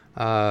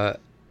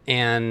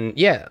 and,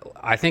 yeah,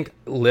 I think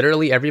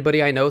literally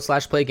everybody I know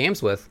 / play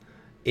games with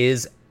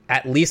has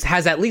at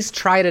least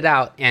tried it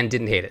out and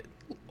didn't hate it,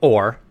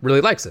 or really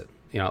likes it.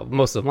 You know,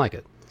 most of them like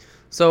it.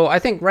 So I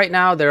think right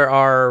now there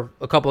are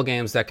a couple of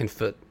games that can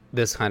fit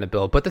this kind of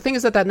build. But the thing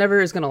is that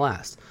never is going to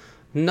last.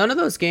 None of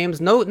those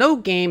games, no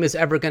game is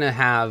ever going to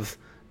have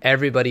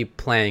everybody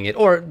playing it.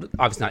 Or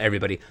obviously not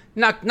everybody.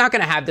 Not going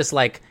to have this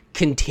like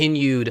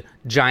continued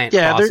giant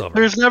Yeah, crossover.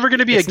 there's never going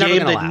to be It's a never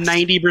game gonna that last.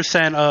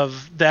 90%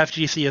 of the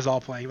FGC is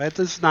all playing. That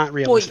is not Well,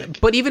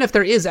 realistic. but even if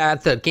there is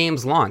at the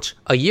game's launch,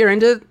 a year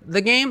into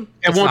the game,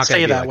 It it's won't not gonna stay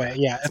be that like way. that.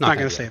 Yeah, it's not gonna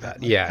going be to stay like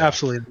that. Yeah,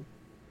 absolutely.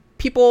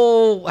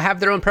 people have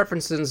their own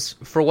preferences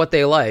for what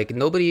they like.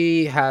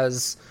 Nobody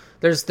has.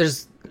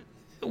 There's.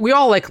 We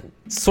all like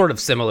sort of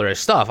similar-ish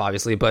stuff,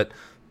 obviously, but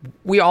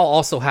we all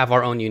also have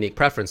our own unique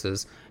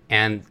preferences,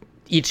 and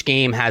each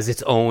game has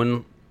its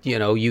own,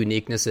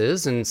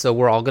 uniquenesses, and so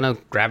we're all going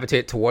to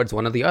gravitate towards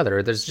one or the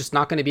other. There's just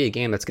not going to be a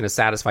game that's going to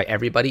satisfy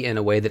everybody in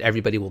a way that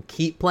everybody will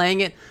keep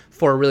playing it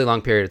for a really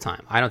long period of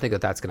time. I don't think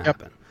that that's going to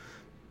happen.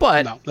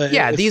 But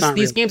yeah,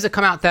 these games that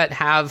come out that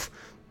have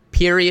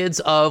periods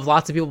of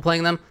lots of people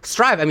playing them,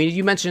 Strive. I mean,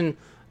 you mentioned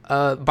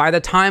by the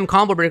time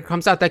Combo Breaker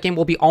comes out, that game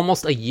will be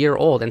almost a year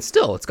old, and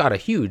still it's got a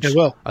huge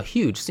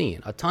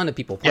scene, a ton of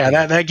people playing.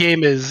 Yeah, that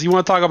game is. You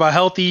want to talk about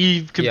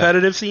healthy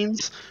competitive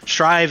scenes?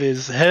 Strive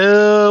is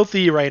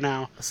healthy right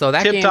now. So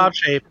that game tip-top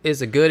shape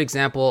is a good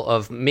example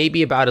of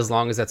maybe about as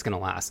long as that's going to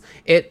last.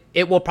 It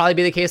will probably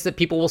be the case that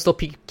people will still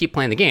keep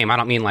playing the game. I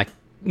don't mean like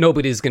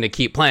nobody's going to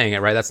keep playing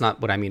it, right? That's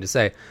not what I mean to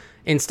say.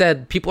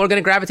 Instead, people are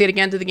going to gravitate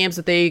again to the games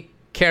that they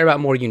care about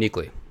more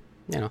uniquely.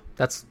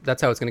 That's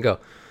how it's going to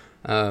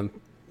go.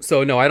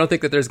 So no, I don't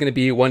think that there's going to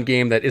be one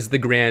game that is the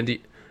grand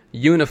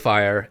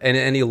unifier in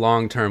any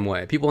long-term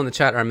way. People in the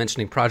chat are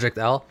mentioning Project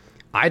L.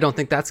 I don't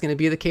think that's going to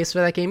be the case for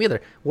that game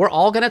either. We're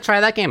all going to try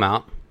that game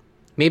out.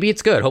 Maybe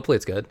it's good. Hopefully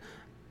it's good.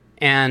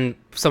 And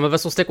some of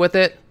us will stick with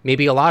it.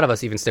 Maybe a lot of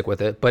us even stick with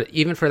it. But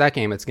even for that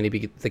game, it's going to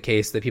be the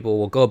case that people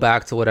will go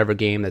back to whatever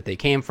game that they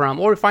came from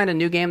or find a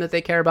new game that they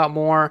care about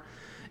more.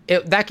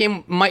 That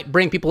game might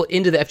bring people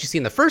into the FGC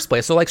in the first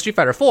place. So like Street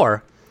Fighter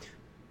 4,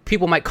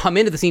 people might come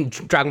into the scene.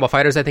 Dragon Ball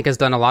FighterZ, I think, has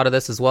done a lot of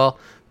this as well.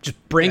 Just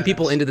bring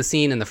people into the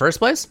scene in the first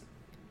place,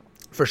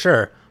 for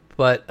sure.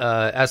 But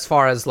as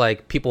far as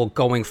like people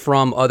going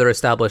from other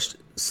established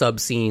sub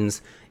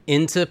scenes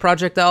into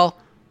Project L,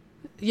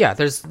 yeah,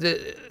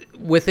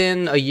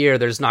 within a year,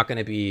 there's not going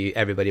to be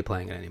everybody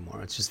playing it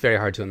anymore. It's just very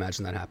hard to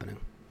imagine that happening.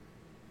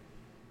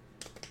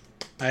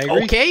 I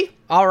agree. Okay,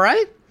 all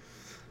right.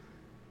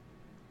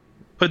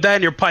 Put that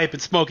in your pipe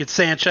and smoke it,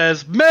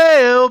 Sanchez.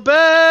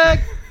 Mailbag.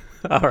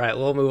 All right,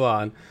 we'll move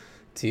on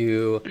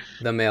to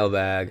the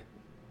mailbag,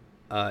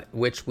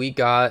 which we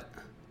got.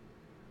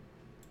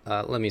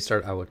 Let me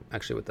start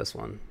with this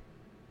one.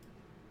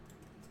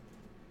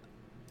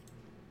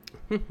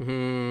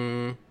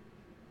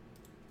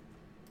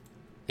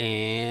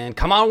 And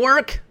come on,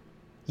 work.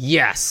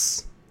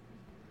 Yes.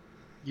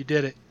 You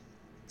did it.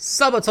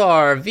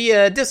 Subatar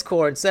via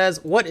Discord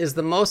says, what is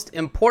the most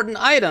important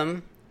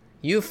item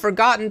you've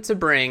forgotten to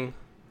bring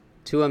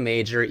to a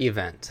major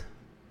event?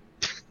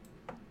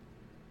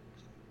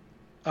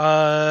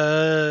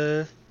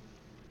 Well,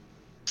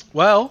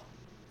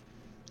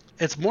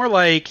 it's more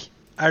like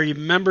I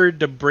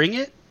remembered to bring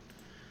it,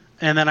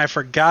 and then I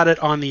forgot it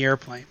on the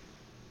airplane.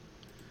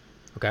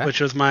 Okay. Which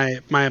was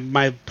my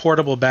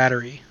portable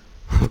battery.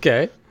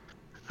 Okay.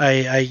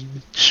 I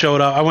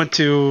showed up. I went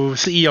to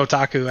CE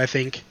Otaku, I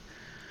think.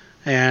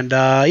 And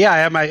I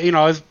had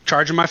I was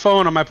charging my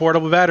phone on my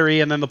portable battery,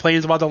 and then the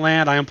plane's about to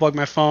land. I unplugged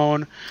my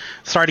phone,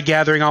 started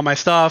gathering all my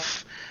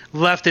stuff,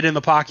 left it in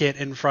the pocket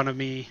in front of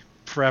me,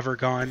 forever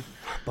gone.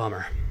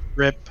 Bummer.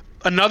 Rip.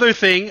 Another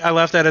thing I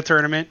left at a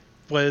tournament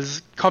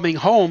was coming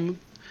home.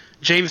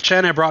 James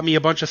Chen had brought me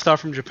a bunch of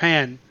stuff from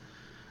Japan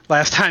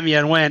last time he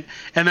had went,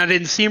 and I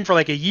didn't see him for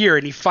like a year,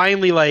 and he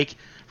finally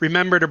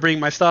remembered to bring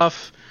my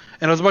stuff.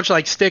 And it was a bunch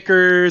of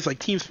stickers, like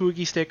Team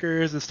Spooky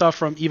stickers and stuff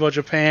from Evo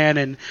Japan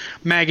and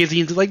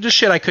magazines, just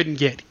shit I couldn't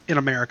get in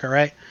America,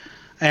 right?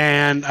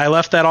 And I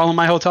left that all in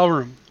my hotel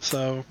room.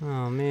 So,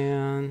 oh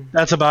man,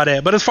 that's about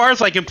it. But as far as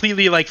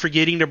completely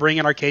forgetting to bring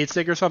an arcade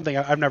stick or something,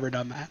 I've never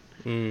done that.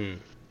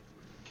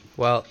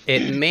 Well,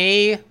 it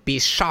may be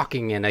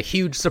shocking and a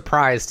huge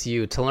surprise to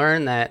you to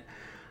learn that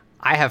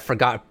I have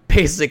forgot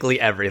basically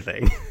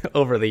everything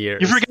over the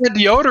years. You forget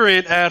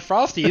deodorant at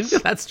Frosty's.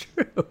 That's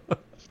true.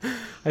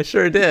 I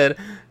sure did.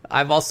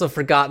 I've also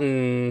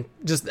forgotten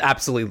just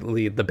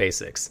absolutely the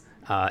basics.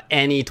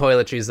 Any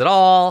toiletries at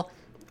all,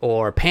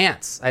 or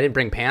pants. I didn't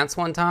bring pants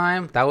one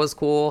time. That was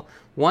cool.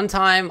 One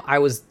time I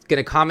was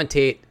going to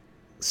commentate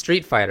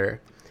Street Fighter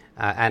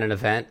at an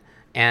event,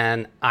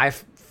 and I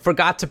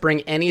forgot to bring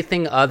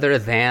anything other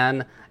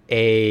than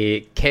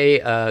a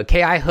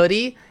KI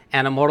hoodie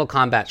and a Mortal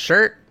Kombat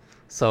shirt.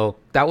 So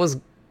that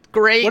was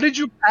great. What did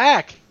you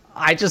pack?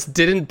 I just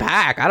didn't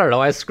pack. I don't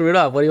know. I screwed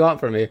up. What do you want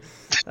from me?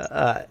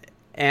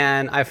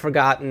 And I've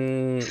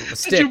forgotten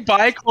stick. Did you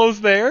buy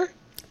clothes there?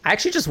 I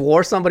actually just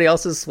wore somebody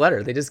else's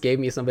sweater. They just gave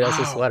me somebody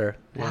else's sweater.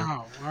 Yeah.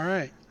 Wow. All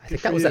right. I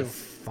think that was at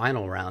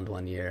Final Round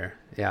one year.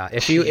 Yeah.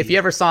 If you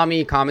ever saw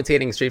me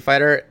commentating Street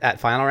Fighter at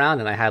Final Round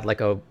and I had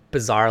a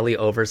bizarrely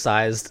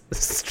oversized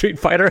Street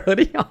Fighter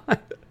hoodie on,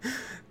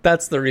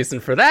 that's the reason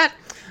for that.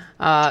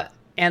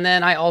 And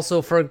then I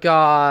also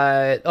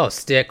forgot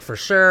stick for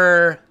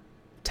sure.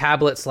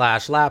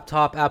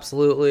 Tablet/laptop,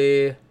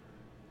 absolutely.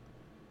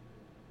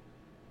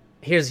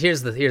 Here's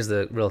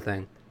the real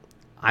thing.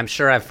 I'm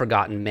sure I've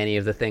forgotten many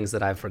of the things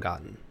that I've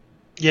forgotten.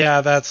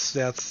 Yeah, that's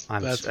what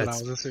I It's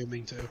was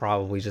assuming too.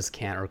 Probably just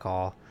can't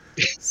recall.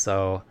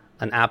 So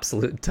an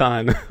absolute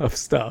ton of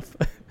stuff.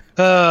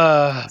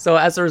 So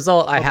as a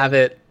result, I have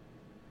it.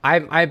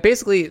 I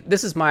basically,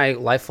 this is my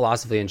life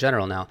philosophy in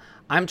general now.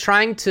 I'm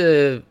trying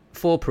to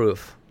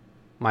foolproof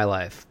my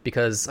life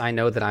because I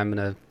know that I'm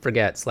going to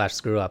forget /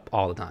 screw up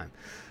all the time.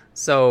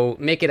 So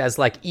make it as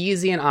like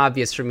easy and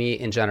obvious for me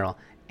in general.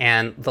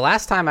 And the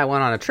last time I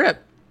went on a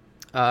trip,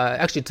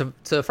 actually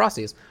to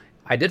Frosty's,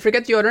 I did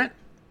forget deodorant.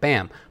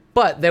 Bam.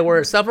 But there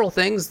were several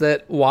things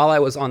that while I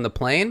was on the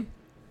plane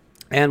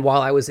and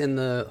while I was in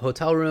the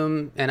hotel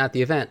room and at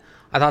the event,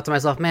 I thought to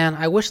myself, man,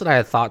 I wish that I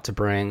had thought to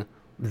bring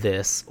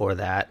this or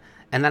that.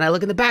 And then I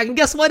look in the bag and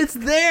guess what? It's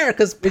there.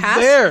 Because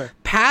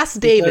past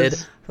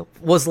David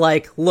was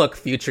like, look,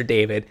 future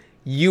David,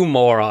 you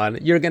moron.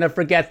 You're going to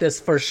forget this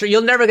for sure.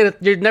 You'll never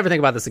think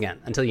about this again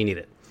until you need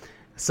it.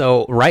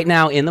 So right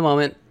now in the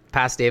moment,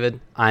 past David,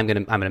 I'm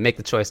going to make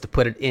the choice to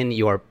put it in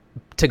your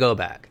to-go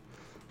bag.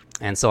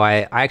 And so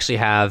I actually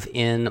have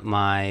in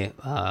my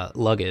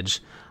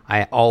luggage,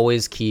 I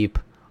always keep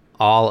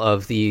all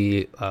of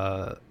the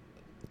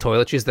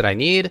toiletries that I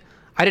need.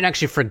 I didn't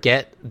actually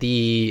forget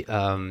the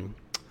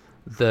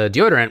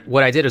deodorant.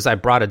 What I did is I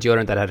brought a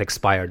deodorant that had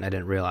expired, and I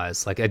didn't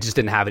realize. Like, I just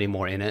didn't have any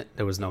more in it.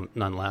 There was none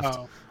left.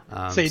 Oh.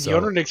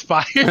 Deodorant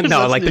expired?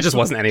 No, like there just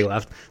wasn't any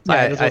left. So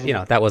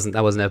yeah, that wasn't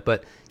it.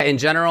 But in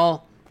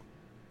general,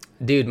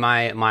 dude,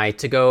 my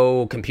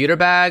to-go computer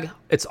bag,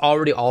 it's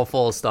already all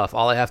full of stuff.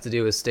 All I have to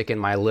do is stick in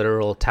my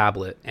literal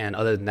tablet, and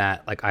other than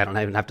that, like I don't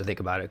even have to think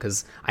about it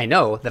because I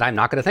know that I'm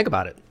not going to think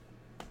about it.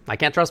 I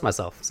can't trust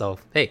myself. So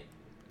hey,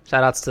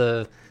 shout outs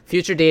to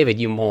future David,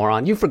 you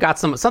moron. You forgot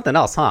something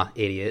else, huh,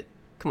 idiot?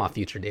 Come on,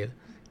 future David,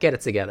 get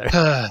it together.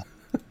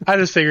 I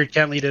just figured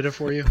Kentley did it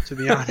for you, to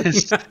be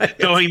honest.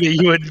 Knowing that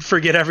you would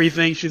forget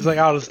everything, she's like,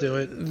 I'll just do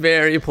it.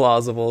 Very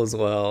plausible as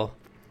well.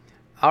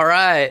 All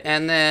right,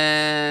 and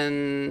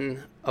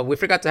then we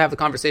forgot to have the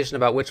conversation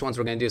about which ones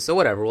we're going to do. So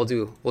whatever, we'll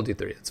do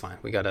 3. It's fine.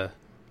 We got a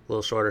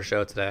little shorter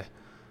show today.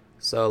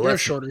 So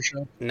let's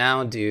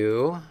now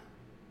do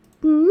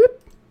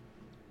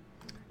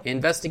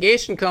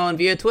investigation cone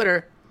via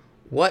Twitter.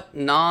 What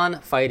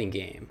non-fighting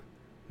game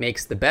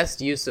makes the best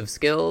use of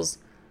skills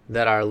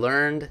that are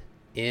learned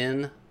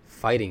in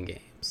fighting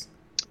games?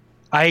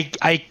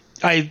 I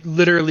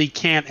literally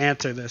can't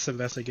answer this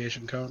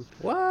investigation code.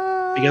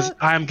 What? Because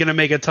I'm going to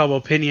make a Tub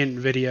Opinion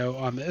video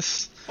on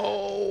this.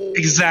 Oh,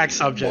 exact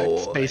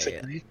subject,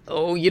 basically.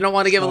 Oh, you don't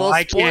want to give a little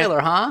spoiler,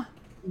 huh?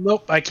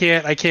 Nope, I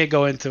can't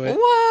go into it.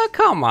 What?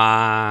 Come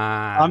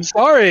on. I'm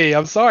sorry.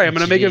 I'm going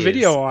to make a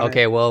video on it.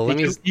 Okay, well,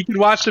 you can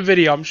watch the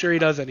video. I'm sure he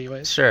does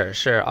anyway. Sure.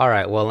 All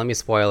right, well, let me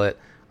spoil it.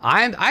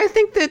 I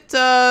think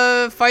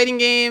that fighting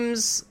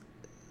games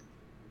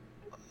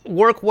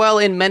work well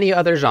in many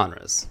other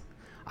genres.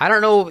 I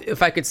don't know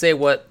if I could say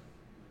what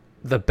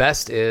the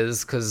best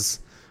is because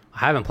I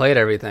haven't played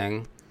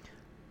everything,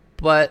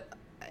 but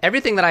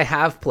everything that I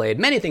have played,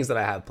 many things that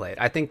I have played,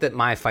 I think that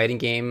my fighting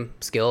game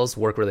skills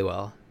work really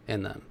well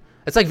in them.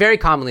 It's like very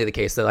commonly the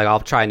case that like I'll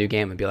try a new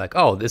game and be like,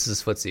 oh, this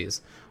is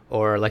footsies,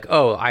 or like,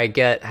 oh, I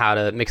get how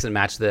to mix and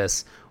match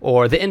this,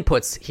 or the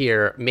inputs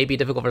here may be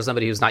difficult for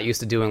somebody who's not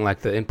used to doing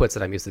like the inputs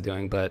that I'm used to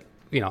doing, but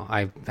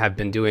I have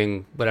been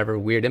doing whatever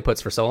weird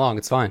inputs for so long,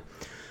 it's fine.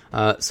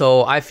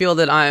 So I feel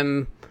that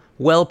I'm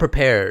well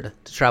prepared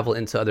to travel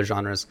into other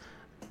genres.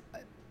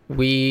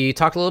 We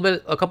talked a little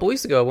bit a couple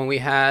weeks ago when we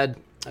had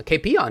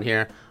KP on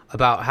here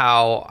about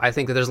how I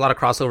think that there's a lot of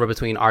crossover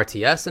between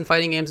RTS and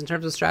fighting games in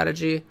terms of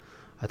strategy.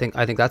 I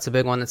think that's a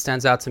big one that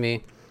stands out to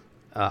me.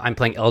 I'm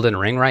playing Elden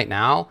Ring right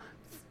now.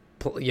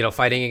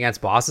 Fighting against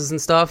bosses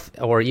and stuff,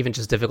 or even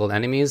just difficult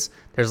enemies,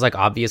 there's like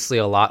obviously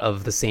a lot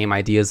of the same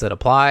ideas that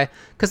apply.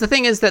 Because the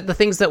thing is that the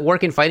things that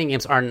work in fighting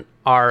games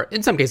are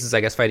in some cases,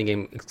 I guess, fighting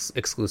game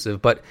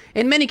exclusive, but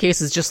in many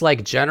cases just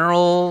like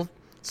general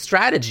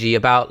strategy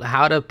about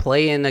how to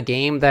play in a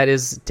game that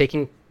is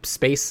taking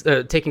place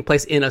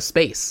in a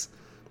space.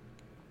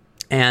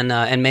 And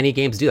many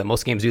games do that.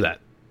 Most games do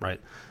that,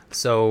 right?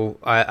 So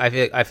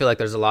I feel like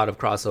there's a lot of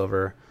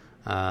crossover.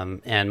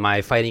 And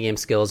my fighting game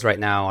skills right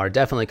now are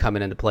definitely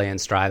coming into play in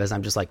Strive as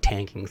I'm just like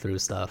tanking through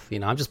stuff.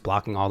 I'm just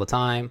blocking all the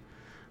time.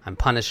 I'm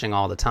punishing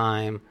all the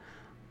time.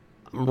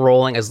 I'm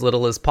rolling as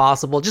little as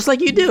possible, just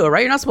like you do,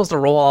 right? You're not supposed to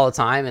roll all the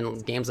time in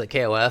games like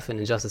KOF and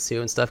Injustice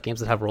 2 and stuff,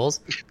 games that have rolls.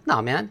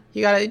 No, man.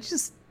 You gotta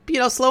just,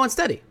 slow and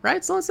steady,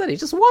 right? Slow and steady.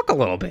 Just walk a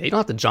little bit. You don't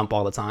have to jump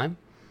all the time.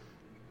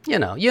 You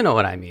know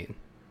what I mean.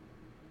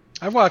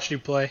 I've watched you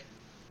play.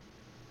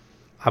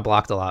 I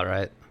blocked a lot,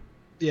 right?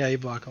 Yeah, you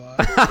block a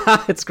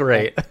lot. It's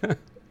great. All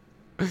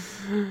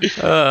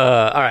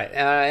right.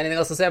 Anything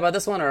else to say about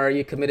this one, or are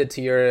you committed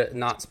to your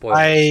not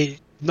spoilers?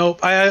 Nope.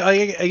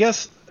 I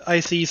guess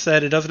IC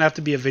said it doesn't have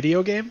to be a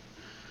video game.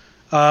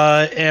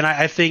 And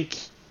I think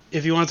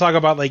if you want to talk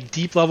about like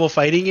deep level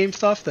fighting game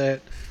stuff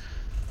that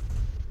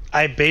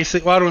I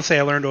don't want to say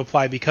I learned to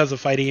apply because of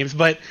fighting games,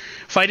 but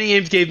fighting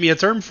games gave me a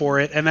term for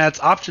it, and that's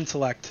option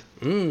select.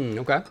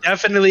 Okay.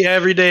 Definitely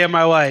every day of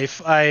my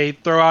life, I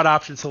throw out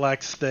option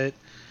selects that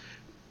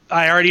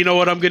I already know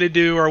what I'm going to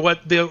do or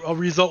what the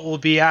result will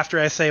be after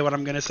I say what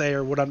I'm going to say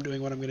or what I'm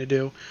doing, what I'm going to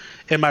do.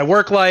 In my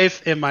work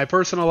life, in my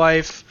personal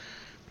life,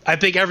 I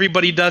think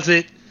everybody does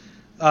it.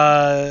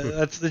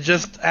 That's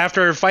just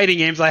after fighting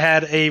games, I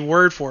had a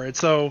word for it.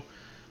 So,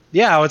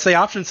 yeah, I would say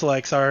option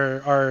selects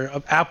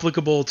are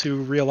applicable to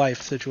real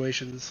life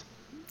situations.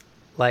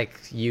 Like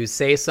you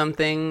say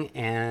something,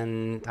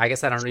 and I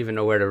guess I don't even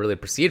know where to really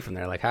proceed from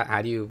there. Like,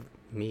 how do you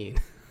mean?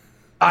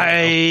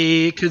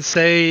 I could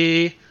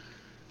say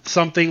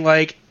something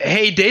like,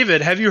 "Hey,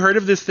 David, have you heard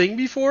of this thing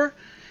before?"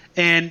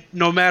 And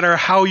no matter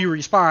how you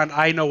respond,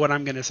 I know what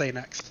I'm going to say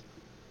next.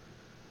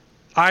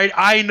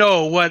 I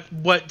know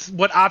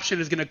what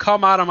option is going to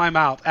come out of my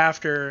mouth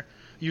after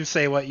you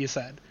say what you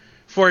said.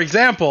 For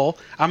example,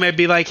 I might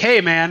be like,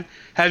 "Hey, man,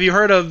 have you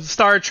heard of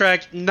Star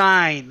Trek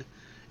 9?"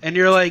 And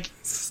you're like,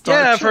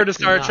 "Yeah, I've heard of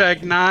Star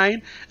Trek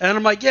 9." And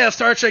I'm like, "Yeah,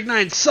 Star Trek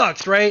 9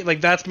 sucks, right?"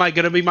 Like, that's going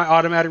to be my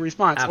automatic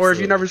response. Absolutely. Or if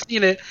you've never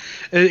seen it,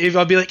 if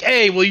I'll be like,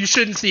 "Hey, well, you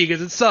shouldn't see it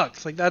because it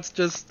sucks." Like, that's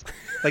just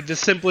like the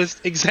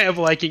simplest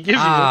example I can give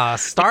you.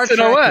 Star It's an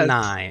Trek OS.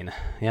 9.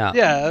 Yeah.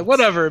 Yeah,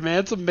 whatever, man.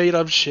 It's a made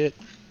up shit.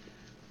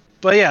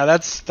 But yeah,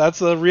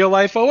 that's a real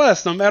life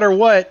OS. No matter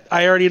what,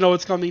 I already know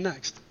what's coming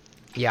next.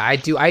 Yeah, I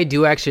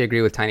do actually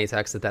agree with Tiny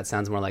Text that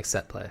sounds more like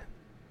set play.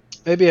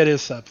 Maybe it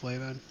is set play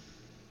then.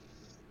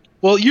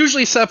 Well,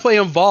 usually set play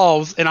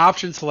involves an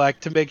option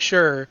select to make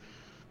sure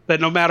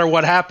that no matter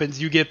what happens,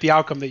 you get the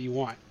outcome that you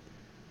want.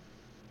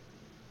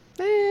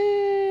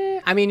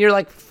 I mean, you're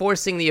like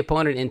forcing the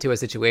opponent into a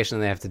situation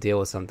and they have to deal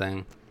with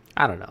something.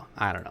 I don't know.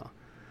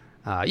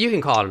 You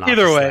can call it an option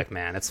select,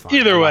 man. It's fine.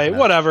 Either way,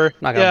 whatever. I'm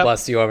not gonna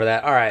bust you over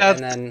that. All right, and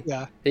then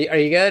are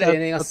you good?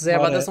 Anything else to say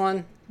about this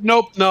one?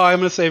 Nope. No, I'm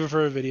gonna save it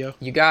for a video.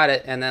 You got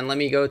it. And then let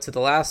me go to the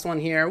last one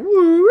here.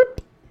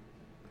 Whoop.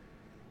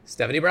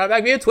 Stephanie brought it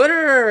back via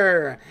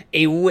Twitter.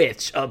 A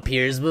witch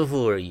appears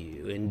before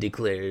you and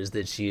declares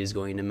that she is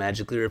going to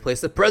magically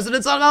replace the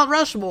presidents on Mount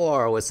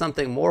Rushmore with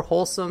something more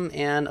wholesome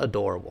and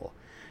adorable.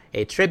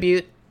 A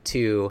tribute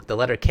to the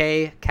letter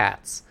K,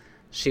 cats.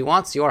 She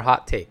wants your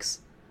hot takes.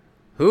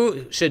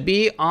 Who should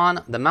be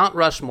on the Mount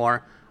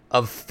Rushmore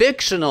of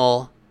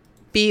fictional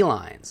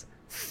felines?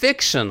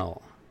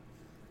 Fictional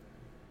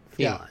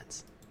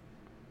felines.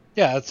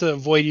 Yeah, to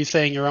avoid you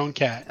saying your own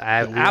cat.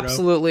 I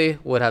absolutely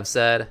would have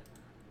said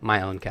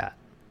my own cat.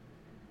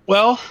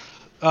 Well,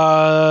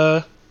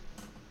 I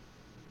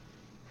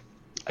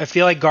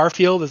feel like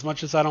Garfield, as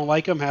much as I don't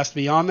like him, has to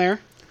be on there.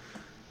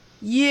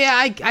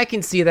 Yeah, I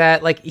can see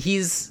that. Like,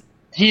 he's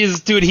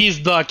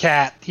the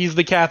cat. He's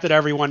the cat that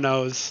everyone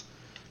knows.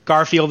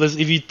 Garfield is,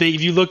 if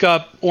you look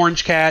up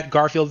Orange Cat,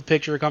 Garfield's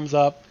picture comes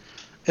up.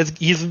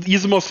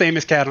 He's the most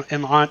famous cat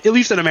at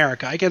least in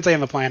America. I can't say on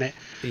the planet.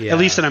 Yeah. At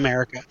least in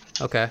America.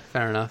 Okay,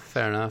 fair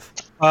enough.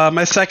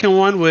 My second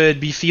one would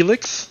be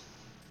Felix.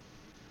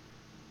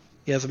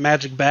 He has a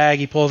magic bag.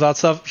 He pulls out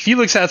stuff.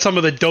 Felix had some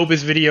of the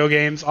dopest video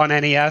games on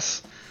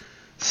NES.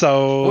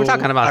 So we're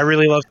talking about. I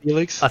really love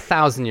Felix.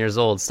 1,000 years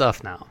old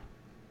stuff now.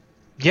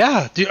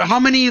 Yeah, dude. How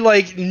many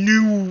like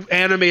new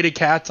animated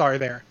cats are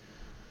there?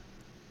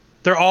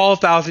 They're all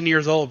 1,000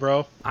 years old,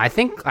 bro. I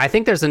think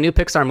there's a new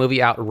Pixar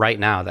movie out right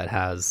now that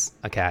has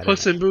a cat.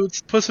 Puss in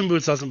Boots. Puss in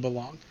Boots doesn't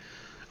belong.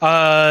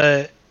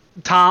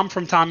 Tom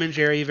from Tom and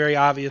Jerry, very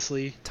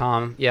obviously.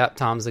 Tom, yep,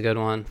 Tom's a good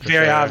one.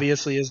 Very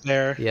obviously is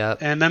there. Yep.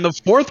 And then the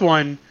fourth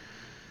one,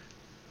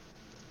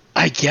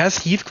 I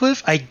guess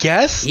Heathcliff. I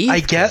guess.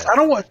 I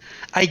don't want.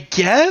 I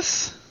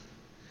guess.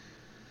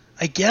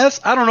 I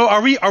don't know.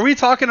 Are we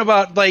talking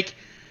about like?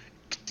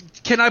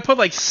 Can I put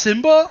like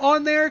Simba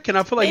on there? Can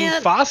I put like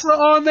Mufasa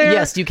on there?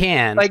 Yes, you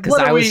can. Like,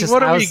 what are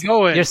we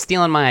going? You're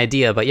stealing my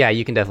idea, but yeah,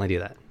 you can definitely do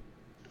that.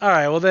 All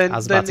right. Well, then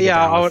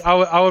yeah,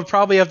 I would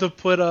probably have to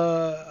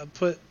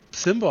put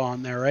Simba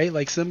on there, right?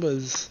 Like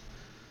Simba's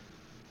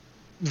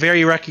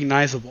very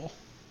recognizable.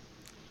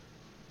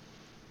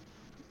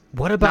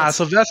 What about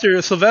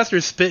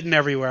Sylvester's spitting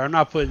everywhere. I'm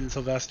not putting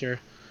Sylvester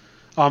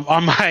on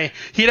my.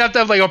 He'd have to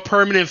have like a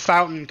permanent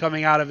fountain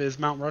coming out of his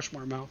Mount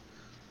Rushmore mouth.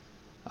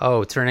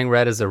 Oh, turning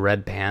red is a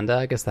red panda.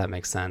 I guess that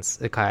makes sense.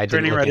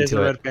 Turning red is a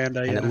red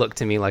panda, and it looked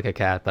to me like a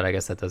cat, but I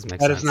guess that does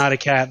make sense. That is not a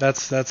cat.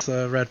 That's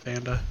a red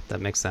panda.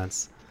 That makes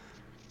sense.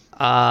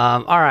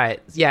 All right.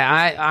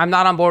 Yeah, I'm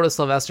not on board with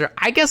Sylvester.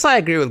 I guess I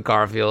agree with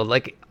Garfield.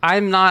 Like,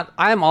 I'm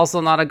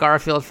also not a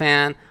Garfield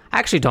fan. I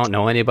actually don't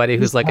know anybody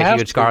who's like a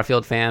huge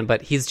Garfield fan,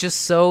 but he's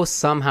just so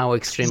somehow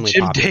extremely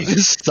popular. Jim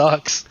Davis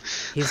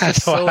sucks. He's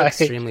just so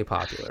extremely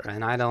popular,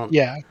 and I don't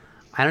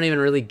even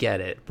really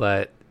get it,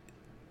 but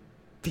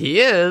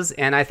he is.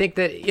 And I think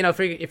that, if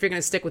you're going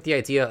to stick with the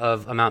idea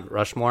of a Mount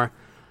Rushmore,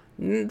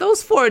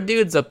 those four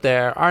dudes up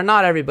there are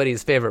not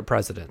everybody's favorite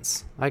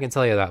presidents. I can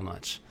tell you that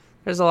much.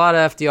 There's a lot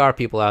of FDR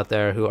people out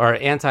there who are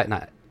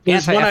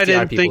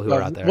anti-FDR people who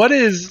are out there. What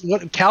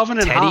Calvin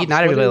and Teddy? Hobbes?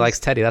 Not everybody likes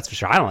Teddy, that's for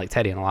sure. I don't like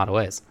Teddy in a lot of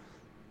ways.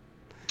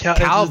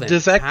 Calvin.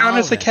 Does that count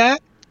as a cat?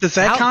 Does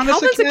that count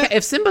as a cat?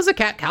 If Simba's a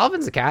cat,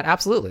 Calvin's a cat,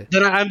 absolutely.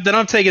 Then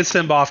I'm taking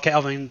Simba off.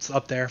 Calvin's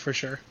up there for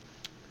sure.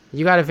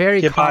 You got a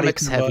very Get body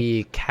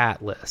comics-heavy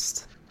cat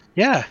list.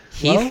 Yeah.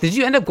 Heath, did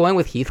you end up going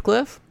with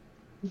Heathcliff?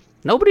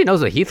 Nobody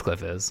knows what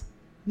Heathcliff is.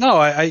 No,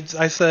 I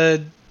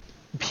said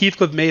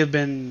Heathcliff may have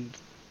been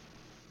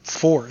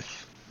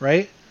 4th,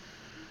 right?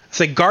 I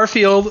said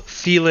Garfield,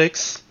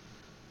 Felix,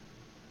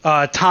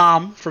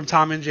 Tom from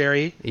Tom and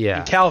Jerry,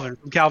 and Calvin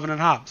from Calvin and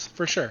Hobbes,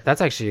 for sure.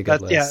 That's actually a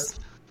good list.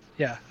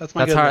 Yeah, that's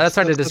my. That's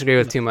hard to disagree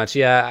with too much.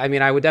 Yeah, I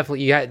mean, I would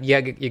definitely.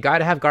 You got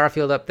to have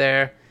Garfield up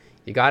there.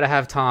 You got to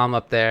have Tom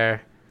up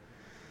there.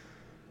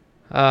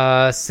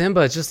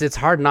 Simba, it's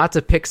hard not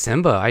to pick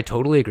Simba. I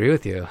totally agree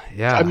with you.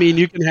 Yeah. I mean,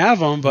 you can have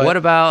him, but what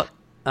about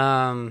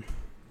I'm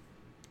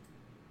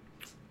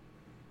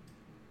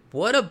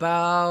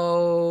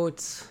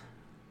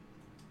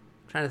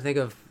trying to think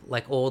of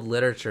like old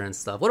literature and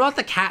stuff. What about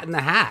the Cat in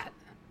the Hat?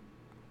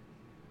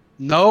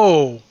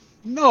 No.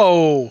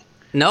 No?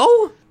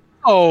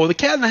 Oh, the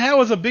Cat in the Hat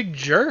was a big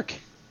jerk.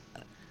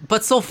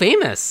 But so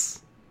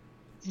famous.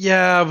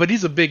 Yeah, but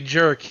he's a big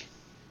jerk.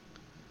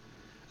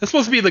 That's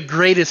supposed to be the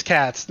greatest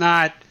cats,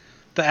 not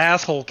the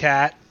asshole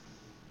cat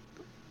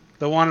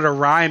that wanted to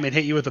rhyme and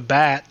hit you with a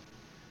bat.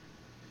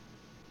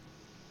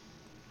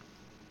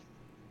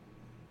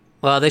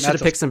 Well, they should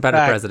have picked some better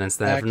presidents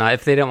then.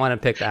 If they didn't want to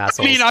pick the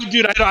assholes. I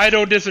mean, I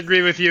don't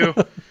disagree with you.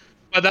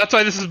 But that's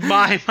why this is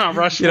my Mount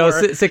Rushmore.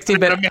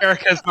 16-bit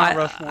America's Mount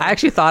Rushmore. I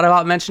actually thought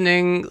about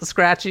mentioning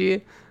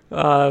Scratchy,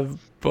 but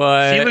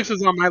Felix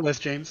is on my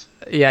list, James.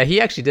 Yeah, he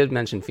actually did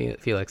mention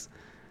Felix.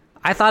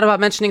 I thought about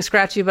mentioning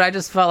Scratchy, but I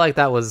just felt like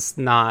that was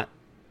not.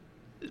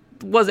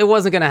 It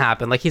wasn't going to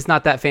happen. Like, he's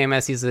not that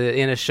famous. He's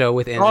in a show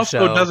within a show.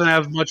 Also doesn't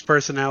have much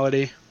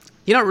personality.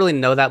 You don't really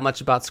know that much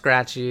about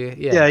Scratchy.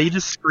 Yeah, he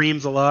just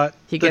screams a lot.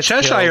 The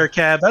Cheshire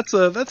Cat. I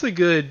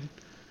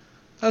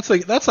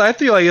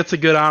feel like it's a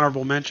good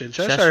honorable mention.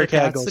 Cheshire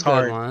Cat goes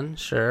hard. Good one.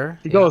 Sure.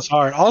 He goes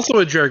hard. Also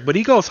a jerk, but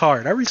he goes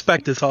hard. I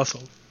respect his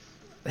hustle.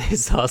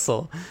 His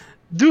hustle.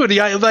 Dude,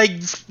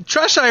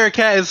 Cheshire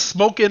Cat is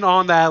smoking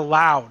on that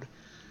loud.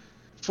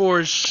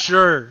 For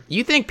sure.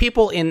 You think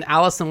people in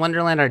Alice in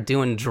Wonderland are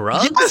doing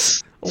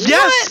drugs?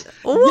 Yes.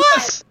 What?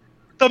 Yes.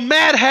 The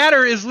Mad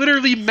Hatter is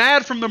literally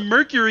mad from the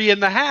mercury in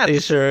the hat. He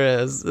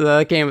sure is.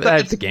 That's a game.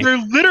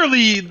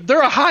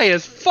 They're high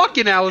as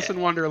fucking Alice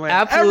in Wonderland.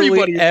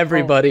 Absolutely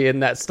everybody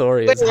in that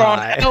story is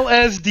high. On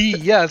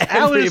LSD, yes.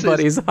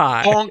 Everybody's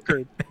high.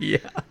 Bonkers. Yeah.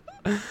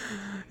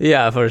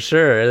 Yeah, for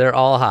sure. They're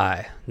all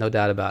high. No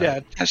doubt about it.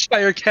 Yeah,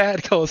 Cheshire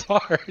Cat goes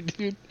hard,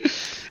 dude.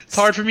 It's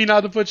hard for me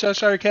not to put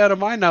Cheshire Cat on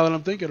mine now that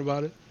I'm thinking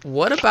about it.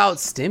 What about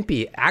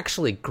Stimpy?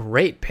 Actually,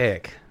 great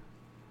pick.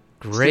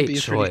 Great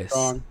choice.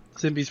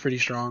 Stimpy's pretty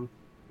strong.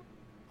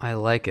 I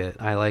like it.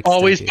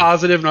 Always Stimpy.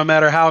 Positive, no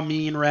matter how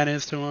mean Ren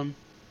is to him.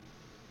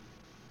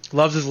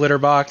 Loves his litter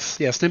box.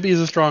 Yeah, Stimpy is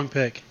a strong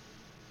pick.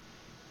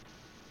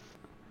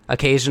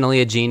 Occasionally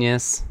a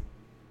genius.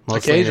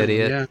 Mostly an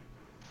idiot. Yeah.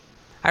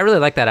 I really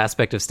like that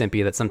aspect of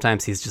Stimpy, that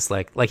sometimes he's just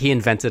like he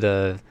invented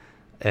a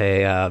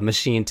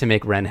machine to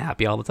make Ren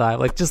happy all the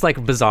time. Just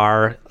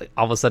bizarre,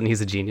 all of a sudden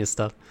he's a genius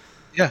stuff.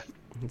 Yeah.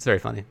 It's very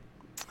funny.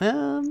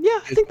 I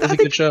think that's a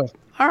good show.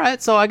 All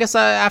right, so I guess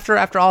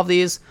after all of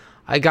these,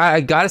 I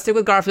got to stick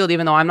with Garfield,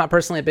 even though I'm not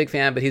personally a big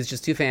fan, but he's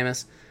just too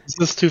famous. He's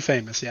just too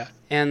famous, yeah.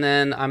 And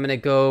then I'm going to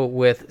go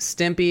with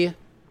Stimpy.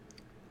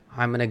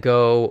 I'm going to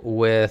go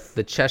with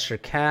the Cheshire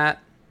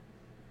Cat.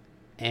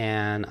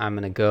 And I'm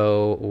going to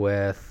go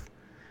with...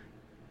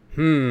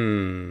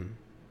 I'm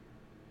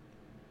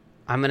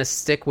going to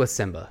stick with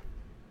Simba.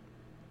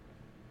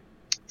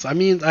 So, I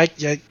mean,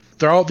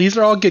 these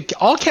are all good.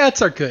 All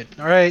cats are good,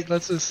 all right?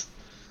 Let's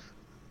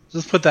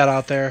just put that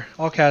out there.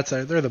 All cats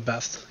they're the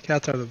best.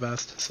 Cats are the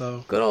best.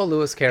 So good old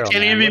Lewis Carroll.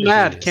 Can't even be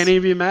mad. Can't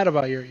even be mad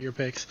about your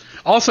picks.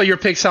 Also, your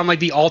picks sound like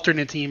the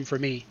alternate team for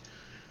me.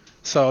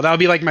 So that would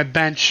be like my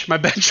bench. My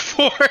bench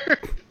 4.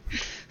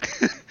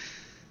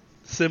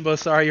 Simba,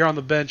 sorry, you're on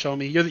the bench,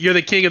 homie. You're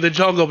the king of the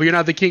jungle, but you're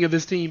not the king of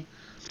this team.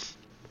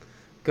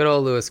 Good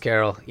old Lewis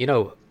Carroll.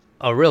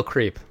 A real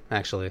creep,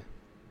 actually.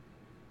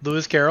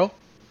 Lewis Carroll?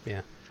 Yeah.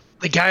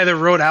 The guy that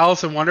wrote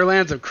Alice in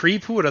Wonderland's a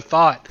creep? Who would have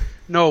thought?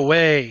 No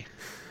way.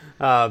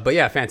 But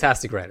yeah,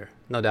 fantastic writer.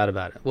 No doubt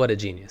about it. What a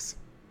genius.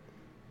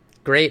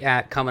 Great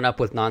at coming up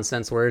with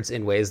nonsense words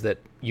in ways that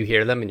you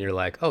hear them and you're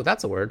like, oh,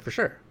 that's a word for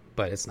sure.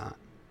 But it's not.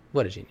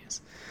 What a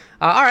genius.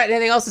 All right,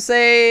 anything else to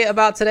say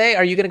about today?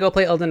 Are you going to go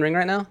play Elden Ring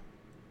right now?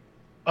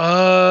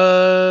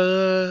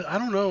 I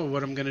don't know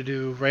what I'm going to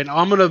do right now.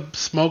 I'm going to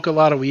smoke a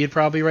lot of weed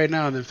probably right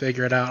now and then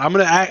figure it out. I'm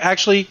going to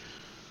actually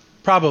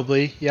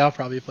probably. Yeah, I'll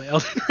probably play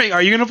Elden Ring.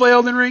 Are you going to play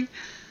Elden Ring?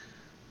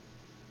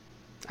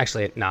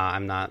 Actually, nah,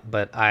 I'm not.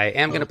 But I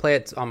am going to play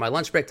it on my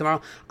lunch break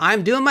tomorrow.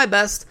 I'm doing my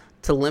best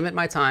to limit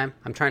my time.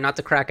 I'm trying not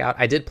to crack out.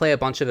 I did play a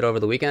bunch of it over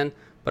the weekend,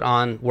 but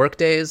on work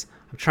days,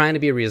 I'm trying to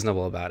be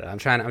reasonable about it. I'm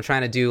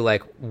trying to do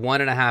like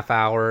 1.5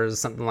 hours,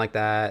 something like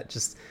that.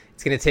 Just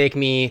it's going to take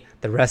me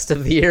the rest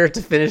of the year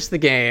to finish the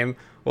game,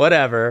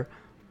 whatever.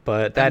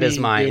 But that is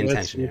my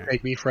intention. It'll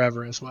take me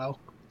forever as well.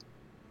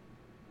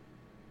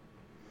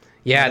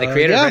 Yeah, the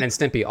creator of Ren and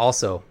Stimpy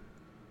also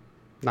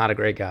not a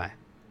great guy.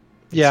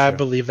 Yeah, I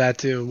believe that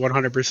too,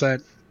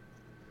 100%.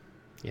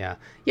 Yeah,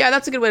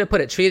 that's a good way to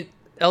put it. Treat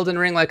Elden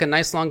Ring like a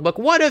nice long book.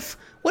 What if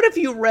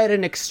you read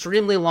an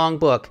extremely long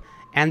book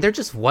and there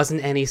just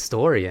wasn't any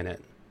story in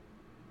it?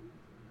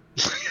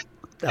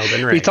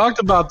 Elden Ring. We talked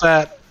about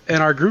that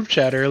in our group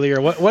chat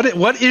earlier.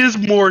 What is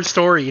more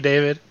story,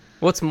 David?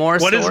 What's more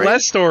story? What is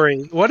less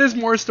story? What is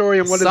more story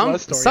and what is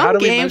less story? Some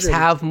games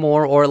have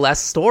more or less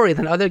story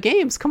than other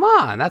games. Come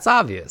on, that's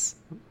obvious.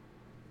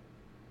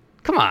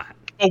 Come on.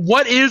 But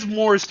what is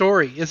more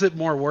story? Is it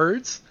more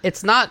words?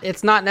 It's not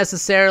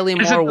necessarily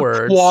more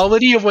words. The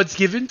quality of what's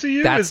given to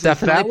you? That's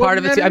definitely part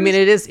of it too. I mean,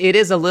 it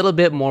is a little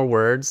bit more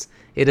words.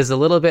 It is a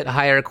little bit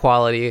higher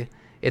quality.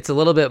 It's a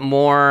little bit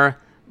more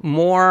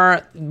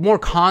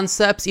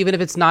concepts, even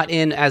if it's not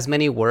in as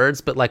many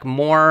words, but like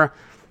more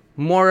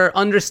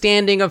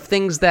understanding of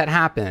things that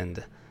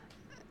happened.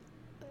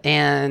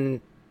 And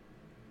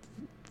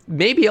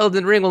maybe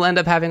Elden Ring will end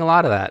up having a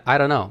lot of that. I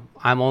don't know.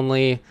 I'm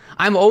only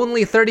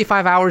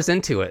 35 hours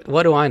into it.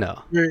 What do I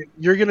know?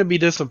 You're going to be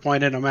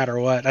disappointed no matter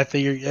what. I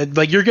think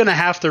you're going to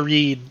have to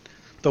read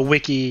the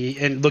wiki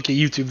and look at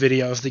YouTube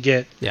videos to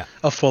get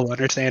a full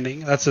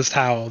understanding. That's just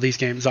how these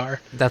games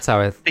are. That's how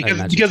I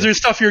imagine because there's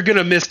stuff you're going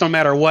to miss no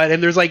matter what,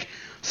 and there's like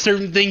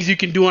certain things you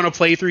can do on a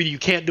playthrough you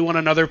can't do on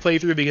another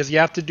playthrough because you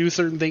have to do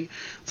certain things.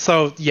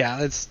 So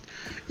yeah,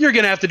 you're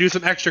gonna have to do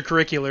some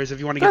extracurriculars if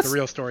you want to get the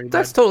real story.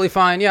 That's totally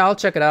fine. Yeah, I'll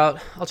check it out.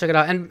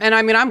 And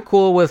I mean, I'm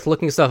cool with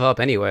looking stuff up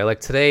anyway. Like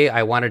today,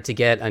 I wanted to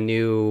get a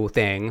new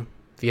thing.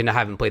 If you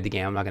haven't played the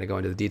game, I'm not going to go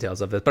into the details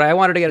of it, but I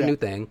wanted to get a new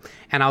thing,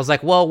 and I was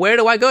like, well, where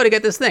do I go to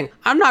get this thing?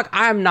 I'm not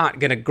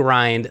going to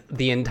grind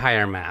the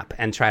entire map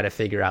and try to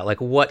figure out like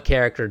what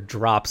character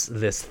drops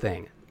this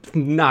thing.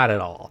 Not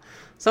at all.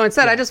 So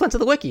instead, I just went to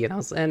the wiki,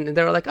 and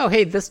they were like, oh,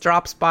 hey, this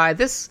drops by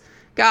this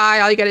guy.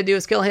 All you got to do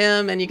is kill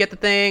him, and you get the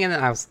thing. And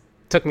then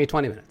took me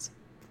 20 minutes.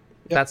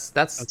 Yep.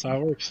 That's how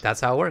it works.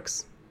 That's how it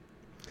works.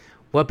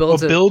 What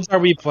builds are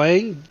we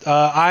playing?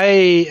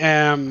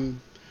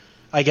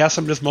 I guess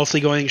I'm just mostly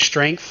going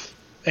strength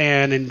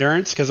and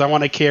endurance because I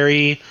want to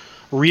carry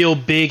real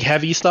big,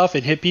 heavy stuff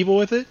and hit people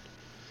with it.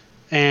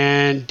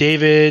 And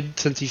David,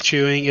 since he's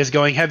chewing, is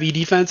going heavy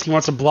defense. He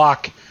wants to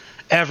block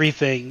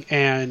everything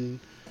and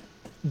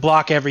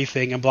block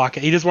everything and block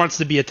it. He just wants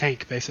to be a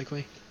tank,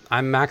 basically.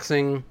 I'm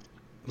maxing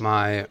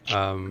my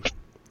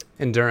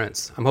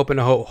endurance. I'm hoping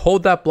to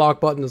hold that block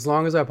button as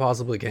long as I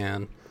possibly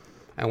can.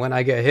 And when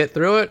I get hit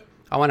through it,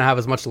 I want to have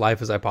as much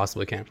life as I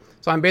possibly can.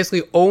 So I'm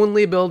basically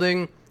only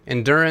building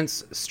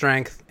endurance,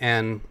 strength,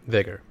 and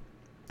vigor.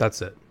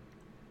 That's it.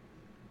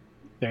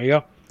 There you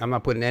go. I'm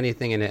not putting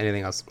anything into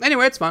anything else.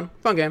 Anyway, it's fun.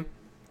 Fun game.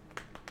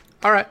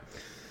 All right.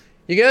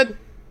 You good?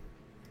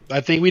 I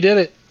think we did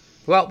it.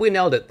 Well, we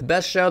nailed it. The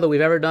best show that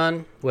we've ever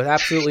done with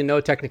absolutely no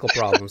technical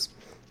problems.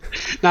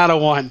 Not a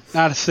one.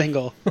 Not a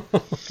single.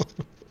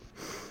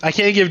 I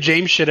can't give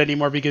James shit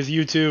anymore because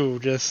you too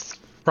just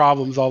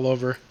problems all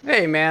over.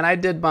 Hey, man, I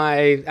did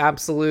my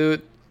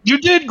absolute... You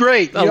did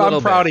great.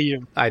 I'm proud of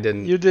you. I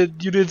didn't. You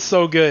did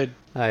so good.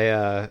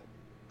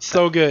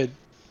 So good.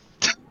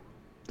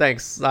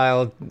 Thanks.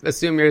 I'll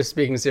assume you're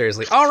speaking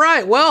seriously. All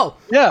right. Well,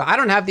 yeah. I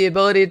don't have the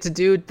ability to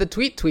do the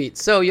tweet,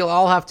 so you'll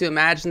all have to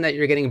imagine that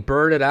you're getting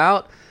birded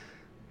out.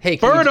 Hey,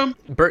 can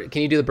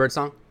you do the bird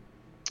song?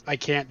 I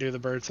can't do the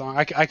bird song.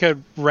 I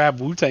could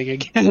rap Wu-Tang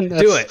again.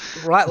 Do it.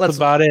 Right. That's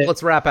about it.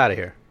 Let's wrap out of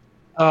here.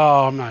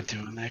 Oh, I'm not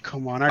doing that.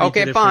 Come on.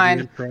 Okay,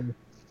 fine.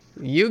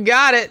 You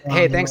got it.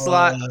 Hey, thanks a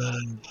lot.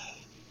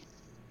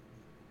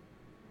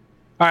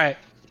 All right.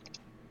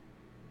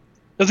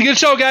 That's a good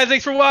show, guys.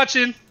 Thanks for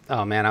watching.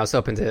 Oh, man, I was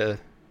hoping to...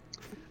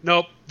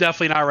 Nope,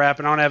 definitely not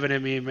rapping. I don't have it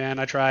in me, man.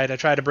 I tried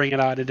to bring it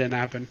out. It didn't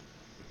happen.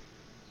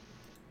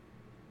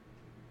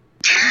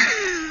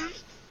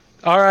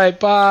 All right,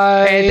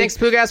 bye. Hey, thanks,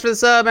 Poogas, for the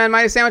sub, man.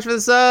 Mighty Sandwich for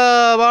the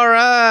sub. All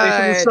right.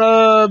 Thanks for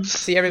the subs.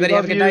 See everybody.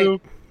 Have a good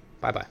night.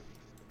 Bye-bye.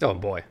 Oh,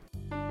 boy.